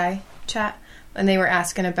Hero Sky chat, and they were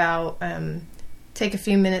asking about take a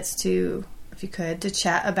few minutes to, if you could, to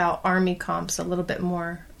chat about army comps a little bit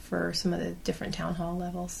more for some of the different town hall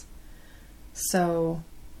levels. So,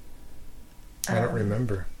 I don't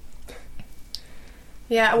remember.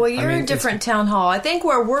 Yeah, well, you're a different town hall. I think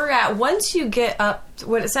where we're at, once you get up,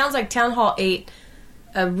 what it sounds like Town Hall 8,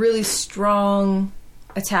 a really strong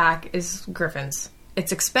attack is Griffins.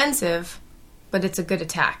 It's expensive, but it's a good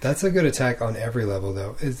attack. That's a good attack on every level,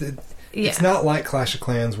 though. It's not like Clash of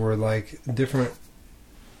Clans where, like, different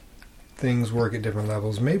things work at different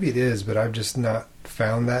levels. Maybe it is, but I've just not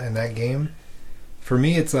found that in that game. For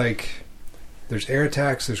me, it's like there's air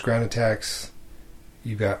attacks, there's ground attacks.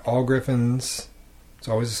 You've got all Griffins. It's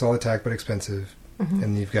always a solid attack, but expensive. Mm-hmm.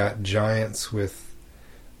 And you've got giants with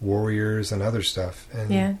warriors and other stuff. And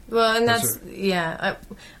yeah. Well, and that's...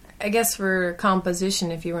 I guess for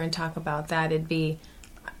composition, if you were to talk about that, it'd be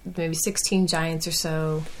maybe 16 giants or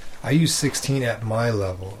so. I use 16 at my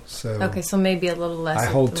level. Okay, so maybe a little less. I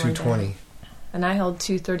hold 220. And I hold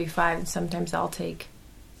 235, and sometimes I'll take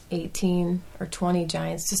 18 or 20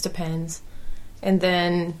 giants. Just depends. And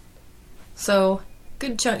then... So...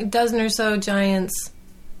 good dozen or so giants,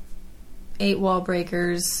 8 wall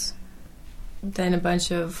breakers, then a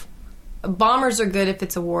bunch of bombers are good if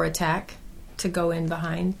it's a war attack to go in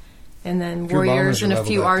behind, and then warriors and a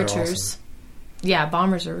few archers. Awesome. Yeah,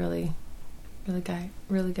 bombers are really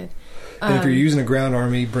good. And if you're using a ground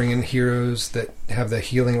army, bring in heroes that have the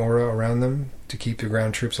healing aura around them to keep your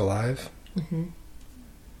ground troops alive. Mm-hmm.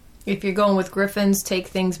 If you're going with Griffins, take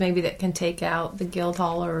things maybe that can take out the guild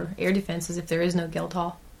hall or air defenses if there is no guild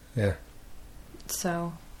hall. Yeah.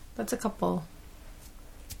 So that's a couple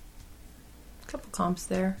comps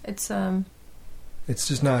there. It's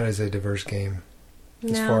just not as a diverse game.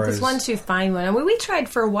 No, because once you find one, I mean, we tried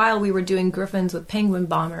for a while. We were doing Griffins with penguin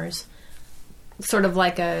bombers, sort of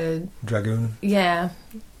like a dragoon. Yeah,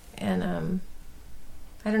 and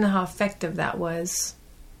I don't know how effective that was,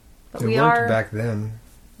 but it worked back then.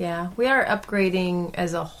 Yeah, we are upgrading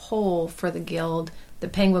as a whole for the guild the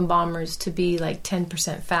penguin bombers to be like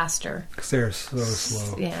 10% faster. Because they're so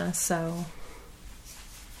slow. Yeah, so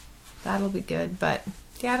that'll be good. But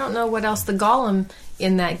yeah, I don't know what else. The golem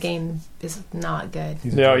in that game is not good.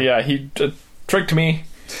 No, yeah, he tricked me.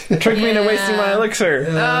 Tricked me into wasting my elixir.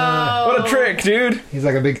 What a trick, dude! He's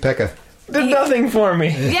like a big P.E.K.K.A. Did nothing for me.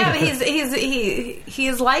 Yeah, but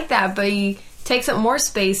he's like that, but he takes up more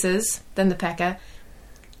spaces than the P.E.K.K.A.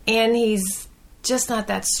 And he's just not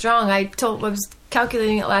that strong. I was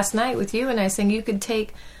calculating it last night with you, and I was saying you could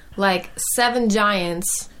take like 7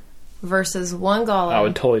 giants versus 1 golem. I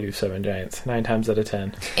would totally do 7 giants 9 times out of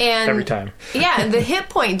 10. And every time. Yeah, and the hit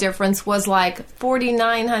point difference was like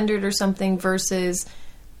 4,900 or something versus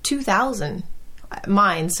 2,000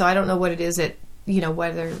 mine. So I don't know what it is at,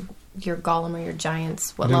 whether your golem or your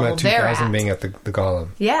giants, what level they're at. 2,000 being at the golem.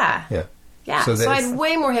 Yeah. Yeah. Yeah. So I had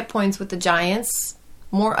way more hit points with the giants.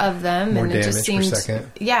 More of them, more and it just seems per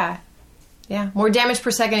second. Yeah, more damage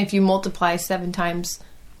per second if you multiply 7 times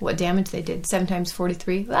what damage they did. 7 times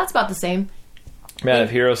 43. Well, that's about the same. Man, if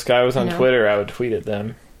Hero Sky was on Twitter, I would tweet at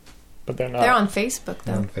them, but they're not. They're on Facebook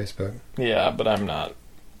though. They're on Facebook. Yeah, but I'm not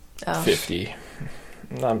 50.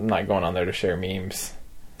 I'm not going on there to share memes.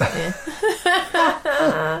 Yeah.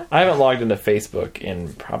 I haven't logged into Facebook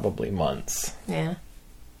in probably months. Yeah,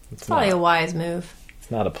 it's probably a wise move.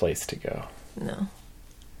 It's not a place to go. No.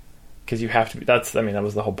 Because you have to be, that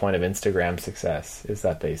was the whole point of Instagram's success, is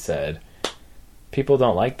that they said people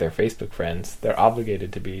don't like their Facebook friends. They're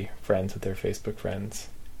obligated to be friends with their Facebook friends.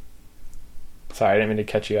 Sorry, I didn't mean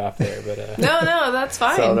to cut you off there, but... No, that's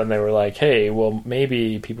fine. So then they were like, hey, well,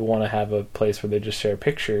 maybe people want to have a place where they just share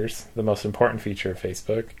pictures, the most important feature of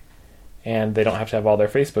Facebook, and they don't have to have all their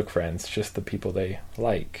Facebook friends, just the people they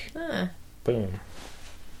like. Huh. Boom.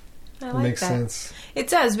 I like makes that. sense. It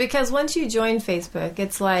does, because once you join Facebook,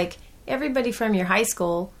 it's like everybody from your high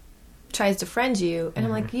school tries to friend you, and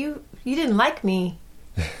I'm like, you didn't like me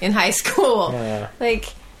in high school. Yeah.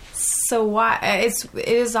 Like, so why? It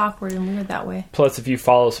is awkward and weird that way. Plus, if you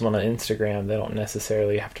follow someone on Instagram, they don't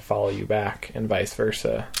necessarily have to follow you back, and vice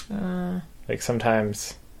versa. Like,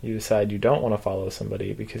 sometimes you decide you don't want to follow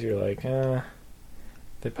somebody because you're like,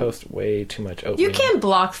 they post way too much oatmeal. You can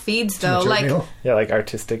block feeds though, like yeah, like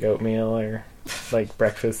artistic oatmeal or like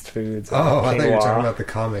breakfast foods. Oh, I thought you were quinoa. talking about the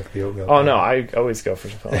comic, the oatmeal. Oh no, I always go for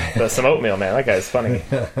some oatmeal, man. That guy's funny.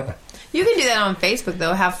 you can do that on Facebook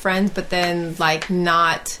though. Have friends, but then like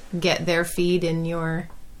not get their feed in your,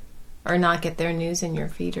 or not get their news in your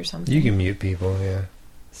feed or something. You can mute people, yeah.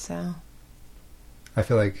 So I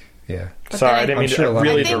feel like, yeah. But Sorry, then I didn't I'm mean sure a to lot-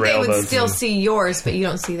 really I think derail they would those. still see yours, but you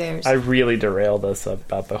don't see theirs. I really derailed us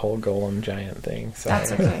about the whole golem giant thing. Sorry.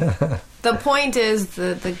 That's okay. The point is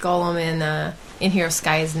the golem in Hero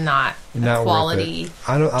Sky is not Not quality. worth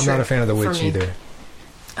it. I'm not a fan of the for witch me. either.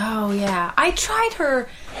 Oh yeah, I tried her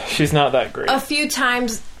She's not that great. a few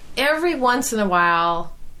times. Every once in a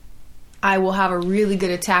while, I will have a really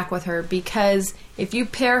good attack with her, because if you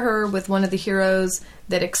pair her with one of the heroes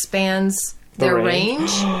that expands their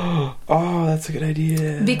range, Oh, that's a good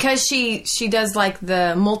idea. because she does like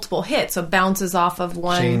the multiple hits, so bounces off of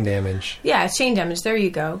one. Chain damage. Yeah, chain damage. There you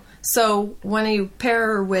go. So when you pair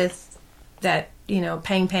her with that,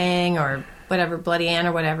 Pang Pang or whatever, Bloody Ann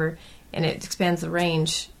or whatever, and it expands the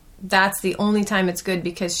range, that's the only time it's good,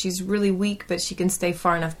 because she's really weak, but she can stay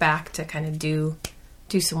far enough back to kind of do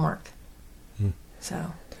some work.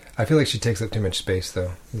 So I feel like she takes up too much space,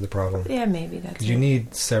 though, is the problem. yeah, maybe that's Because you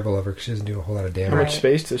need several of her, because she doesn't do a whole lot of damage. How much Right.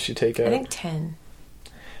 space does she take up? I think 10.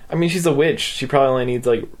 I mean, she's a witch. She probably only needs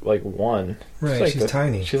like one. Right, like she's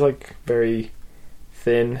tiny. She's like very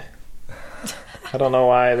thin. I don't know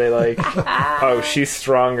why they like. Oh, she's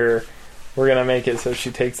stronger. We're gonna make it so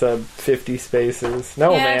she takes up 50 spaces.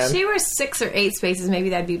 No, Yeah, man. if she were 6 or 8 spaces, maybe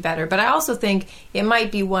that'd be better. But I also think it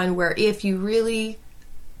might be one where if you really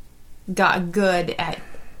got good at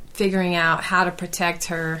figuring out how to protect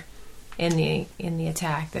her in the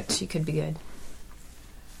attack, that she could be good.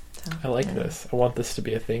 So, I like yeah. this. I want this to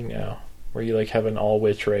be a thing now, where you like have an all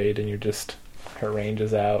witch raid and you're just her range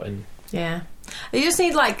is out and Yeah, you just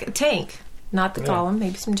need like a tank, not the Yeah. column.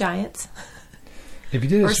 Maybe some giants. If you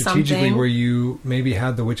did it or strategically, something. where you maybe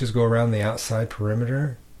had the witches go around the outside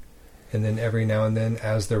perimeter, and then every now and then,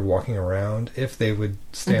 as they're walking around, if they would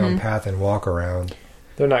stay on path and walk around.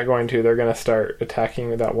 they're not going to. They're going to start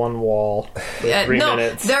attacking that one wall for 3 no,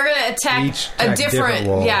 minutes. they're gonna attack Each a attack different different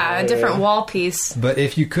wall. a different Yeah. wall piece. But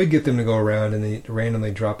if you could get them to go around and they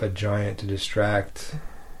randomly drop a giant to distract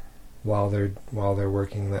while they're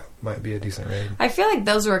working, that might be a decent raid. I feel like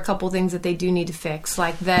those are a couple things that they do need to fix,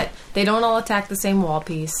 like that they don't all attack the same wall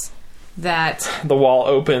piece. That The wall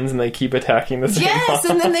opens and they keep attacking the same yes,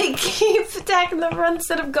 wall. and then they keep attacking the front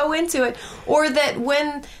instead of go into it, or that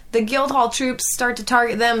when the Guildhall troops start to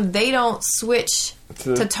target them, they don't switch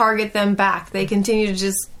to target them back. They continue to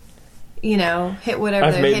just hit whatever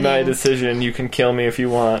I've they're made hitting. my decision. You can kill me if you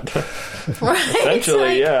want. Right?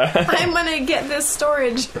 Essentially, It's like, yeah. I'm gonna get this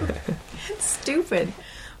storage. It's stupid,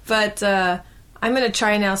 but I'm gonna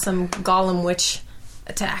try now some Golem Witch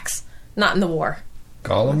attacks. Not in the war.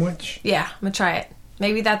 Golem witch? Yeah, I'm gonna try it.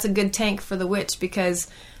 Maybe that's a good tank for the witch, because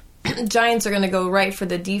giants are gonna go right for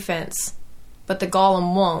the defense, but the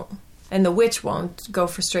golem won't, and the witch won't go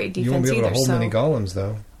for straight defense You won't be able either. to hold So many golems,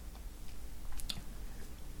 though.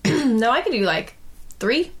 no, I could do like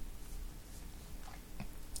 3,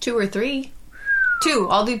 2 or 3, 2.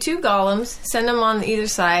 I'll do 2 golems. Send them on either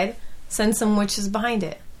side. Send some witches behind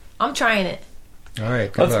it. I'm trying it. All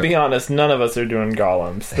right, good Let's luck. be honest. None of us are doing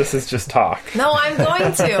golems. This is just talk. No, I'm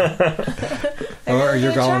going to. I'm Or are really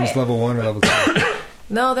your gonna try golems it. level 1 or level 2?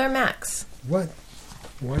 No, they're max. What?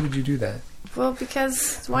 Why did you do that? Well,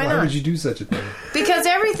 because why Why not? would you do such a thing? Because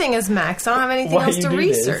everything is max. I don't have anything Why else you to do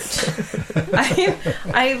research. this?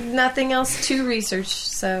 I have nothing else to research.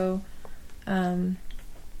 So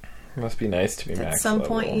Must be nice to be max at some level.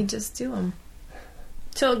 point, you just do them.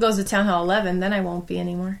 Till it goes to Town Hall 11, then I won't be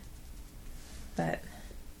anymore. But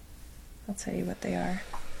I'll tell you what they are.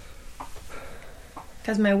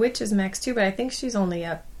 Because my witch is max too, but I think she's only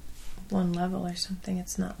up 1 level or something.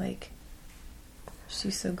 It's not like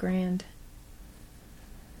she's so grand.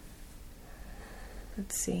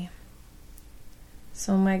 Let's see.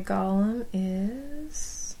 So my golem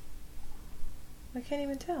is... I can't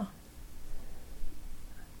even tell.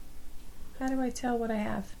 How do I tell what I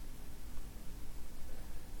have?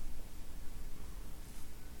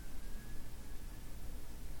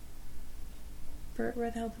 Where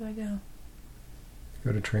the hell do I go?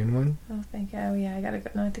 Go to train one. Oh, thank you. Oh, yeah, I gotta go.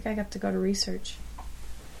 No, I think I got to go to research.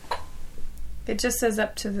 It just says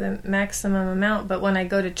up to the maximum amount, but when I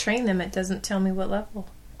go to train them, it doesn't tell me what level.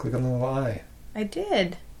 Click on the little eye. I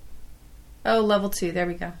did. Oh, level 2. There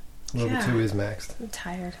we go. Level 2 is maxed. I'm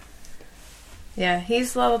tired. Yeah,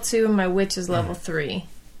 he's level 2 and my witch is level 3.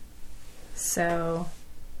 So,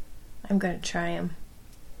 I'm going to try him.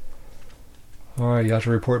 Alright, you have to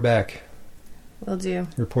report back. Will do.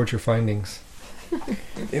 Report your findings.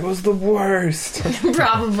 It was the worst.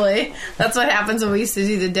 Probably. That's what happens when we used to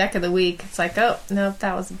do the deck of the week. It's like, oh, nope,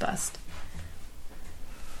 that was a bust.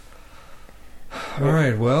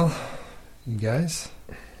 Alright, well, you guys,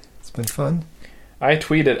 it's been fun. I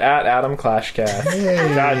tweeted at Adam Clashcast. Hey,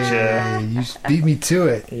 Gotcha. You beat me to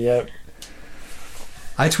it. Yep.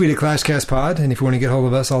 I tweet at ClashCastPod, and if you want to get hold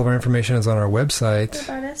of us, all of our information is on our website.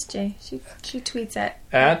 What about SJ? She tweets at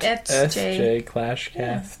SJ Clashcast.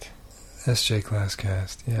 Yeah. SJ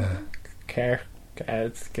Clashcast, yeah.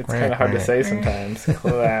 It gets kind of hard to say sometimes.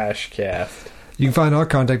 Clashcast. You can find all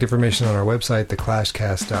contact information on our website,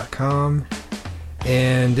 theclashcast.com.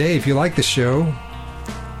 And hey, if you like the show,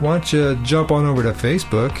 why don't you jump on over to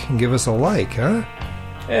Facebook and give us a like, huh?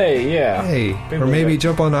 Hey, yeah. Hey, People or maybe get-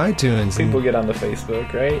 jump on iTunes People and get onto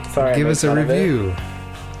Facebook, right? Sorry. I give made us a fun of it. review.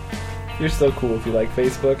 You're so cool if you like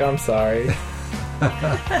Facebook. I'm sorry.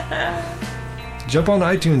 Jump on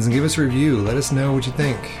iTunes and give us a review. Let us know what you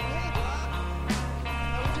think.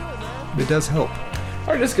 It does help.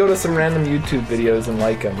 Or just go to some random YouTube videos and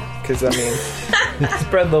like them. Because, I mean,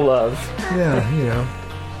 spread the love. Yeah, you know.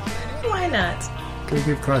 Why not? Go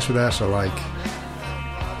give Clash with Ash a like.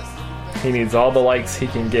 He needs all the likes he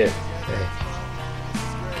can get. Hey.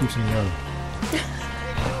 Keeps him young.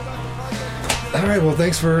 Alright, well,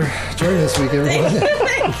 thanks for joining this week, everyone.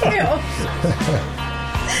 Thank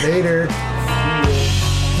you. Later.